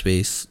have cap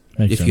space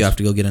Makes if sense. you have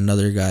to go get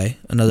another guy,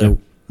 another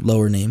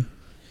lower name.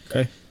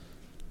 Okay.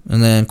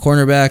 And then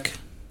cornerback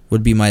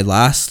would be my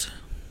last,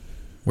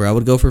 where I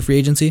would go for free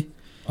agency.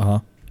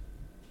 I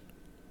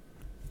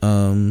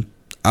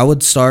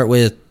would start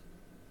with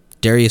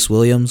Darius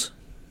Williams.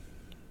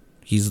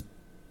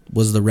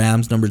 Was the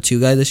Rams' number 2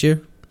 guy this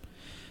year.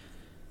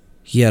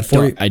 He had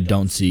 40. I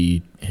don't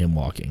see him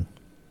walking.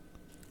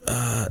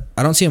 I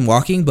don't see him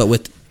walking, but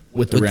with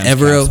the Rams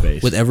cap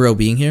space. Evero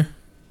being here,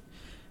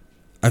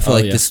 I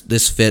feel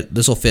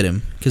this will fit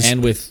him.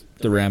 And with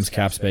the Rams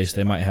cap space,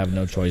 they might have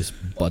no choice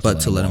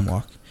but to let him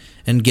walk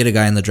and get a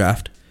guy in the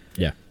draft.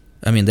 Yeah,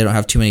 I mean they don't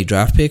have too many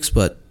draft picks,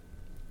 but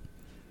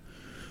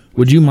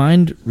would you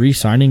mind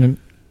re-signing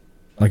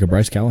like a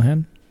Bryce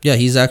Callahan? Yeah,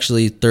 he's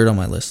actually 3rd on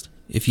my list.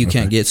 If you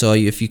can't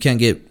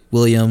get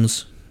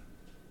Williams,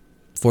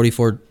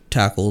 44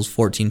 tackles,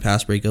 14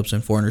 pass breakups,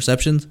 and 4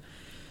 interceptions.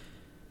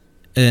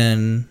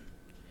 And,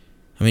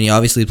 I mean, he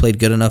obviously played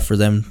good enough for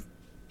them,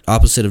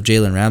 opposite of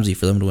Jalen Ramsey,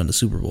 for them to win the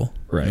Super Bowl.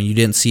 Right. I mean, you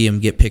didn't see him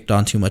get picked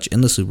on too much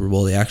in the Super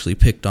Bowl. They actually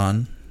picked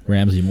on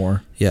Ramsey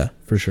more. Yeah.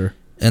 For sure.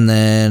 And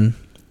then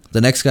the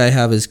next guy I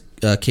have is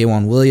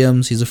K'Wan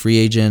Williams. He's a free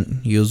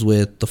agent. He was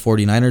with the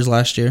 49ers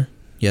last year.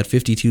 He had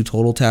 52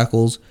 total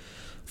tackles,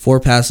 4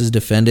 passes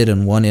defended,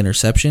 and 1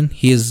 interception.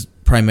 He is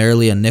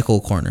primarily a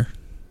nickel corner.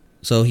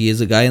 So he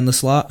is a guy in the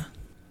slot,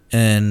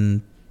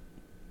 and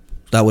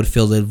that would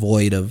fill the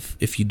void of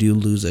if you do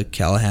lose a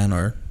Callahan,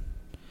 or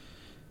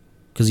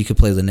because he could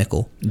play the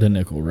nickel. The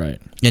nickel,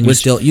 right. And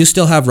you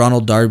still have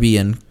Ronald Darby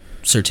and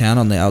Surtain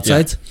on the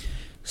outsides. Yeah.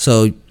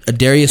 So a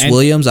Darius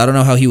Williams, I don't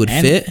know how he would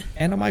fit.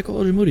 And a Michael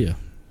Ojemudia.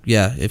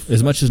 Yeah.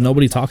 As much as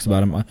nobody talks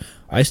about him,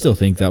 I still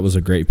think that was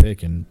a great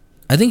pick. And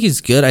I think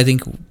he's good. I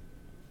think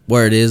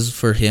where it is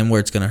for him, where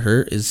it's going to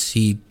hurt, is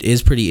he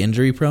is pretty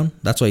injury prone.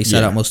 That's why he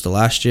sat out most of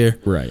last year.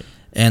 Right.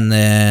 And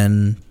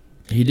then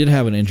he did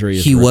have an injury.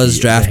 He was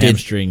drafted.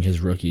 Hamstring his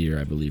rookie year,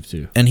 I believe,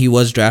 too. And he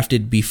was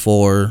drafted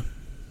before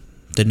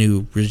the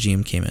new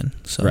regime came in.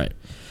 So right.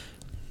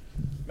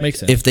 Makes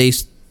sense. If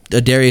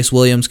a Darius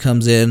Williams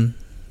comes in,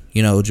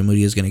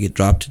 Ojemudia is going to get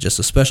dropped to just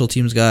a special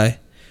teams guy.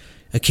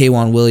 A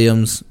K'Wan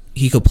Williams,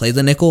 he could play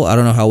the nickel. I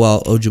don't know how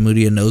well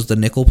Ojemudia knows the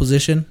nickel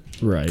position.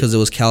 Right. Because it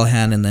was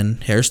Callahan and then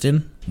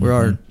Hairston were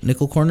our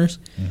nickel corners.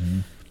 Mm-hmm.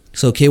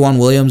 So K'Wan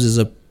Williams is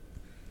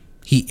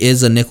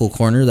a nickel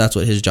corner. That's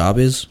what his job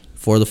is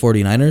for the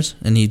 49ers.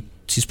 And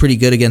he's pretty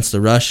good against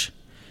the rush.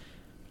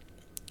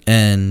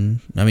 And,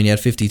 I mean, he had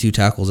 52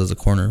 tackles as a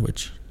corner,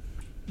 which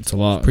it's a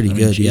lot. Pretty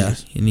good,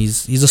 Jesus. Yeah. And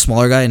he's a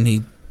smaller guy, and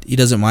he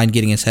doesn't mind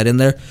getting his head in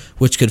there,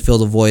 which could fill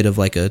the void of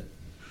like a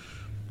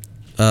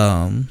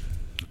Kareem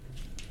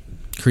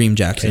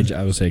Jackson.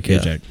 I would say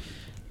K-Jack.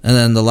 And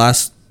then the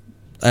last,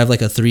 I have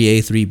like a 3A,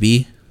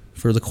 3B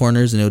for the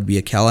corners, and it would be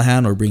a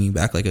Callahan or bringing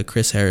back like a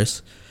Chris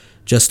Harris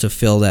just to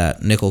fill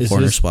that nickel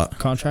corner spot.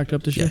 Contract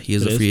up this year? Yeah, he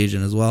is a free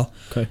agent as well.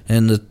 Okay.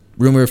 And the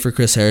rumor for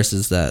Chris Harris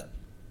is that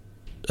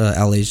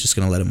LA is just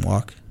going to let him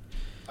walk.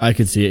 I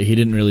could see it. He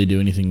didn't really do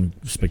anything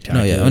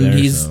spectacular. No, yeah, and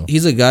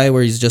he's a guy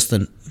where he's just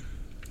a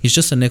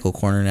nickel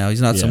corner now.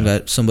 He's not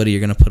somebody you're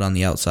going to put on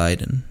the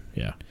outside and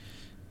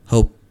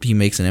hope he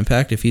makes an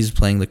impact. If he's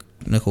playing the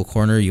nickel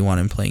corner, you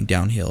want him playing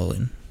downhill,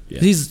 and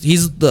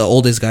he's the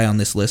oldest guy on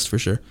this list for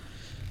sure.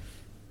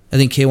 I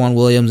think K'Wan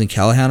Williams and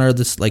Callahan are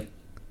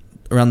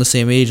around the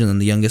same age, and then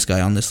the youngest guy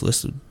on this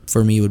list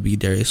for me would be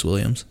Darius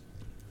Williams.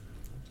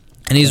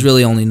 And he's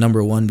really only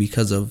number 1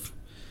 because of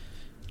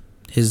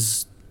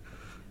his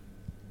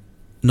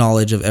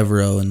knowledge of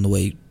Evero and the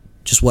way,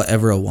 just what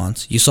Evero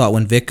wants. You saw it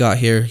when Vic got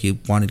here. He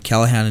wanted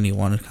Callahan and he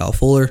wanted Kyle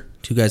Fuller,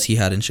 2 guys he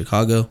had in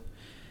Chicago.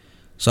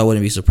 So I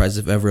wouldn't be surprised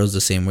if Evero's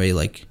the same way.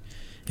 Like,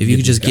 if you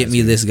could just get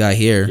me this guy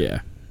here. Yeah.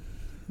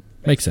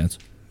 Makes sense.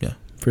 Yeah.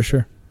 For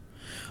sure.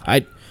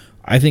 I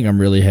think I'm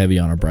really heavy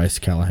on a Bryce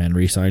Callahan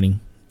re-signing.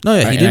 No,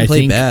 yeah, he didn't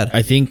play bad.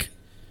 I think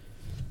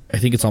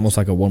it's almost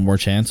like a one more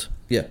chance.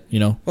 Yeah.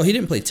 Well, he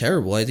didn't play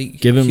terrible. I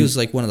think he was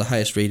like one of the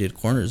highest rated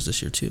corners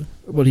this year too.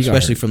 But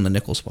especially from the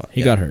nickel spot.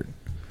 He got hurt.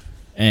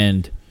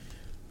 And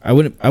I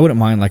wouldn't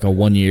mind like a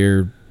 1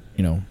 year,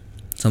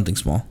 something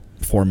small.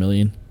 $4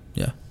 million.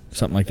 Yeah.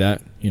 Something like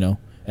that,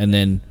 And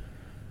then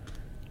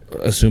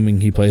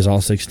assuming he plays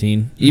all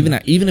 16, even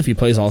if he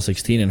plays all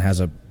 16 and has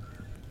a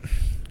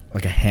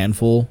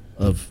handful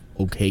of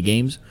okay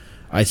games,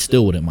 I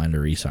still wouldn't mind a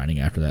re-signing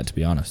after that, to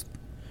be honest.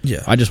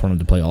 Yeah. I just wanted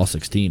to play all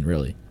 16,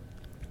 really.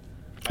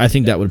 I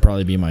think that would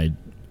probably be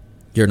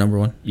your number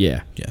 1?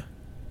 Yeah. Yeah.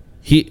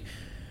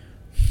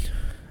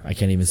 I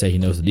can't even say he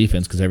knows the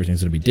defense because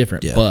everything's going to be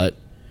different, but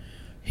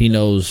he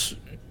knows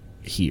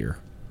here.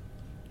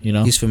 You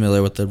know, He's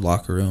familiar with the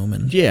locker room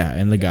and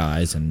and the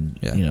guys and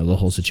Yeah. the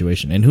whole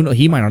situation. And who knows,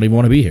 he might not even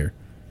want to be here.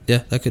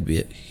 yeah, that could be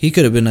it. He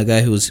could have been a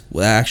guy who was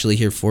actually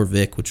here for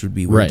Vic, which would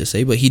be weird Right. to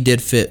say, but he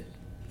did fit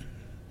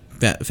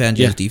Fangio's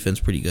Yeah. defense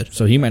pretty good.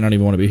 So he might not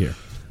even want to be here.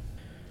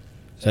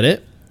 Is that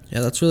it?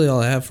 Yeah, that's really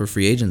all I have for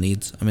free agent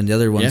needs. I mean, the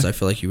other ones Yeah. I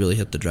feel like you really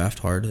hit the draft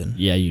hard and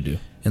Yeah, you do.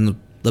 in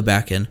the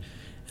back end,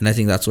 and I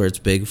think that's where it's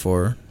big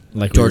for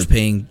Like George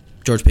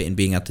Payton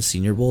being at the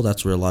Senior Bowl.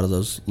 That's where a lot of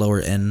those lower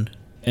end.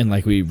 And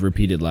like we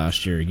repeated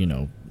last year,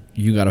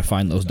 you got to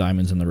find those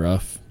diamonds in the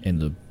rough in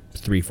the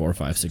 3, 4,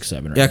 5, 6,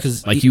 7. Yeah,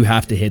 'cause you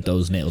have to hit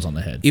those nails on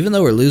the head. Even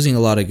though we're losing a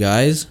lot of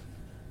guys,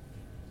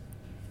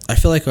 I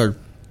feel like our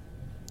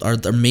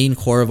main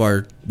core of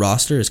our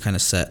roster is kind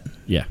of set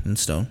Yeah, in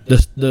stone.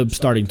 the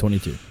starting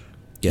 22.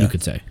 Yeah. You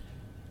could say.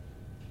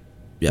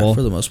 Yeah, Well,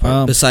 for the most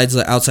part. Besides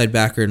the outside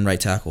backer and right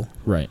tackle.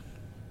 Right.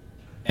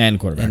 And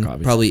quarterback, And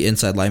obviously. probably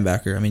inside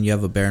linebacker. I mean, you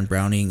have a Baron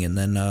Browning, and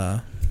then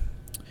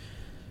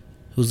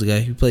who's the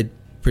guy who played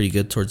pretty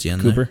good towards the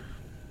end? Cooper. There?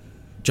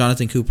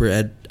 Jonathan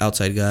Cooper,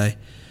 outside guy.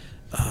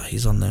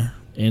 He's on there.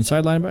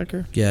 Inside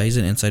linebacker? Yeah, he's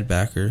an inside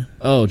backer.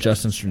 Oh,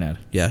 Justin Strnad.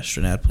 Yeah,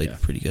 Stranad played Yeah.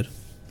 pretty good.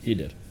 He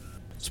did.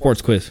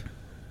 Sports quiz.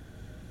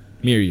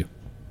 Me or you?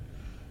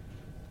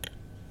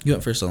 You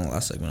went first on the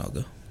last segment. I'll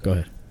go. Go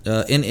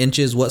ahead. In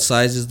inches, what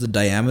size is the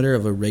diameter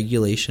of a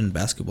regulation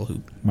basketball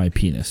hoop? My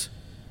penis.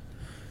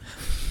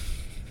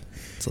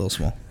 It's a little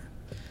small.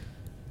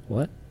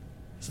 What?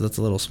 So that's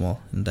a little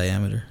small in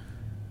diameter.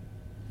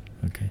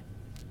 Okay.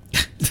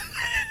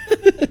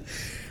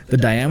 The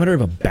diameter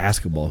of a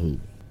basketball hoop.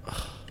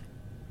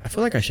 I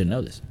feel like I should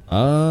know this.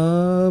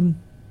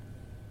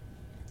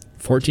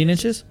 14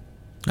 inches?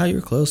 Oh, you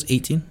were close.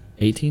 18.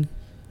 18?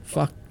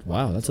 Fuck.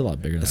 Wow, that's a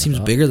lot bigger than That I seems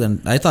thought. bigger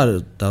than... I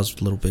thought that was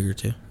a little bigger,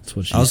 too. That's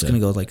what she I was said. going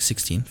to go like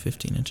 16,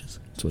 15 inches.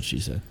 That's what she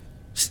said.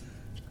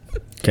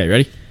 Okay,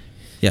 ready?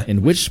 Yeah.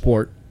 In which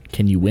sport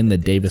can you win the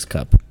Davis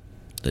Cup?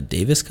 The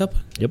Davis Cup?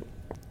 Yep.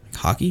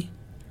 Hockey?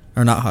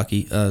 Or not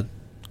hockey.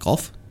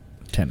 Golf?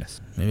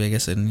 Tennis. Maybe I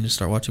guess I need to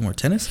start watching more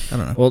tennis? I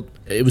don't know. Well,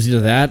 it was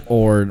either that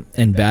or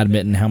in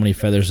badminton, how many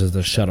feathers does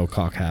the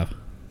shuttlecock have?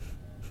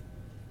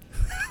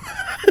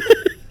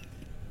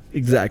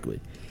 Exactly.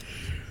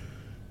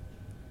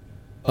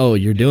 Oh,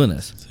 you're doing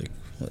this. It's like,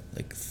 what,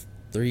 like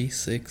 3,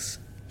 6,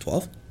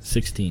 12?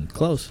 16.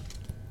 Close.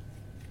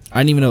 I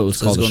didn't even know it was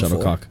So called a it's going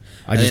shuttlecock.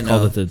 I I just didn't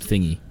called know. it the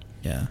thingy.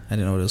 Yeah, I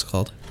didn't know what it was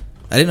called.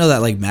 I didn't know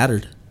that like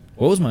mattered.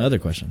 What was my other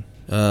question?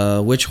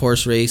 Which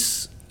horse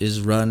race is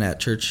run at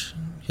Church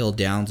Hill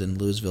Downs in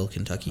Louisville,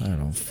 Kentucky? I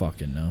don't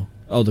fucking know.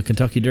 Oh, the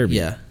Kentucky Derby.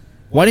 Yeah,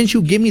 Why didn't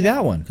you give me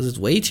that one? because it's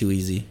way too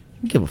easy. I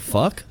don't give a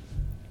fuck.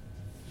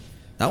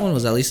 That one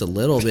was at least a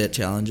little bit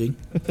challenging.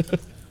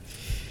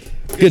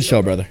 Good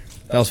show, brother.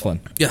 That was fun.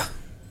 Yeah.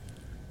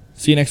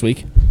 See you next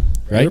week.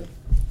 Right? Yep.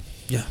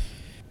 Yeah.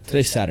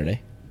 Today's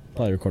Saturday.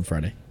 Probably record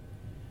Friday.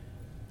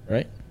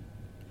 Right?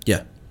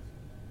 Yeah.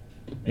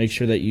 Make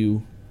sure that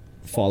you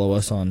follow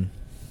us on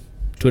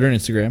Twitter and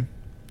Instagram.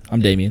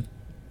 I'm Damien,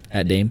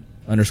 at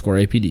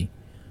Dame_APD.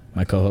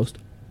 My co-host.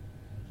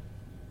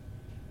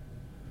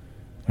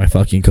 My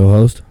fucking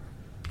co-host.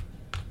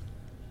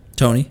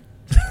 Tony.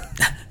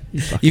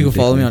 You can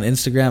follow me on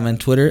Instagram and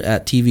Twitter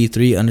at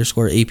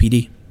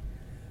TV3_APD.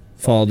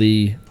 Follow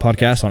the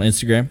podcast on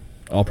Instagram,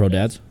 All Pro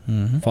Dads.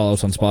 Mm-hmm. Follow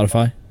us on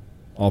Spotify,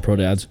 All Pro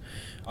Dads.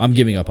 I'm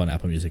giving up on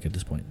Apple Music at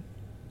this point.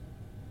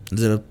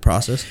 Is it a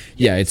process?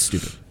 Yeah, it's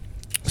stupid.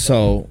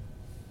 So,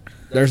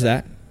 there's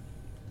that.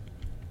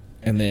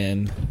 And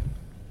then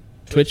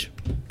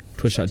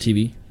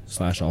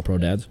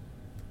twitch.tv/allprodads.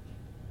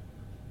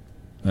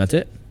 And that's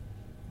it.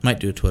 Might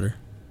do a Twitter.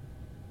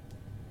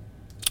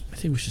 I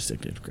think we should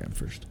stick to Instagram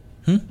first.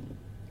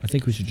 I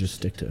think we should just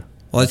stick to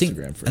Well,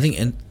 Instagram first. I think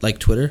in like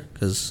Twitter,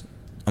 because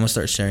I'm gonna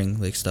start sharing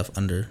like stuff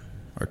under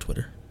our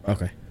Twitter.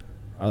 Okay.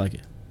 I like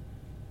it.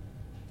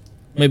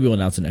 Maybe we'll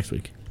announce it next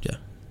week. Yeah.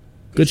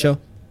 Good show.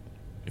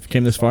 If you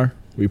came this far,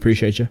 we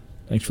appreciate you.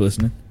 Thanks for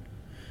listening.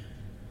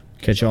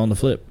 Catch y'all on the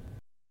flip.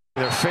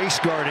 They're face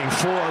guarding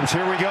Forbes.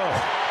 Here we go.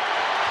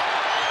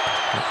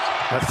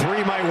 A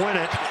 3 might win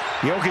it.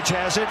 Jokic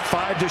has it.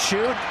 5 to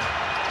shoot.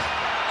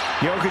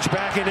 Jokic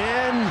backing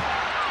in.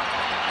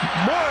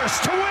 Morris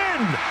to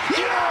win.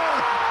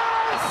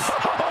 Yes!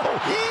 Oh,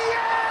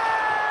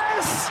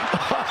 yes!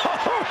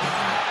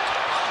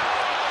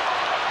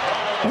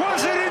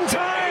 Was it in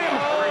time?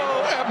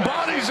 And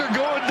bodies are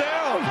going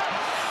down.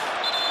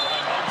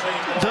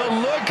 To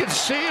look and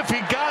see if he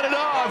got it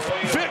off.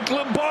 Vic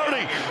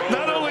Lombardi,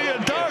 not only a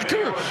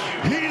doctor,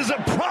 he's a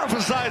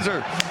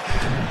prophesizer.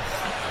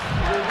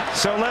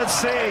 So let's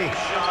see.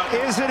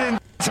 Is it in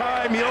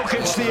time?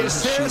 Jokic the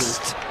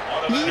assist.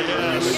 Yes.